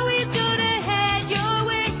we know, he's gonna head your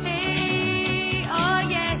way. Oh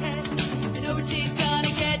yeah, and OJ's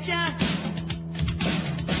gonna get ya.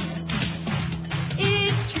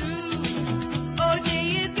 It's true, OJ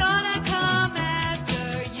is gonna come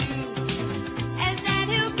after you, and then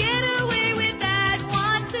he'll get away with that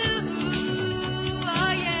one too.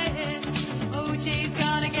 Oh yeah, OJ's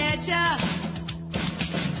gonna get ya.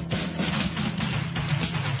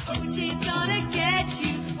 OJ's gonna get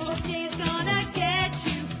you. OJ's gonna get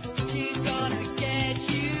you. OJ's gonna get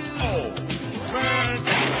you. Oh, man.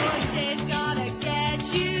 OJ's gonna get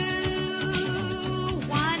you.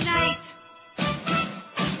 One night.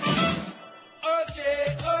 OJ,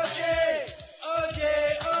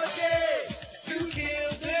 you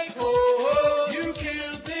killed Nicole. You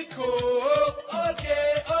killed Nicole. OJ,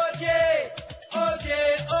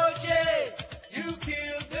 you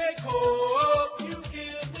killed Nicole. You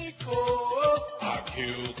killed Nicole. I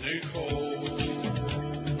killed Nicole.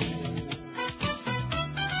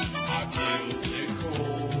 I killed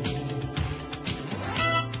Nicole.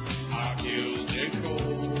 I killed Nicole.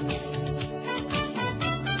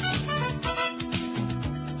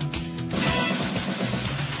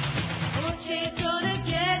 OJ's gonna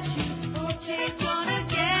get you. OJ's gonna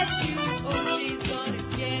get you. OJ's gonna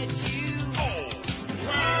get you.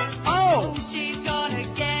 OJ's gonna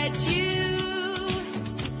get you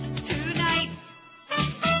tonight.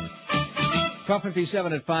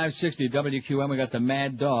 12:57 at 560 WQM. We got the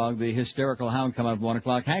Mad Dog, the hysterical hound, coming up at 1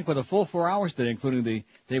 o'clock. Hank with a full 4 hours today, including the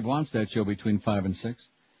Dave Wanstead show between 5 and 6.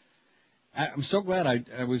 I'm so glad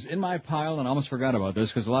I was in my pile and almost forgot about this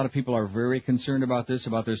because a lot of people are very concerned about this,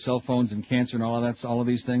 about their cell phones and cancer and all of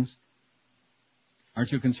these things.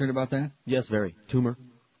 Aren't you concerned about that? Yes, very. Tumor.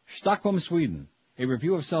 Stockholm, Sweden. A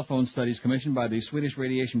review of cell phone studies commissioned by the Swedish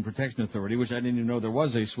Radiation Protection Authority, which I didn't even know there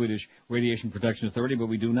was a Swedish Radiation Protection Authority, but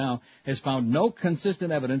we do now, has found no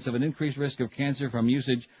consistent evidence of an increased risk of cancer from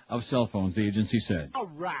usage of cell phones, the agency said.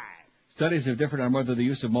 All right. Studies have differed on whether the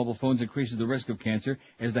use of mobile phones increases the risk of cancer.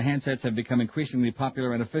 As the handsets have become increasingly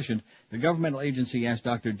popular and efficient, the governmental agency asked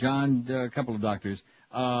Dr. John, a couple of doctors,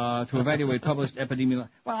 to evaluate published epidemiological...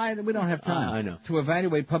 Well, we don't have time. I know. To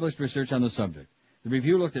evaluate published research on the subject. The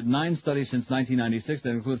review looked at 9 studies since 1996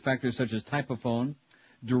 that include factors such as type of phone,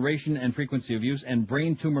 duration and frequency of use, and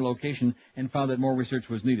brain tumor location, and found that more research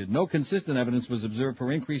was needed. No consistent evidence was observed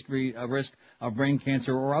for increased risk of brain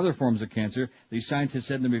cancer or other forms of cancer, the scientists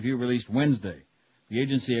said in the review released Wednesday. The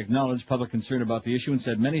agency acknowledged public concern about the issue and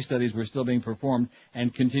said many studies were still being performed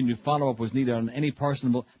and continued follow-up was needed on any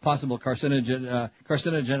possible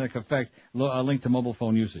carcinogenic effect linked to mobile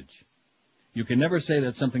phone usage. You can never say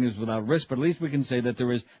that something is without risk, but at least we can say that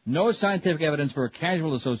there is no scientific evidence for a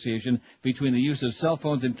causal association between the use of cell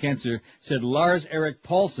phones and cancer, said Lars Erik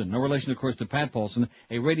Paulsen, no relation, of course, to Pat Paulsen,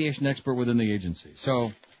 a radiation expert within the agency.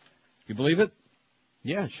 So, you believe it?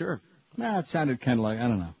 Yeah, sure. Nah, it sounded kind of like, I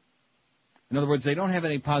don't know. In other words, they don't have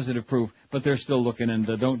any positive proof, but they're still looking, and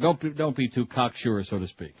don't be too cocksure, so to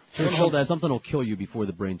speak. Something will kill you before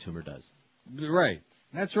the brain tumor does. Right.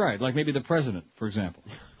 That's right. Like maybe the president, for example.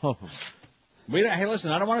 Oh. Hey,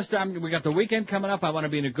 listen, I don't want to stop. We got the weekend coming up. I want to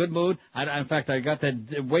be in a good mood. In fact, I got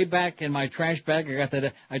that way back in my trash bag.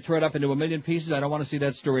 I tore it up into a million pieces. I don't want to see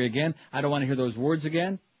that story again. I don't want to hear those words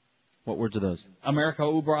again. What words are those? America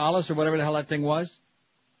Uber Alles or whatever the hell that thing was.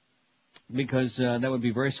 Because that would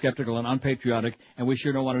be very skeptical and unpatriotic, and we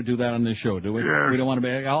sure don't want to do that on this show, do we? Yeah. We don't want to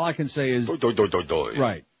be. All I can say is...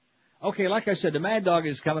 Right. Okay, like I said, the Mad Dog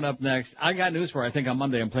is coming up next. I got news for you. I think on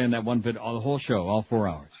Monday I'm playing that one bit, the whole show, all 4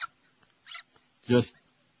 hours. Just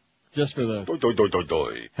for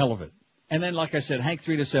the hell of it. And then, like I said, Hank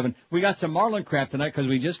 3 to 7. We got some Marlin crap tonight because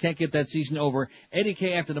we just can't get that season over. Eddie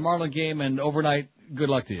K after the Marlin game, and overnight, good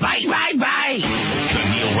luck to you. Bye, bye, bye!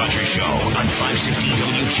 The Neil Rogers Show on 560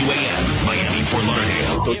 WQAM, Miami, Fort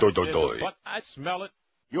Lauderdale. I smell it.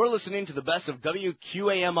 You're listening to the best of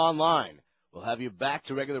WQAM Online. We'll have you back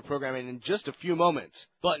to regular programming in just a few moments.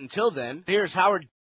 But until then, here's Howard